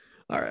 Yeah.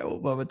 All right, well,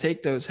 Bubba,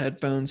 take those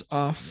headphones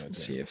off and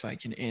see if I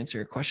can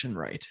answer a question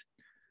right.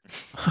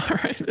 All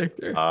right,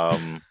 Victor.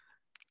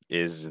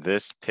 Is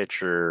this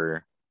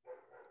pitcher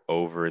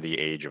over the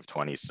age of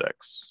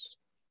 26?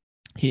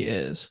 He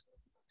is.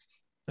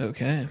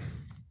 Okay.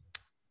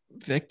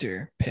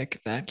 Victor,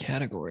 pick that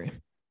category.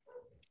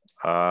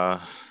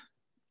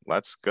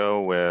 Let's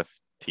go with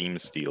team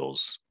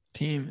steals.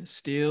 Team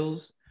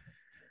steals.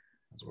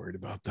 I was worried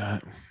about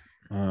that.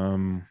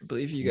 I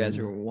believe you guys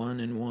are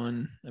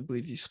 1-1. I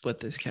believe you split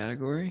this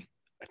category.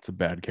 It's a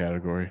bad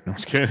category. No, I'm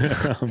just kidding.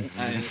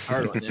 It's a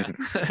hard one, yeah.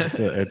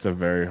 it's a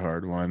very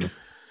hard one.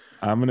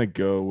 I'm gonna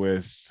go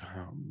with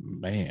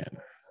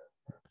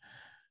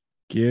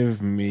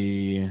give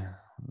me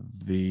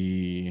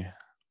the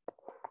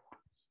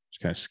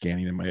just kind of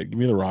scanning in my head. Give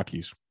me the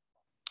Rockies.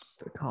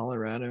 The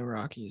Colorado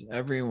Rockies,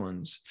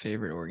 everyone's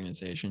favorite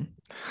organization.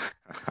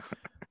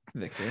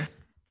 Victor.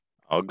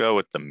 I'll go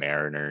with the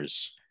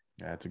Mariners.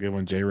 Yeah, it's a good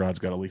one. J-Rod's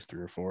got at least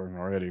 3 or 4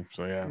 already.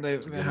 So yeah.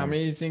 How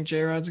many do you think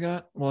J-Rod's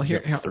got? Well, here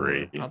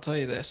 3. I'll tell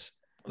you this.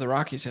 The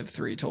Rockies have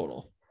 3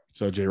 total.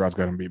 So J-Rod's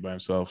got him beat by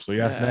himself. So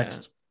yeah.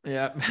 Next.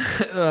 Yeah.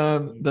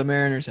 The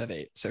Mariners have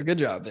 8. So good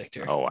job,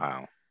 Victor. Oh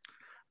wow.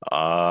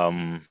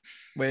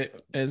 Wait,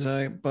 is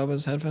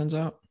Bubba's headphones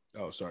out?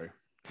 Oh, sorry.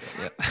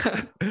 Yeah.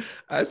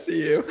 I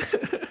see you.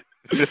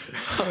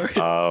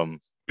 Right.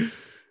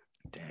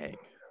 Dang.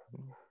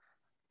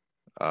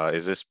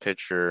 Was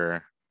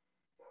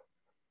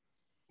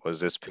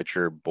this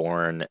pitcher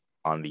born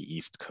on the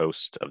East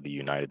Coast of the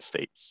United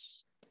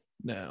States?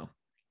 No.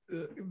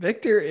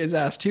 Victor is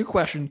asked 2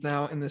 questions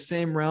now in the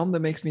same realm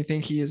that makes me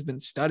think he has been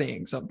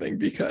studying something,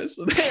 because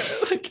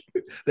like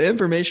the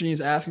information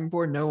he's asking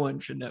for, no one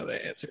should know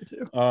the answer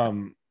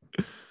to.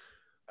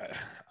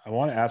 I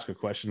want to ask a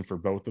question for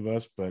both of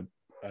us, but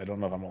I don't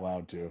know if I'm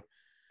allowed to.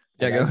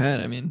 Yeah, go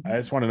ahead. I mean, I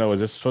just want to know: are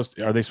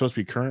they supposed to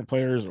be current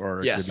players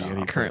or yes,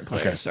 current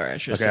players? Okay. Sorry, I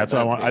should. Okay, that's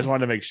what I just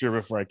wanted to make sure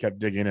before I kept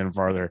digging in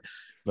farther.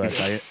 But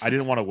I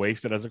didn't want to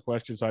waste it as a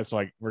question, so I was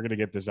like, we're gonna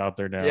get this out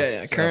there now.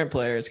 Yeah. So. Current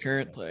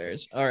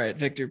players. All right,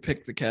 Victor,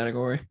 pick the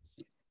category.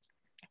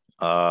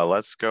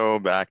 Let's go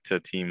back to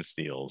team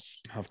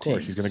steals. Of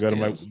course, he's gonna go to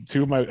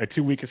my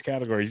 2 weakest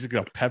categories. He's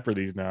gonna pepper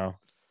these now.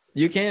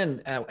 You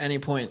can at any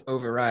point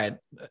override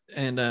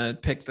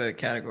and pick the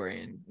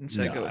category and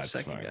instead go with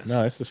second guess.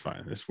 No, this is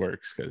fine. This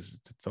works because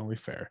it's only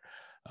fair.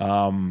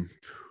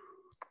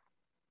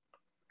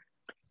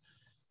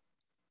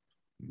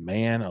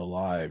 Man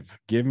alive.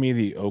 Give me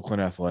the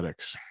Oakland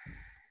Athletics.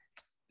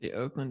 The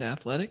Oakland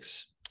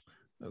Athletics?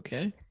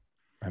 Okay.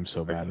 I'm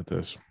so bad at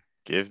this.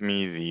 Give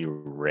me the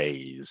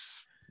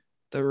Rays.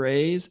 The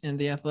Rays and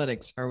the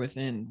Athletics are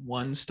within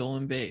 1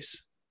 stolen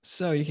base.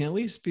 So you can at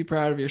least be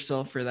proud of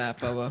yourself for that,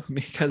 Bubba,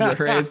 because the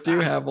Rays do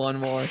have 1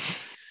 more.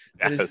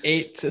 It is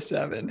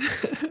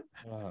 8-7.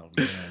 Oh,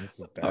 man. This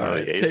is bad. All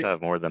right, the A's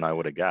have more than I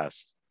would have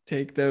guessed.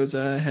 Take those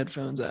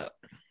headphones out.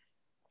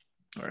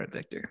 All right,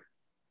 Victor.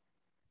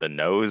 The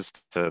nose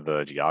to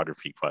the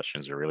geography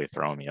questions are really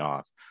throwing me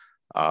off.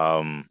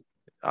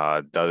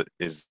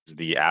 Is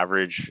the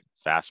average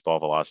fastball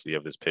velocity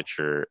of this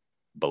pitcher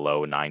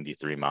below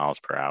 93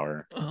 miles per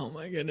hour? Oh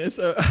my goodness.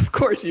 Of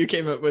course you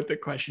came up with the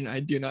question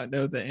I do not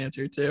know the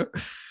answer to.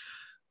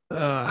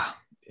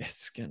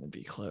 It's gonna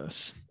be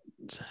close.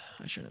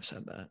 I shouldn't have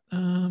said that.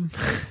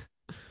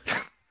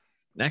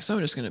 Next I'm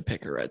just gonna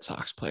pick a Red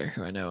Sox player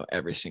who I know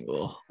every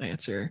single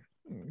answer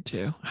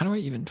to. How do I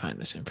even find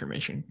this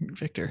information,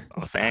 Victor?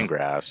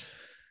 Fangraphs.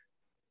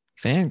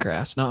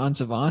 Fangraphs, not on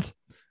Savant?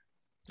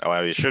 Oh,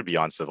 it should be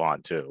on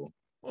Savant too.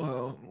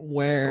 Well,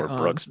 where? Or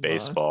Brooks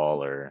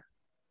Baseball or.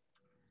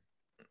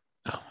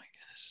 Oh my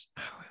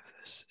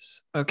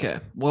goodness. Okay.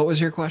 What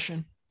was your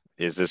question?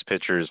 Is this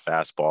pitcher's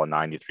fastball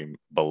 93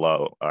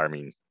 below?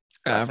 Average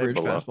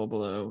fastball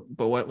below.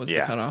 But what was the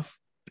cutoff?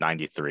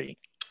 93.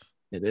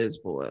 It is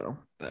below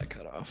that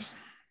cutoff.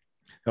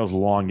 That was a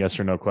long yes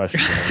or no question.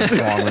 That's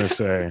all I'm going to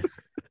say.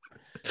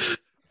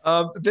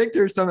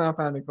 Victor somehow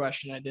found a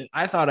question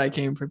I thought I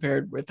came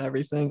prepared with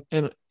everything,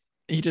 and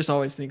he just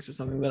always thinks of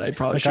something that I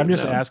probably should. I'm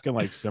just asking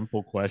like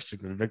simple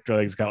questions, and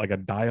Victor he's got like a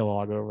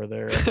dialogue over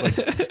there.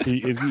 Like,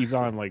 he's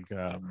on like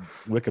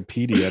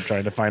Wikipedia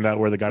trying to find out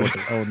where the guy went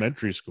to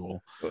elementary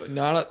school. He's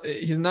not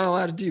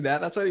allowed to do that.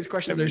 That's why these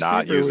questions are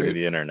not super using weird.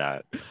 the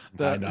internet.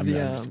 I'm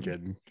just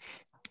kidding.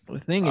 The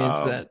thing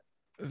is that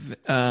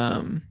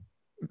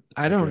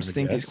I don't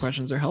think these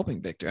questions are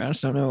helping Victor. I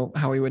just don't know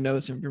how he would know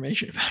this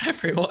information about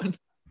everyone.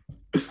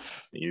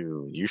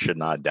 You should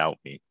not doubt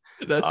me.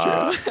 That's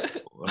true.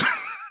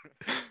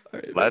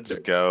 Right, let's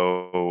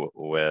go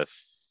with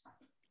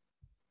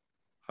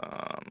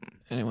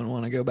anyone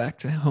want to go back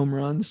to home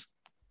runs?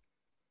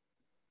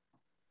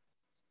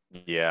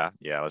 Yeah,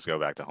 let's go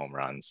back to home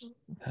runs.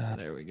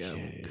 There we go.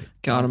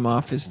 Got him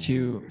off his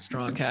 2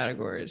 strong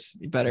categories.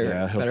 You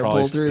better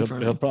pull through for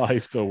me. He'll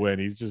probably still win.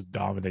 He's just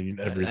dominating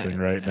everything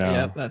right now.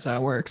 Yep, that's how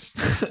it works.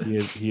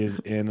 He is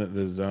in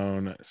the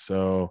zone.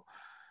 So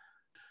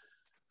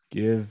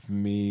give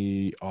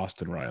me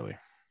Austin Riley.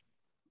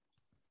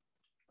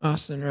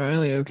 Austin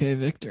Riley. Okay,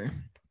 Victor.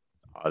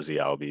 Ozzie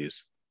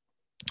Albies.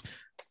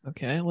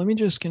 Okay, let me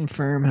just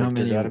confirm how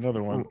many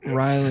another one.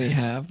 Riley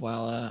have.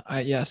 Well,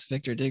 yes,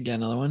 Victor did get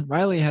another one.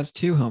 Riley has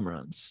 2 home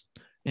runs,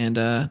 and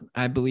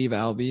I believe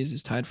Albies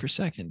is tied for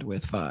second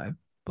with 5.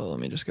 But let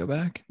me just go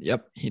back.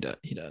 Yep, he does.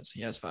 He does.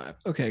 He has 5.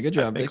 Okay, good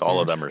I job, think Victor. all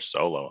of them are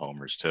solo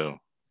homers too.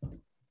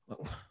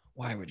 Oh,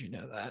 why would you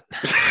know that?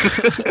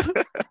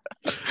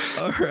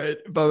 All right,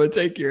 Bubba,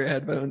 take your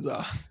headphones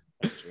off.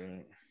 That's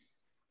right.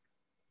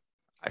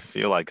 I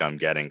feel like I'm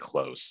getting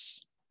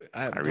close.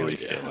 I have I no really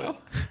idea feel how.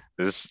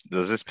 Does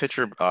this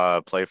pitcher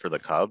play for the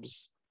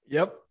Cubs?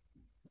 Yep.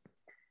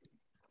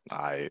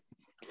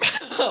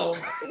 Oh,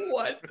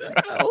 what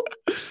the hell?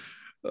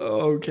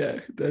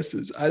 Okay,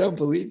 I don't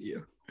believe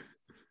you.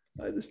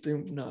 I just do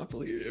not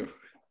believe you.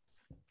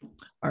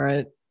 All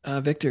right,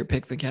 Victor,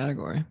 pick the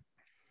category.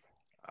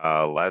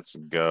 Let's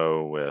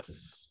go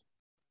with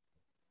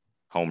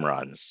home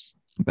runs.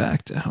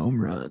 Back to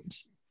home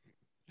runs.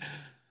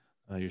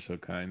 Oh, you're so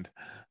kind.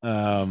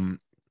 Home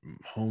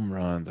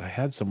runs. I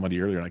had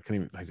somebody earlier and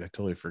I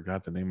totally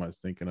forgot the name I was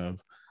thinking of.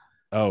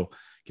 Oh,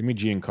 give me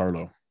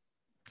Giancarlo.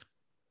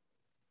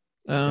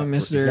 He's got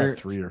Mr.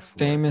 3 or 4,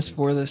 famous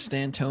for the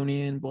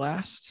Stantonian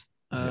blast,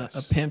 Yes.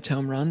 a pimped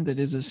home run that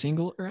is a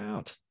single or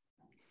out.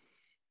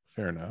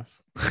 Fair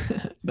enough.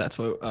 That's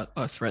what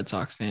us Red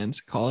Sox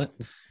fans call it.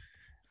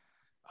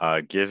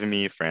 Give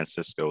me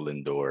Francisco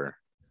Lindor.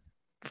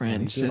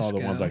 And he's doing all the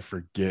ones I Francisco.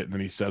 forget, and then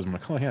he says, "I'm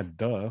like, oh yeah,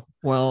 duh."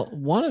 Well,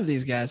 one of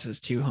these guys has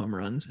 2 home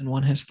runs and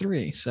one has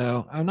 3.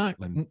 So I'm not.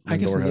 I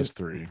guess Lindor has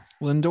 3.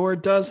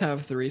 Lindor does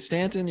have 3.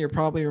 Stanton, you're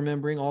probably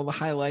remembering all the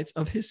highlights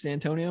of his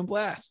Stantonian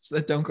blasts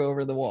that don't go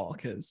over the wall.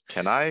 Because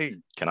Can I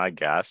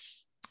guess?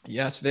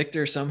 yes,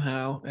 Victor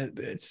somehow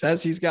it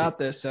says he's got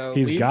this. So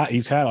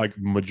He's had like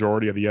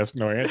majority of the yes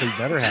no answers.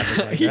 Better have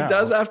it right he now.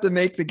 does have to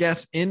make the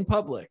guess in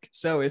public.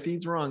 So if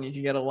he's wrong, you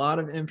can get a lot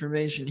of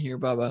information here,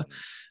 Bubba.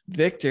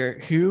 Victor,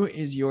 who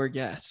is your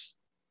guess?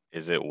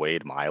 Is it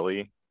Wade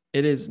Miley?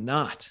 It is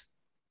not.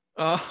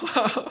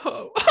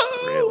 Oh,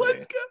 Really?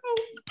 Let's go.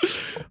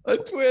 A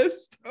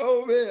twist.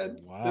 Oh, man.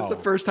 Wow. This is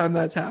the first time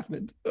that's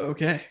happened.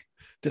 Okay.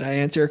 Did I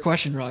answer a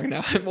question wrong?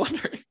 Now I'm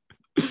wondering.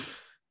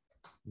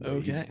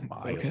 Okay.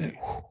 Miley. Okay.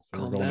 So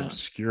Calm we're going down.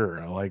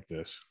 obscure. I like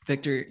this.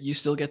 Victor, you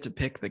still get to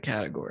pick the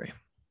category.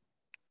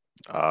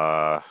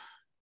 Damn,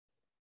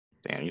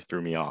 you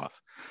threw me off.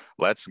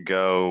 Let's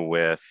go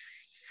with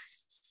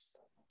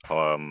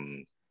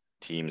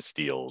team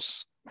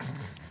steals.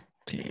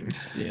 Team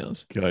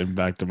steals. Going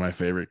back to my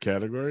favorite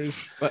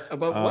categories. But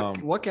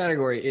what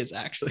category is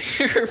actually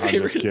your I'm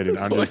favorite? just kidding.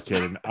 at I'm this just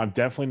kidding. I'm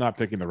definitely not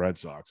picking the Red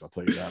Sox. I'll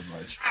tell you that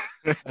much.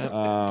 point?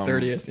 Um,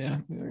 30th, yeah.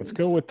 Let's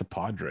go with the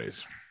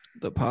Padres.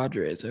 The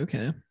Padres.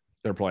 Okay.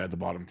 They're probably at the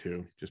bottom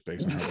too, just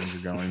based on how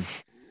things are going.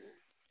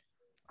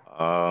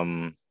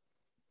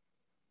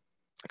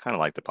 I kind of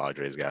like the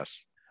Padres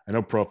guess. I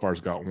know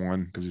Profar's got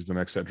one because he's the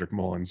next Cedric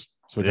Mullins,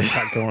 so he's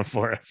not going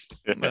for us.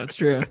 That's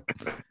true.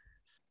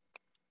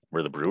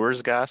 Were the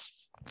Brewers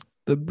guessed?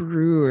 The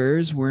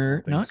Brewers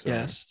were think not so.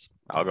 guessed.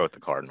 I'll go with the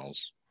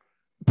Cardinals.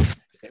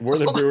 We're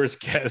the Brewers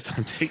guest.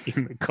 I'm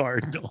taking the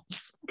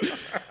Cardinals.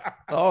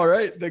 All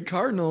right. The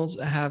Cardinals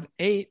have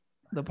 8.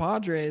 The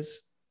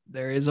Padres,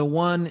 there is a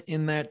 1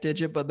 in that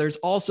digit, but there's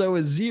also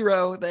a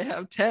 0. They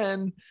have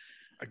 10.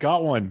 I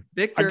got one.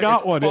 Victor, I got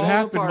it's one. It falling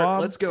happened, apart.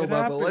 Mom. Let's go, It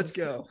Bubba. happened. Let's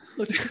go.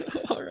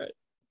 All right.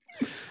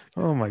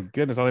 Oh my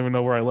goodness. I don't even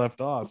know where I left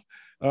off.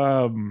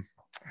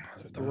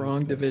 The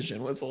wrong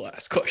division was the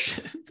last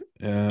question.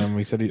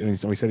 We said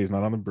he's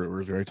not on the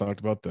Brewers. We already talked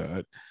about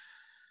that.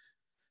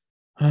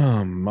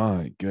 Oh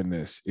my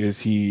goodness. Is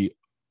he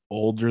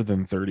older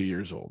than 30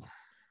 years old?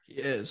 He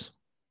is.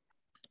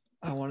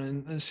 I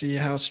want to see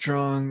how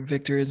strong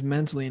Victor is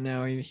mentally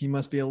now. He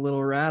must be a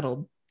little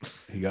rattled.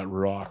 He got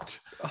rocked.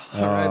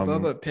 All right,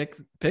 Bubba,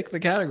 pick the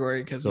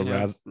category because The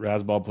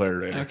Razzball player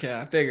rating. Okay,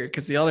 I figured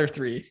because the other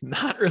 3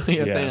 not really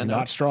a fan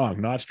not of.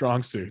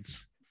 strong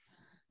suits.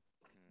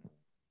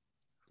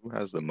 Who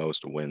has the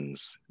most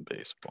wins in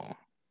baseball?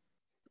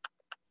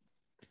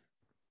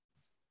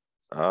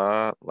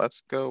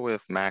 Let's go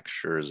with Max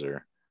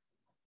Scherzer.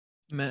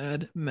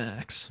 Mad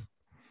Max.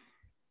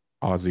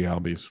 Ozzy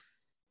Albies.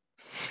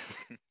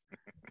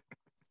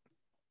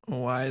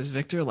 Why is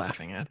Victor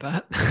laughing at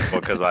that? Well,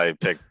 because I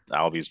picked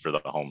Albies for the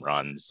home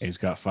runs. He's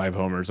got 5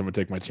 homers. I'm gonna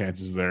take my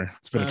chances there.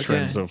 It's been a Okay.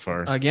 trend so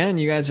far. Again,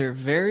 you guys are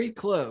very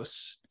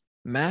close.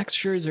 Max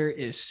Scherzer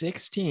is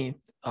 16th.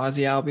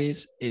 Ozzy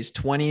Albies is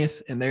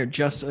 20th, and they're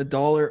just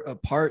 $1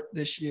 apart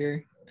this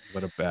year.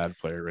 What a bad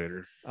player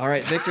rater. All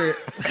right, Victor.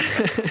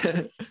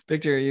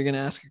 Victor, are you going to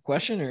ask a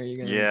question or are you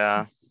going to?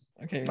 Yeah,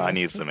 Okay. I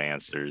need some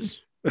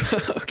answers.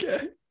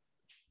 Okay.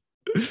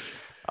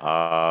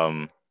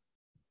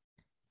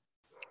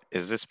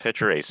 Is this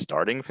pitcher a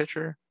starting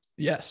pitcher?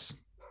 Yes.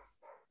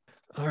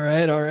 All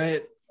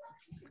right.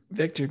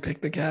 Victor,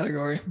 pick the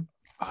category.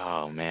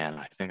 Oh man,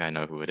 I think I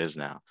know who it is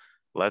now.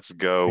 Let's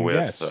go And with.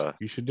 guess.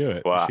 You should do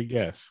it. well, You should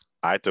guess.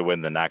 I have to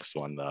win the next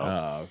one though.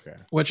 Oh, okay.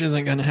 Which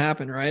isn't going to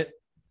happen, right?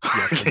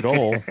 That's the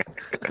goal.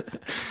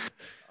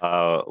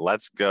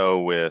 Let's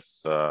go with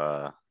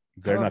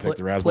Better How not about take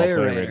the Razzball player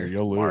player rater? rater.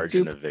 You'll lose.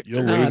 margin Dude, of victory.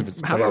 You'll lose if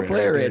it's How about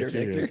player I rater,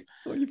 guarantee you.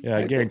 Victor? Yeah,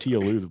 I guarantee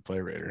you'll lose with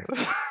player rater.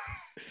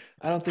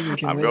 I don't think you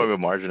can I'm win going it. with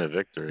margin of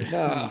victory.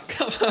 No,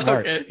 come on.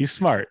 Smart. Okay. He's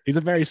smart. He's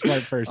a very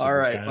smart person. All this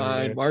right, guy,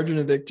 fine. okay? Margin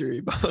of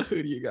victory.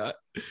 Who do you got?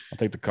 I'll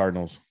take the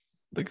Cardinals.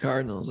 The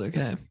Cardinals.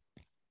 Okay.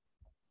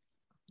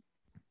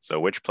 So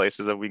which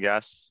places have we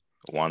guessed?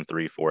 1,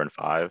 3, 4, and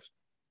 5.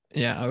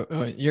 Yeah.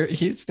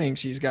 He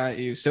thinks he's got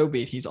you so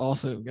beat. He's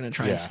also gonna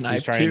try and snipe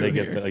he's trying two to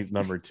get here. the, like,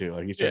 number 2.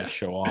 Like he's trying Yeah. to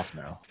show off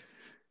now.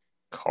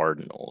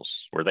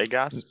 Cardinals. Were they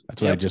guessed?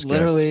 That's what I just guessed.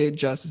 literally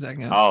just a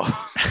second ago.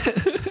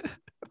 Oh,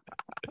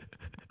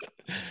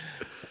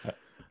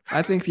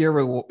 I think your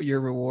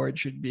reward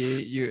should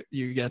be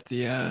you get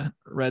the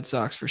Red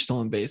Sox for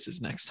stolen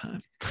bases next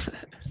time.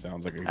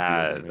 Sounds like a deal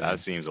to me. that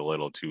seems a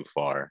little too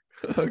far.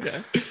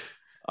 Okay.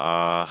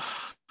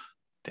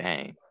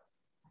 Dang.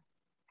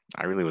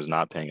 I really was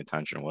not paying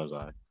attention, was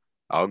I?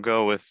 I'll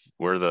go with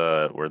were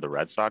the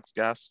Red Sox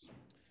guessed?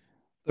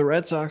 The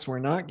Red Sox were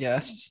not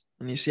guests,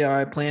 and you see how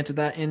I planted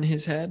that in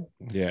his head.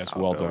 Yes,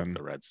 I'll well go with done.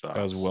 The Red Sox.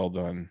 That was well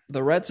done.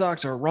 The Red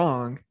Sox are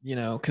wrong,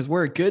 because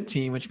we're a good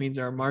team, which means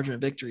our margin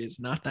of victory is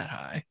not that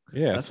high.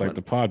 Yeah, That's it's like what-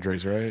 the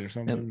Padres, right, or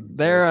something. And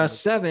they're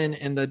 7,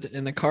 and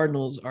the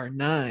Cardinals are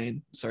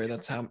 9. Sorry,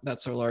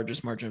 that's our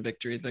largest margin of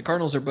victory. The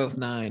Cardinals are both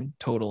 9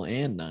 total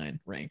and 9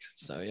 ranked.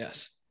 So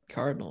yes,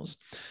 Cardinals.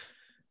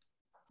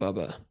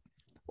 Bubba,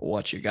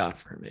 what you got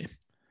for me?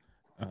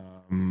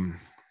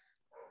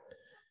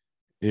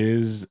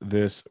 Is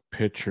this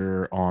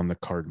pitcher on the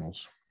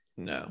Cardinals?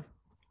 No.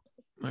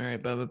 All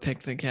right, Bubba,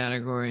 pick the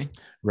category.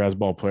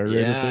 Razzball player rater,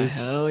 Yeah, please.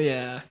 hell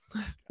yeah.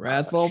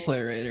 Razzball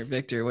player rater.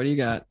 Victor, what do you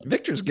got?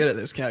 Victor's good at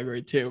this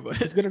category too, He's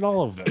but good at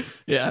all of them.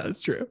 yeah,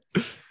 that's true.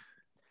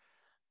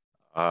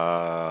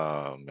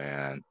 Oh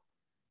man.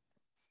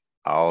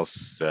 I'll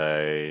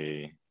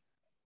say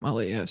I'll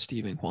let you have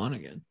Stephen Kwan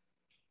again.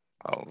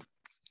 oh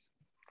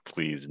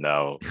please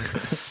no.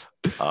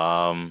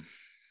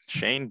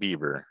 Shane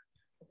Bieber.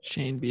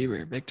 Shane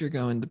Bieber. Victor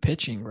going the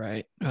pitching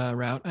route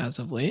as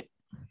of late.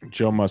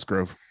 Joe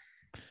Musgrove.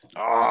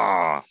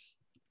 Oh,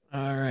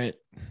 All right.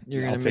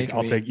 You're I'll gonna take. make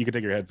I'll me. take. You can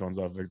take your headphones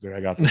off, Victor. I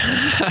got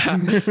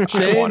this.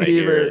 Shane wanna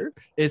hear Bieber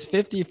is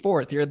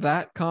 54th. You're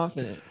that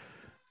confident.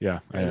 Yeah,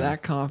 I You're am.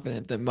 that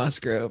confident that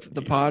Musgrove,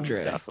 the he's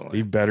Padre, definitely.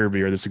 He better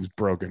be, or this thing's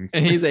broken.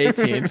 and he's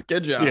 18th.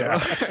 Good job. Yeah.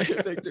 All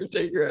right, Victor,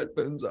 take your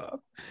headphones off.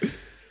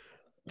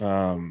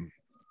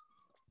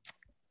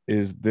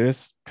 Is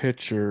this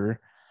pitcher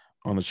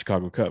on the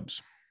Chicago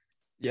Cubs?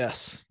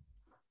 Yes.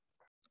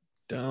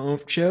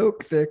 Don't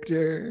choke,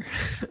 Victor.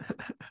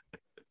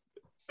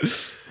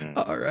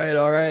 All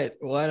right.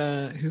 What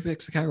who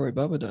picks the category?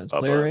 Bubba does.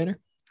 Player Bubba. rater?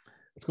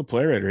 Let's go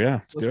player rater. Yeah,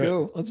 Let's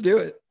go. Let's do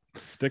it.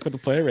 Stick with the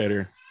player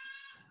rater.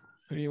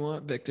 Who do you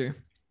want, Victor?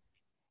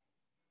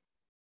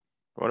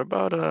 What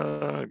about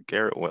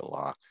Garrett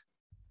Whitlock?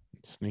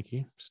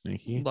 Sneaky.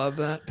 Love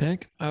that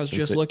pick. I was Since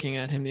just it- looking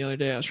at him the other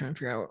day. I was trying to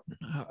figure out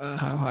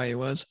how high he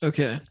was.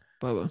 Okay,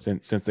 Bubba.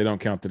 Since they don't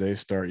count today's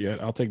start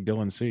yet, I'll take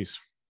Dylan Cease.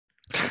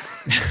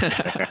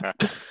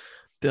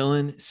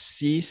 Dylan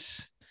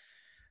Cease,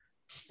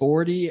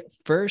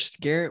 41st.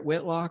 Garrett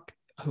Whitlock,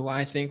 who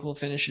I think will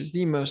finish as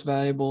the most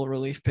valuable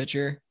relief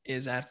pitcher,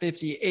 is at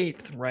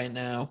 58th right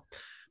now,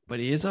 but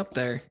he is up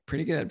there.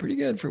 Pretty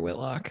good for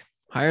Whitlock.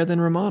 Higher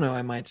than Romano,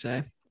 I might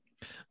say.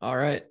 All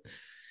right.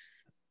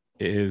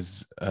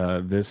 Is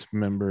this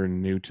member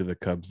new to the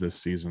Cubs this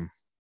season?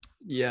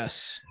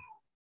 Yes.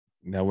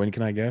 Now, when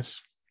can I guess?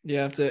 You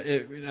have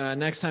to,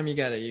 next time you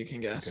get it, you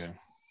can guess. Okay.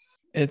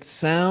 It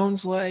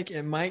sounds like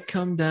it might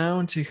come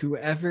down to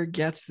whoever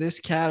gets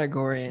this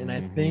category. And I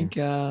Mhm. think,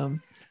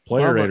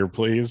 Player Bubba. rater,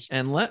 please.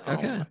 and Oh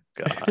okay. my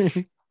gosh.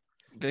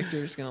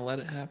 Victor's going to let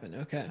it happen.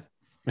 Okay.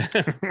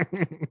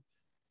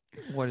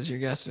 What is your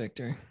guess,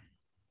 Victor?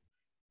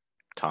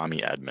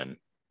 Tommy Edman.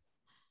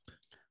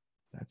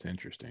 That's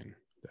interesting.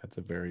 That's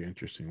a very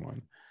interesting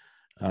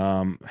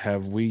one.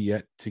 Have we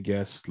yet to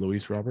guess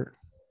Luis Robert?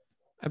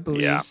 I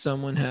believe Yeah.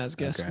 someone has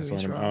guessed Okay, so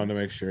Luis I Robert. wanted to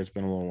make sure. It's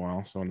been a little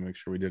while, so I want to make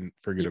sure we didn't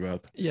forget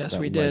about. Yes, that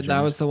we did. That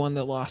legend. was the one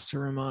that lost to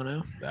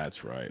Romano.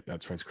 That's right.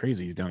 It's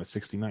crazy. He's down at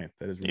 69th.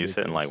 That is ridiculous. He's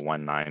hitting like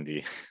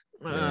 190.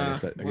 Yeah,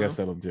 I guess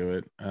that'll do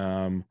it.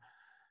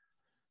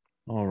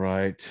 All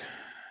right.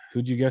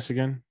 Who'd you guess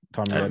again?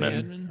 Tommy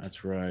Edman. Edman.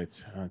 That's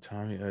right.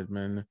 Tommy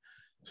Edman.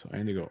 So I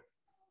need to go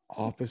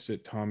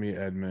opposite Tommy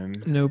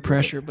Edman. No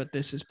pressure, but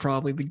this is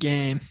probably the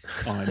game.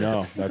 Oh, I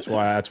know. That's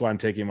why I'm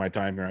taking my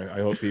time here.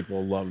 I hope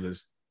people love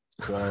this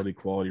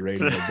quality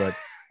radio, but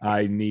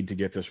I need to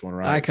get this one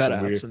right. I cut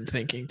So out some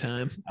thinking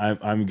time.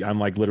 I'm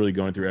like literally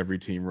going through every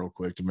team real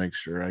quick to make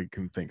sure I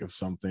can think of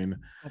something.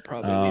 I'll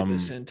probably leave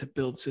this in to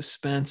build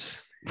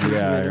suspense.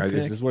 Yeah, Pick.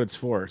 this is what it's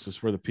for. This is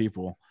for the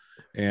people,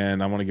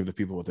 and I want to give the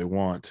people what they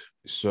want.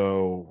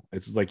 So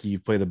it's like you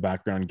play the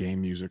background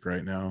game music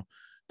right now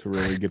to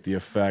really get the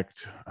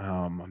effect.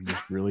 I'm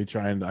just really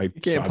trying to. You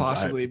can't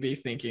possibly be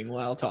thinking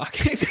while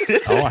talking.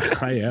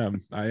 I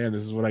am.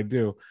 This is what I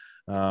do.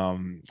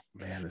 Man,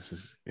 this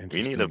is We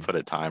interesting. need to put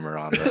a timer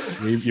on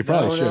this. You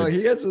probably should. No,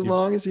 he gets as You-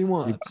 long as he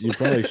wants. You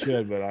probably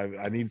should, but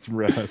I need some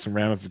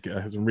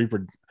ramifications, some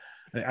reaper.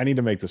 I need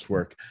to make this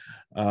work.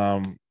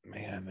 Man,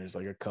 Man, there's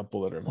like a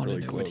couple that are I want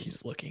really to know what close.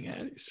 he's looking at.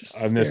 He's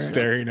just I'm just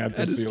staring at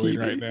the his ceiling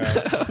TV.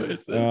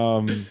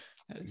 right now.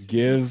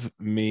 Give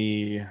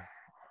me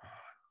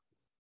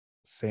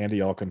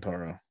Sandy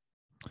Alcantara.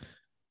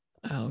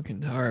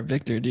 Alcantara.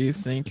 Victor, do you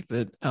think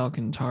that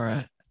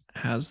Alcantara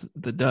has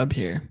the dub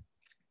here?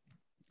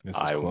 This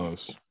is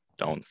close.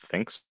 Don't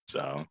think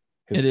so.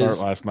 His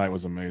start last night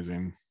was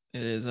amazing.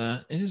 It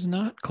is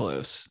not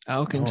close.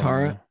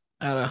 Alcantara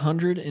at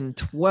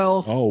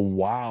 112. Oh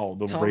wow,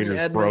 the Tommy Raiders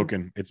Edman,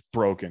 broken. It's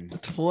broken.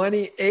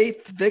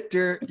 28th.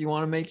 Victor, do you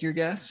want to make your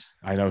guess?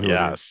 I know who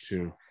it is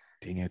too.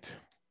 Dang it.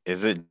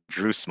 Is it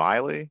Drew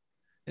Smiley?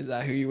 Is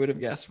that who you would have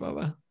guessed,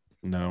 Bubba?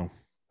 No.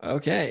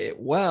 Okay.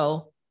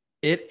 Well,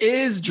 it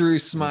is Drew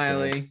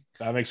Smiley. Okay.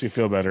 That makes me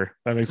feel better.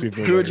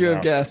 Who would you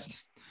have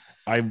guessed?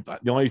 The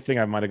only thing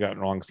I might have gotten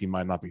wrong is he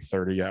might not be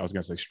 30 yet. I was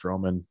gonna say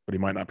Stroman, but he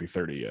might not be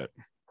 30 yet.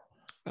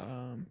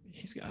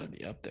 He's got to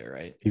be up there,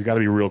 right? He's got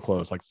to be real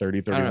close, like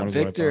 30, 31.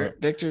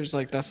 Victor's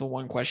like, that's the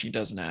one question he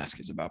doesn't ask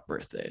is about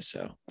birthdays.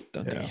 So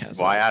don't think he has.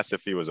 Well, I asked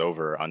if he was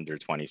over or under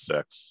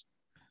 26.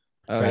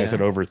 I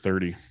said over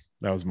 30.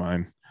 That was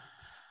mine.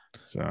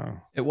 So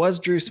it was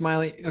Drew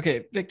Smiley.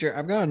 Okay, Victor,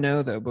 I've got to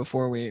know though,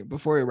 before we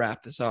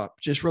wrap this up,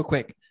 just real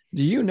quick,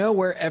 do you know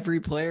where every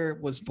player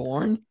was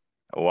born?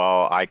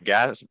 Well, I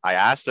guess I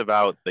asked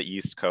about the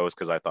East Coast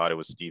because I thought it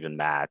was Steven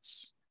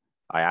Matz.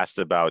 I asked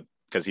about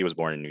because he was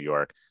born in New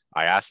York.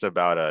 I asked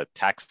about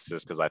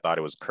Texas because I thought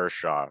it was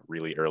Kershaw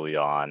really early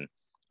on.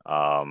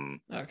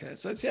 Okay,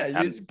 so it's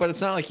but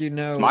it's not like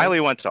Smiley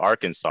went to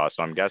Arkansas,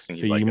 so I'm guessing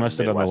he's you must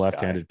have done the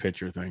left-handed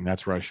pitcher thing.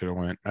 That's where I should have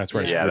went. That's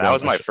where that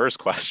was my first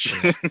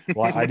question.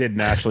 Well, I did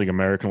National League,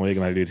 American League,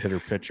 and I did hitter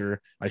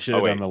pitcher. I should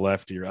have done the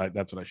lefty.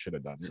 That's what I should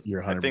have done.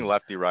 You're 100%. I think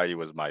lefty righty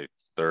was my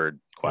third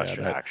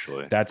question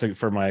actually. That's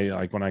for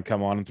my when I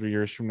come on in 3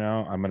 years from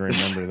now, I'm gonna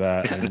remember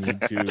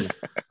that.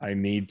 I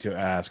need to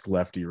ask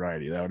lefty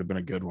righty. That would have been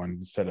a good one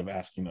instead of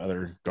asking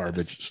other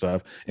garbage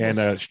stuff. And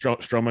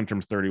Stroman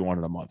turns 31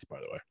 in a month, by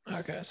the way.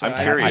 Okay, so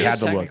I'm curious. I had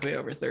to look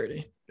over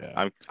 30.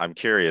 Yeah. I'm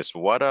curious.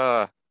 What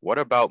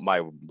about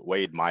my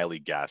Wade Miley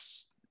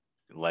guess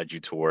led you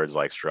towards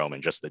like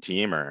Stroman? Just the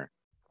team, or?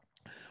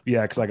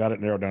 Yeah, because I got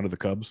it narrowed down to the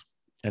Cubs,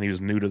 and he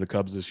was new to the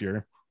Cubs this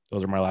year.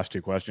 Those are my last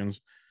two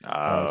questions.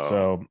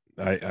 So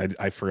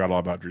I forgot all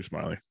about Drew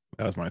Smiley.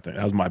 That was my thing.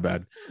 That was my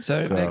bad.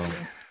 So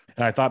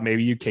and I thought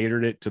maybe you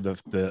catered it to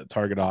the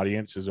target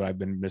audience, as I've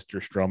been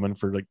Mr. Stroman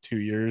for like 2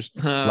 years.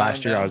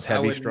 Last year I was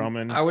heavy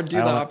Stroman. I would do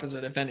the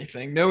opposite, if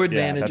anything. No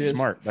advantages.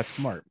 Yeah, that's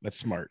smart.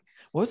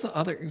 What was the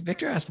other?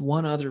 Victor asked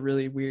one other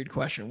really weird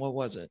question. What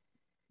was it?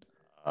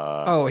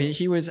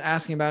 He was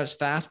asking about his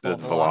fastball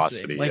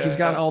velocity. Like he's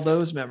got all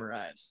those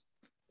memorized.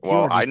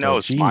 Well, I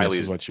know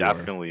Smiley's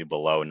definitely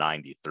below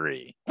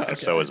 93, and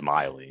so is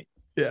Miley.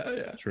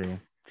 Yeah.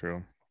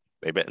 True.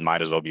 They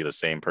might as well be the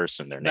same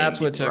person.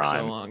 That's what took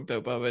so long,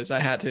 though, Bubba. Is I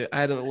had to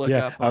look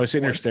up. I was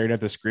sitting there staring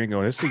at the screen,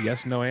 going, "This is a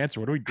yes/no answer.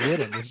 What are we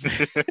doing on this?"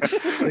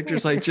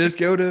 Victor's like, "Just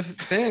go to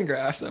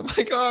Fangraphs." I'm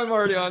like, "Oh, I'm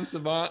already on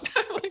Savant."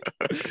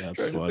 That's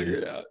funny. To figure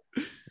it out.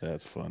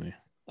 That's funny.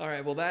 All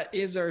right. Well, that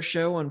is our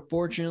show.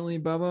 Unfortunately,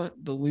 Bubba,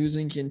 the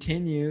losing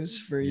continues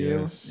for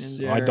you. Yes.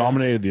 And I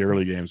dominated the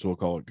early games. So we'll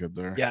call it good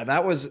there. Yeah,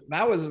 that was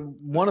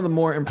one of the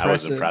more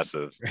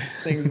impressive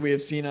things we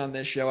have seen on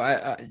this show.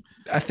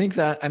 I think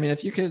that, I mean,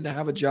 if you could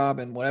have a job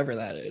in whatever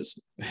that is,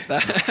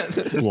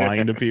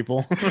 lying to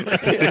people.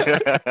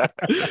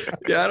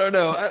 Yeah, I don't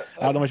know. I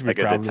don't know much like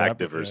a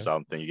detective or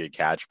something. You could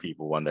catch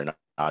people when they're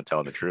not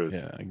telling the truth.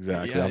 Yeah,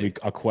 exactly.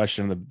 I'll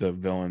question the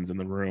villains in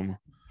the room.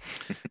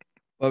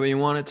 But you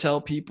want to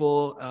tell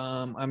people,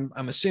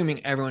 I'm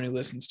assuming everyone who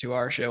listens to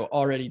our show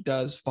already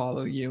does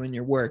follow you in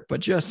your work,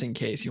 but just in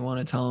case, you want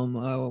to tell them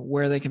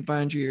where they can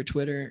find you, your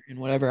Twitter, and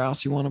whatever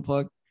else you want to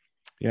plug.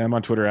 Yeah, I'm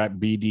on Twitter at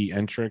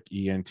BDEntrek,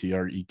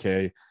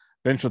 ENTREK.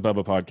 Bench with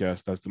Bubba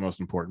podcast. That's the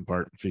most important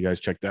part. If you guys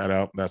check that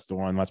out, that's the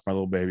one. That's my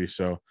little baby.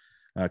 So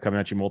coming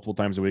at you multiple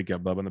times a week.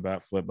 Got Bubba in the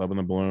bat flip, Bubba in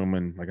the bloom,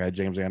 and like I had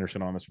James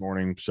Anderson on this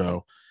morning.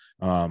 So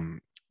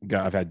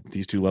I've had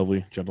these two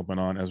lovely gentlemen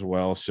on as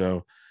well.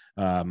 So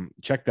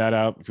check that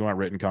out. If you want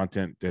written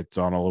content, it's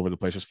on all over the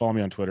place. Just follow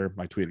me on Twitter.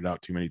 I tweet it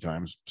out too many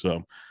times,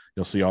 so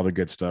you'll see all the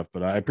good stuff.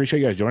 But I appreciate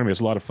you guys joining me. It's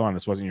a lot of fun.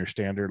 This wasn't your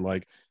standard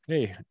like,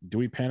 hey, do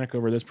we panic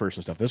over this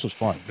person stuff? This was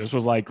fun. This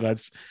was like,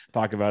 let's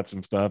talk about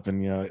some stuff.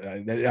 And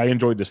I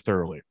enjoyed this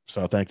thoroughly.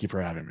 So thank you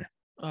for having me.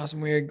 Awesome.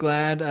 We are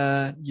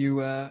glad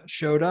you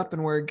showed up,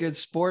 and we're a good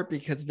sport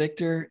because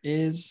Victor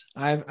is.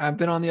 I've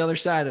been on the other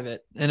side of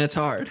it, and it's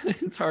hard.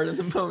 It's hard in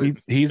the moment.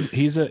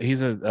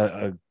 He's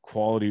a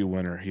quality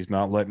winner. He's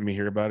not letting me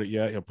hear about it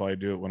yet. He'll probably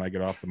do it when I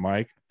get off the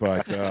mic.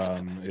 But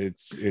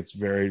it's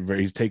very,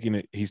 very. He's taking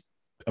it. He's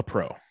a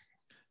pro.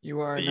 You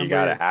are. You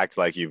gotta act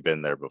like you've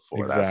been there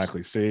before.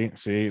 Exactly.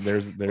 See.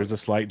 There's a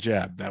slight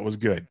jab. That was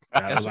good.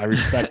 I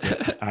respect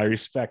it. I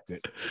respect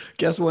it.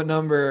 Guess what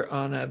number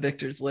on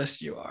Victor's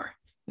list you are?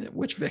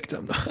 Which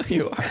victim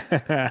you are?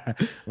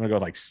 I'm gonna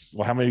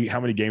go how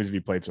many games have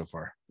you played so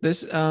far?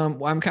 This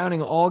I'm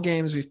counting all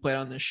games we've played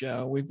on this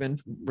show. We've been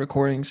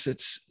recording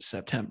since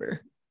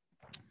September.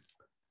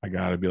 I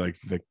gotta be like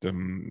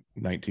victim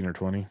 19 or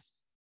 20.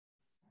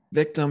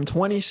 Victim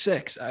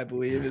 26, I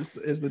believe, is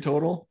the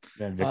total.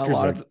 Man, Victor's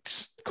like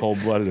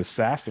cold-blooded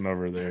assassin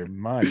over there.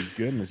 My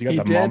goodness, you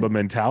got the Mamba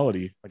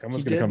mentality. Like, I'm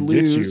just gonna come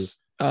get you.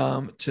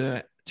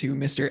 To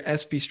Mr.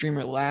 SP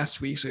Streamer last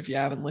week. So if you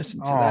haven't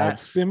listened to that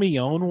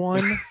Simeone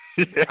one,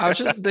 I was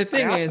just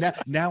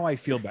now I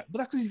feel bad.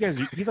 But that's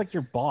because he's like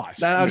your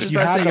boss. I was just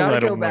about to say, you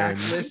gotta go back,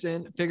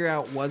 listen, figure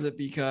out, was it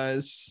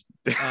because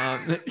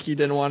he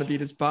didn't want to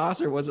beat his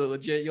boss, or was it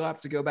legit? You'll have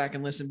to go back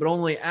and listen, but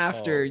only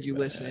after you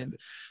listen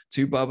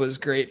to Bubba's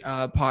great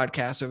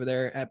podcast over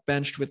there at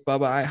Benched with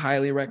Bubba. I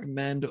highly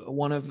recommend,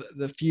 one of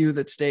the few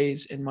that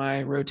stays in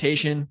my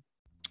rotation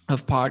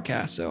of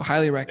podcasts. So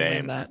highly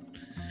recommend that.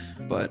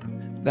 But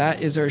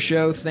that is our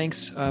show.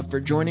 Thanks for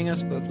joining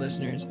us, both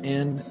listeners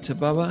and to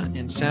Bubba,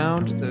 and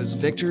sound those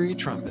victory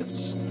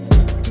trumpets.